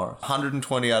Chuck Norris?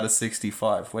 120 out of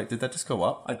 65. Wait, did that just go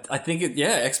up? I think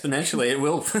exponentially it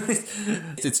will.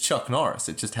 It's Chuck Norris.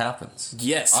 It just happens.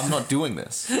 Yes. I'm not doing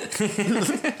this.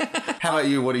 How about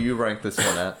you? What do you rank this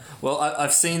one at? Well,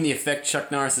 I've seen the effect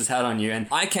Chuck Norris has had on you, and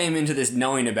I came into this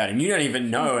knowing about him. You don't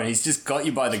even know, and he's just got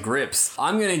you by the grips.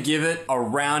 I'm going to give it a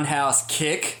roundhouse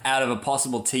kick out of a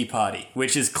possible tea party,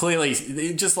 which is clearly,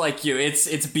 just like you,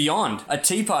 it's beyond. A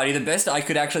tea party, the best I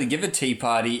could actually give a tea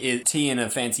party is tea in a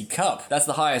fancy cup. That's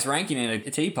the highest ranking in a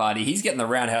tea party. He's getting the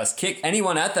roundhouse kick.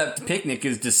 Anyone at that picnic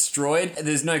is destroyed.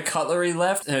 There's no cutlery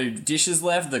left, no dishes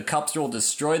left. The cups are all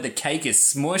destroyed. The cake is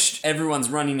smushed. Everyone's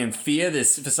running in fear.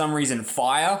 There's, for some reason,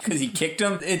 fire because he kicked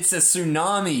him. It's a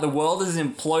tsunami. The world is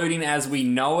imploding as we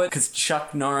know it because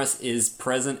Chuck Norris is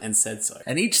present and said so.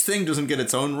 And each thing doesn't get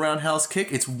its own roundhouse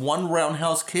kick. It's one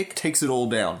roundhouse kick takes it all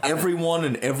down. Everyone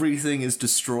and everything is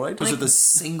destroyed because of the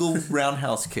single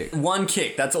roundhouse kick. One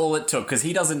kick, that's all it took, because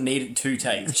he doesn't need 2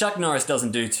 takes. Chuck Norris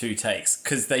doesn't do 2 takes,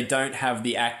 because they don't have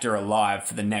the actor alive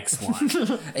for the next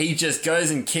one. He just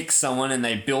goes and kicks someone and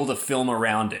they build a film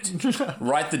around it.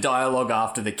 Write the dialogue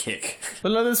after the kick.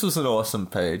 But no, this was an awesome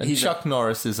page. And Chuck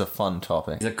Norris is a fun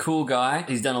topic. He's a cool guy.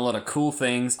 He's done a lot of cool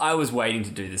things. I was waiting to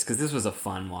do this, because this was a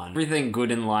fun one. Everything good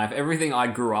in life, everything I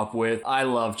grew up with. I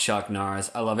love Chuck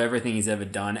Norris. I love everything he's ever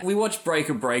done. We watched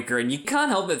Breaker Breaker, and you can't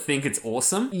help but think it's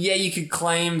awesome. Yeah, you could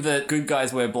claim that Good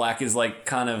Guys Wear Black is like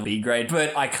kind of B grade,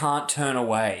 but I can't turn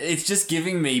away. It's just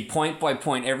giving me point by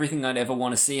point everything I'd ever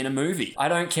want to see in a movie. I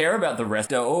don't care about the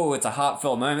rest. Oh, it's a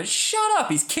heartfelt moment. Shut up.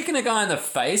 He's kicking a guy in the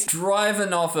face,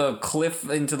 driving off a cliff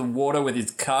into the water with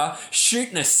his car,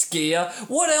 shooting a skier.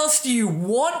 What else do you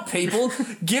want, people?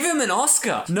 Give him an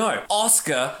Oscar. No,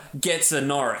 Oscar gets a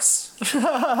Norris.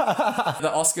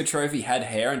 The Oscar trophy had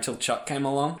hair until Chuck came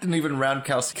along. Didn't even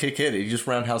roundhouse kick it. He just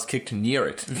roundhouse kicked near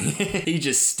it. He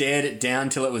just stared it down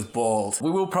till it was bald.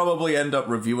 We will probably end up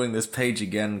reviewing this page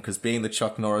again, because being the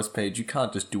Chuck Norris page, you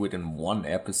can't just do it in one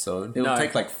episode. It'll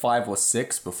take like 5 or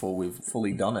 6 before we've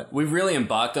fully done it. We've really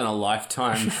embarked on a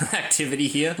lifetime activity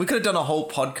here. We could have done a whole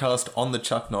podcast on the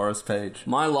Chuck Norris page.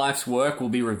 My life's work will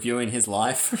be reviewing his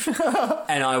life,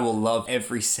 and I will love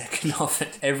every second of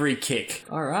it. Every kick.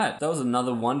 Alright, that was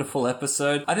another wonderful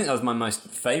episode. I think that was my most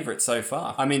favourite so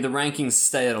far. I mean, the rankings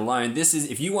stay it alone. This is,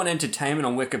 if you want entertainment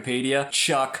on Wikipedia,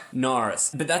 Chuck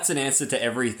Norris. But that's an answer to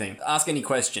everything. Ask any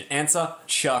question. Answer,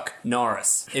 Chuck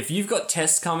Norris. If you've got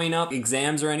tests coming up,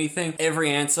 exams or anything, every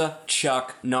answer,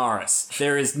 Chuck Norris.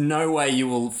 There is no way you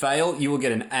will fail. You will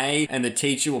get an A, and the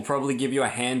teacher will probably give you a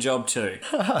hand job too.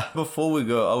 Before we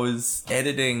go, I was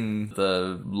editing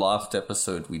the last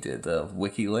episode we did, the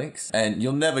Wiki links, and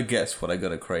you'll never guess what I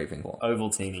got a craving for.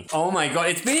 Ovaltine. Oh my god,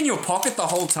 it's been in your pocket the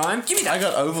whole time? Give me that. I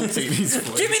got Ovaltinis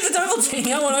for Give you. me the Ovaltine.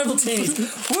 I want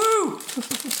Ovaltinis. Woo!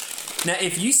 Now,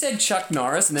 if you said Chuck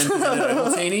Norris and then presented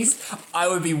Ovaltinis, I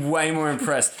would be way more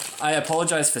impressed. I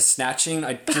apologize for snatching.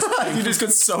 You just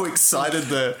got so excited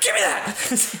there. Give me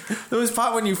that! There was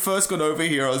part when you first got over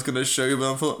here, I was going to show you,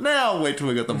 but I thought, I'll wait till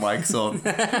we got the mics on.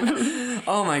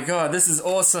 Oh my god, this is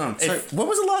awesome. So, when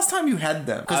was the last time you had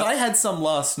them? Because I had some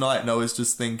last night, and I was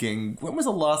just thinking, when was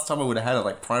the last time I would have had it?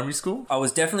 Like primary school? I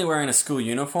was definitely wearing a school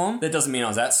uniform. That doesn't mean I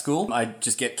was at school. I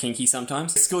just get kinky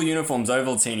sometimes. School uniform's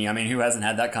Ovaltine. I mean, who hasn't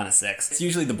had that kind of sex? It's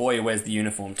usually the boy who wears the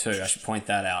uniform too. I should point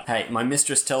that out. Hey, my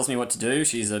mistress tells me what to do.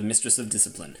 She's a mistress of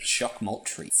discipline. Shock malt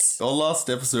treats. Well, last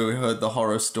episode we heard the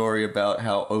horror story about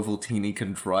how Ovaltine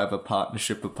can drive a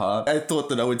partnership apart. I thought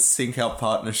that I would sink our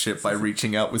partnership by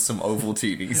reaching out with some Ovaltine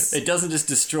Ovaltinis. It doesn't just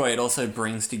destroy, it also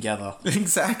brings together.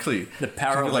 Exactly. The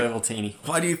power of Like, Ovaltini.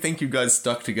 Why do you think you guys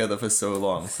stuck together for so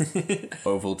long?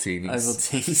 Ovaltinis.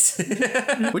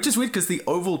 Ovaltinis. Which is weird because the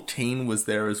Ovaltine was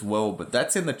there as well, but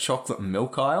that's in the chocolate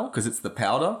milk aisle because it's the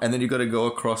powder. And then you got to go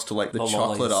across to like the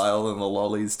chocolate lollies. aisle and the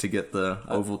lollies to get the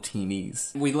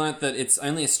Ovaltinis. We learnt that it's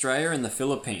only Australia and the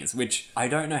Philippines, which I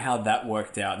don't know how that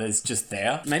worked out. It's just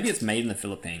there. Maybe it's made in the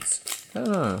Philippines.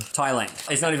 Oh.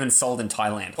 Thailand. It's not even sold in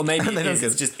Thailand. Or maybe it is.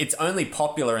 It's just, it's only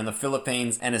popular in the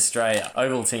Philippines and Australia.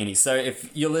 Ovaltine. So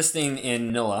if you're listening in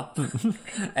Manila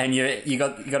and you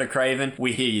got a craving,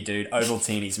 we hear you, dude.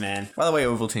 Ovaltinis, man. By the way,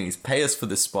 Ovaltinis, pay us for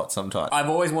this spot sometime. I've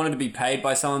always wanted to be paid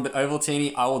by someone, but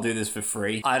Ovaltine, I will do this for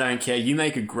free. I don't care. You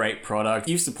make a great product.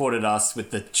 You've supported us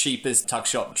with the cheapest tuck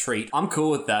shop treat. I'm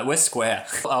cool with that. We're square.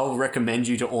 I'll recommend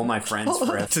you to all my friends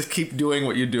forever. Just keep doing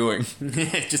what you're doing.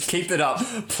 Just keep it up,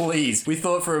 please. We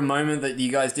thought for a moment that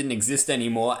you guys didn't exist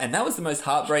anymore, and that was the most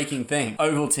heartbreaking thing.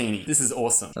 Ovaltine. This is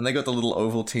awesome. And they got the little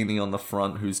Ovaltini on the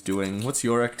front who's doing... What's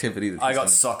your activity? that I he's got doing?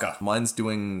 soccer. Mine's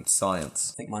doing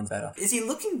science. I think mine's better. Is he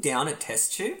looking down at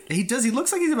test tube? He does. He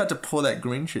looks like he's about to pour that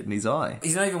green shit in his eye.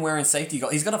 He's not even wearing safety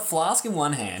goggles. He's got a flask in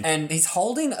one hand, and he's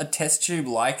holding a test tube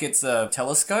like it's a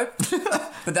telescope.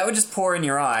 But that would just pour in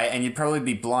your eye, and you'd probably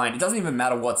be blind. It doesn't even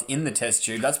matter what's in the test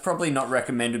tube. That's probably not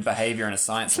recommended behavior in a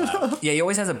science lab. Yeah, he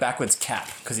always has a backwards cap,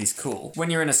 because he's cool. When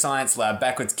you're in a science lab,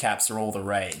 backwards caps are all the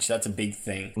rage. That's a big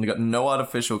thing. And they got no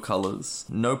artificial colours,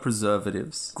 no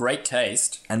preservatives, Great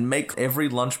taste. and make every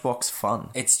lunchbox fun.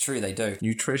 It's true, they do.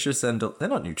 Nutritious and... They're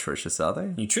not nutritious, are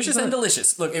they? Nutritious and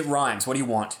delicious. Look, it rhymes. What do you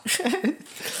want?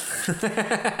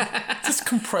 Just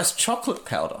compressed chocolate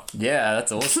powder. Yeah,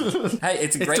 that's awesome. Hey,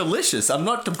 it's a It's great... delicious. I'm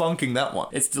not debunking that one.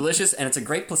 It's delicious, and it's a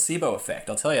great placebo effect,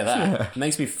 I'll tell you that. It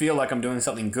makes me feel like I'm doing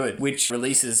something good, which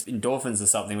releases endorphins or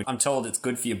something. Which I'm told it's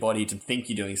good for your body to think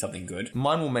you're doing something good.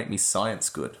 Mine will make me science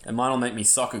good. And mine will make me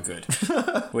soccer good.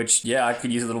 Which, yeah, I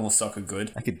could use a little more soccer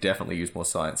good. I could definitely use more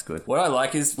science good. What I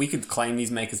like is we could claim these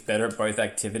make us better at both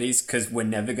activities because we're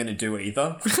never going to do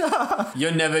either.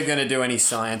 You're never going to do any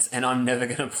science, and I'm never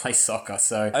going to play soccer.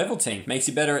 So Ovaltine makes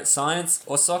you better at science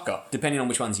or soccer, depending on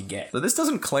which ones you get. But this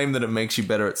doesn't claim that it makes you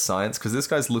better at science because this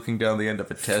guy's looking down the end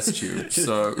of a test tube.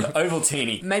 So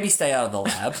Ovaltine. Maybe stay out of the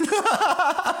lab.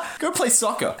 go play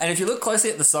soccer. And if you look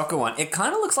closely at the soccer one, it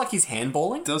kind of looks like he's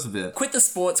handballing. Does a bit. Quit the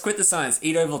sports, quit the science,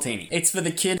 eat Ovaltine. It's for the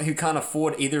kid who can't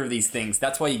afford either of these things.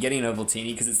 That's why you're getting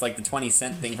Ovaltine, because it's like the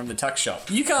 20-cent thing from the tuck shop.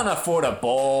 You can't afford a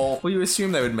ball. Well, you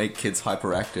assume they would make kids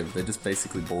hyperactive. They're just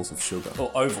basically balls of sugar.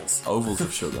 Or ovals. Ovals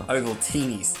of sugar.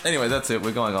 Ovaltinis. Anyway, that's it.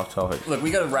 We're going off topic. Look, we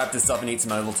gotta wrap this up and eat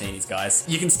some Ovaltinis, guys.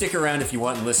 You can stick around if you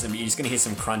want and listen, but you're just gonna hear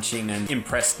some crunching and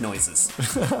impressed noises.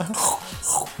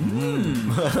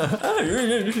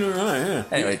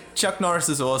 Anyway, Chuck Norris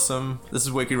is awesome. This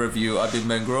is Wiki Review. I've been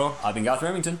Ben Graw. I've been Garth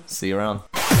Remington. See you around.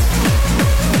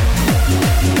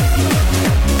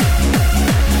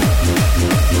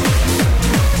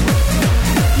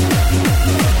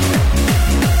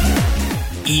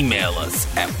 Email us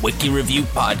at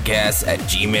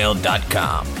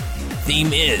wikireviewpodcast@gmail.com.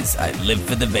 Theme is I Live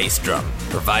for the Bass Drum,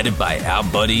 provided by our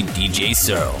buddy DJ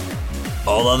Searle.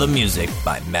 All other music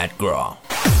by Matt Graw.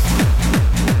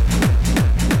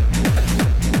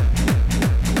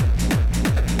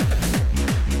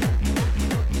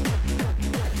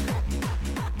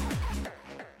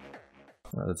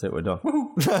 That's it. We're done.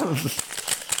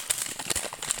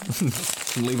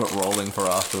 Leave it rolling for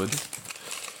afterwards.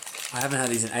 I haven't had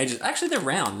these in ages. Actually, they're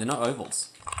round. They're not ovals.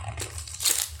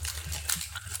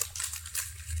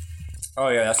 Oh,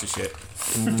 yeah, that's the shit.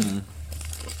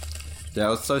 Yeah,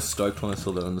 I was so stoked when I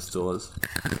saw that in the stores.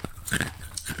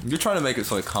 You're trying to make it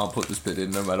so I can't put this bit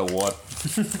in no matter what.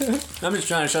 I'm just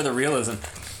trying to show the realism.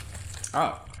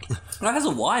 Oh. That has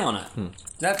a Y on it.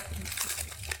 That...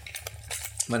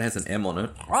 Mine has an M on it.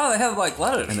 Oh, they have, like,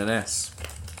 letters. And an S.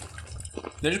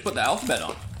 They just put the alphabet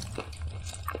on.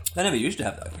 They never used to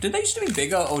have that. Did they used to be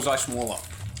bigger or was I smaller?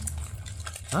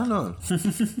 I don't know.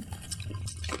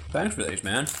 Thanks for these,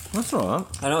 man. That's alright.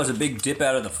 I know it's a big dip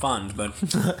out of the fund, but...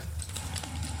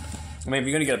 I mean, if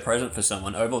you're going to get a present for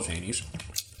someone, Ovaltinis.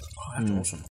 Oh, that's awesome.